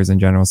hate sinkers in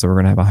general, so we're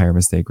gonna have a higher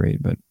mistake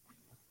rate, but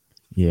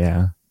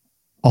yeah.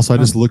 Also, I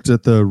just looked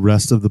at the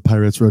rest of the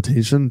Pirates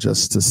rotation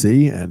just to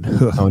see, and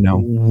oh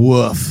no,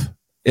 woof!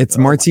 It's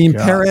Martin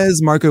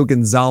Perez, Marco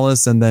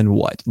Gonzalez, and then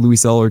what?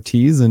 Luis L.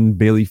 Ortiz and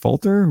Bailey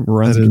Falter.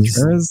 Lorenzo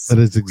Contreras. That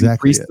is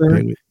exactly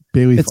it.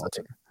 Bailey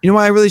Falter. You know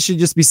what? I really should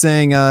just be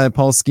saying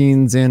Paul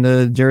Skeens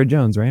and Jared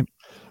Jones, right?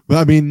 Well,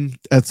 I mean,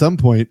 at some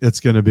point it's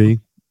going to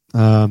be,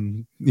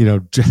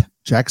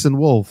 Jackson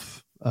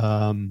Wolf.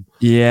 Why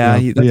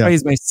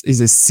he's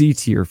a C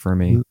tier for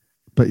me.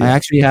 But yeah. I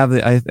actually have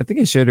I think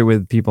I shared it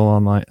with people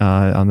on my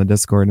on the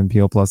Discord and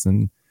PL Plus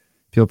and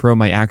PL Pro.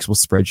 My actual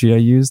spreadsheet I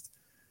used.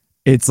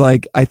 It's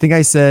like I think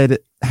I said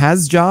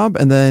has job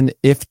and then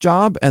if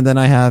job and then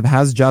I have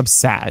has job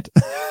sad.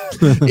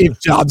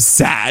 If job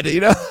sad, you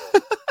know.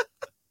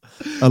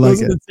 I like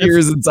those are the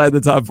tiers inside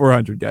the top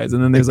 400 guys,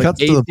 and then there's like A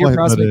tier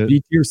prospect,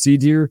 B tier, C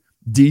tier,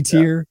 D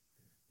tier.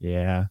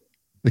 Yeah.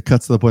 It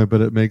cuts to the point,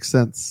 but it makes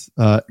sense.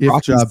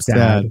 If job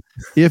sad,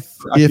 if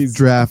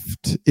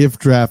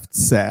draft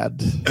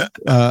sad.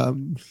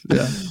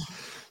 Yeah.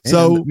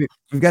 So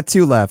we've got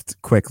 2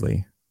 left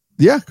quickly.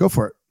 Yeah, go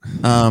for it.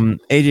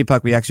 AJ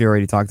Puck, we actually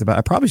already talked about.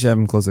 I probably should have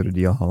him closer to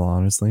DL Hall,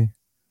 honestly.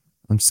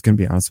 I'm just gonna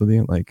be honest with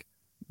you. Like,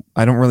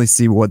 I don't really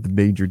see what the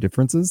major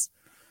difference is.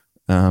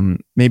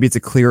 Maybe it's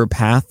a clearer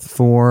path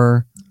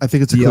for. I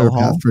think it's a clearer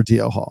path for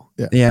DL Hall.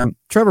 Yeah. Yeah.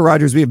 Trevor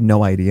Rogers, we have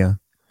no idea.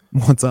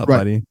 What's up,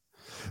 buddy?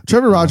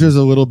 Trevor Rogers is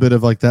a little bit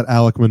of like that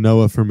Alek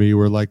Manoah for me,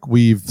 where like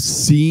we've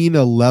seen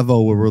a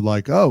level where we're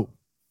like, oh,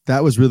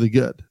 that was really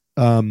good.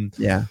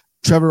 Yeah.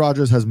 Trevor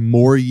Rogers has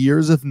more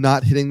years of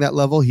not hitting that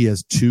level. He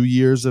has 2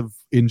 years of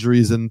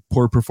injuries and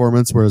poor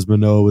performance, whereas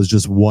Manoah was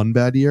just 1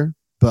 bad year.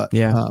 But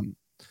yeah.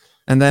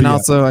 And then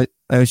also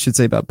I should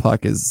say about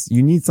Puck is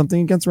you need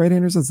something against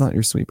right-handers that's not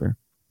your sweeper.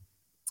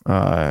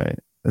 And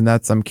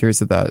I'm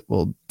curious if that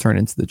will turn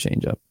into the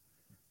changeup.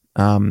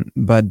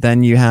 But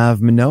then you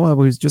have Manoah,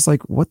 who's just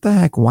like, what the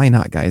heck? Why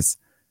not, guys?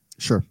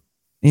 Sure.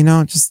 You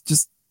know,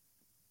 just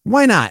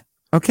why not?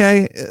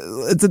 Okay.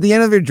 It's at the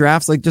end of your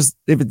drafts. Like, just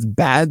if it's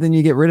bad, then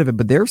you get rid of it.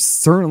 But they're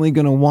certainly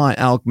going to want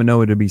Alek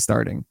Manoah to be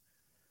starting,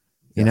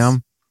 you know?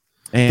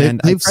 And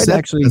they've said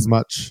actually as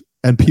much.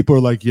 And people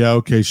are like, yeah,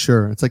 okay,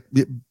 sure. It's like,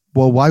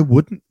 well, why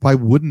wouldn't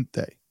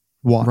they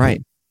want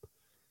him?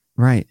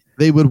 Right.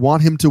 They would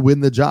want him to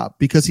win the job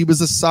because he was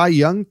a Cy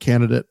Young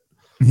candidate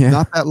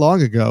not that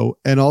long ago.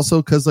 And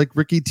also because like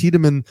Ricky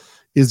Tiedemann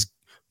is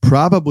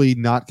probably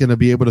not going to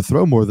be able to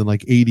throw more than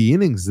like 80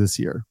 innings this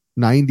year,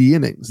 90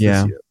 innings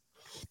this year.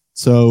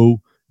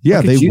 So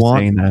yeah, they want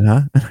saying that,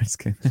 huh? I'm just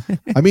kidding.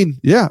 I mean,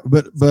 yeah,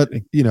 but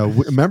you know,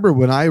 remember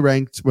when I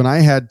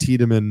had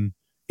Tiedemann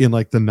in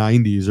like the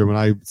 90s, or when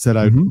I said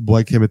I'd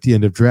like him at the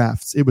end of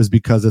drafts, it was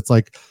because it's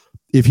like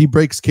if he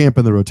breaks camp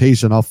in the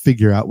rotation, I'll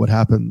figure out what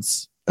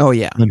happens. Oh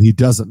yeah, when he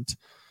doesn't.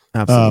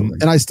 Absolutely.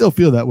 And I still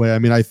feel that way. I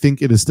mean, I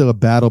think it is still a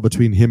battle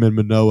between him and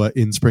Manoah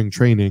in spring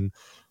training.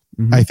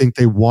 Mm-hmm. I think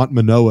they want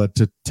Manoah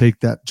to take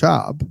that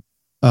job.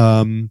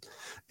 And,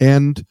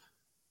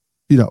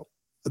 you know,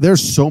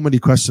 there's so many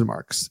question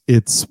marks.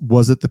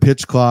 Was it the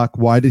pitch clock?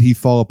 Why did he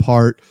fall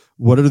apart?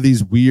 What are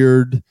these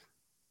weird,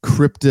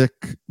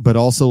 cryptic, but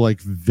also like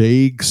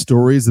vague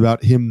stories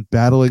about him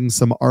battling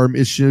some arm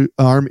issue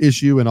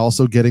and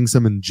also getting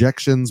some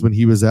injections when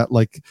he was at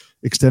like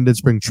extended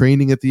spring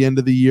training at the end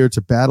of the year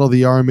to battle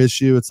the arm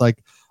issue? It's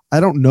like,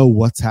 I don't know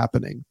what's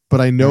happening,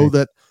 but I know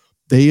that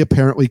they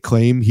apparently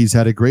claim he's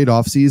had a great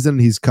offseason.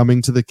 He's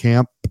coming to the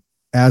camp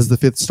as the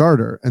 5th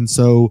starter. And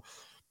so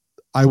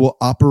I will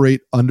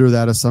operate under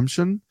that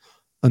assumption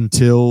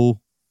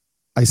until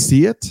I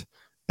see it.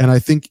 And I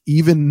think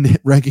even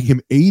ranking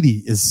him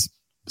 80 is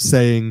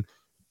saying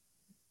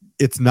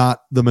it's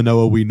not the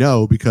Manoah we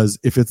know, because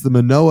if it's the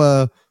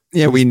Manoah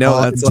we know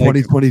that's in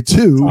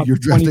 2022, like you're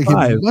drafting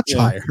him much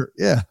higher.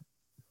 Yeah.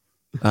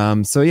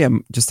 So yeah,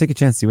 just take a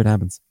chance, see what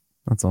happens.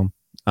 That's all.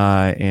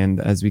 And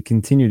as we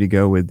continue to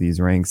go with these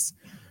ranks,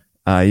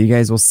 you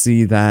guys will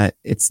see that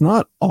it's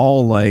not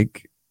all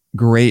like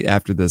great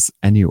after this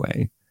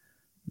anyway.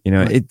 You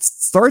know, it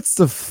starts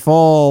to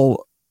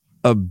fall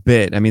a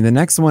bit. I mean, the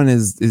next one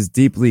is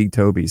Deep League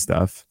Toby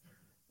stuff.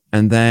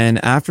 And then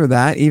after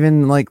that,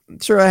 even like,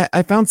 sure,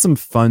 I found some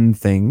fun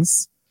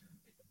things.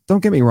 Don't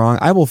get me wrong.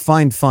 I will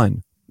find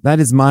fun. That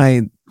is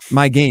my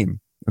game.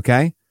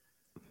 Okay.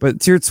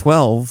 But tier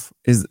 12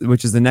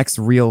 which is the next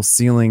real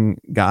ceiling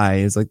guy,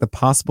 is like the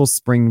possible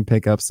spring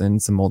pickups and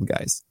some old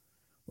guys.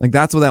 Like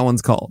that's what that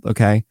one's called.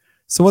 Okay.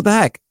 So what the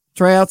heck?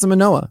 Try out some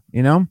Manoa,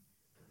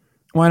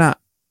 Why not?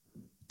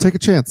 Take a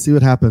chance, see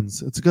what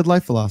happens. It's a good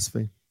life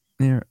philosophy.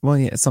 Yeah. Well,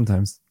 yeah,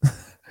 sometimes.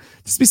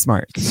 Just be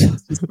smart.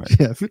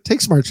 Yeah,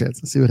 take smart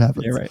chances, see what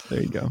happens. Yeah, right.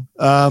 There you go.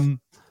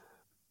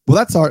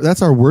 Well,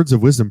 that's our words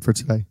of wisdom for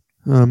today.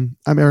 I'm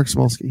Eric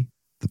Smolsky,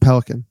 the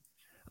Pelican.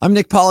 I'm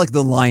Nick Pollock,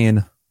 the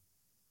Lion.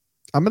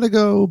 I'm gonna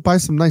go buy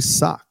some nice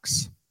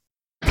socks.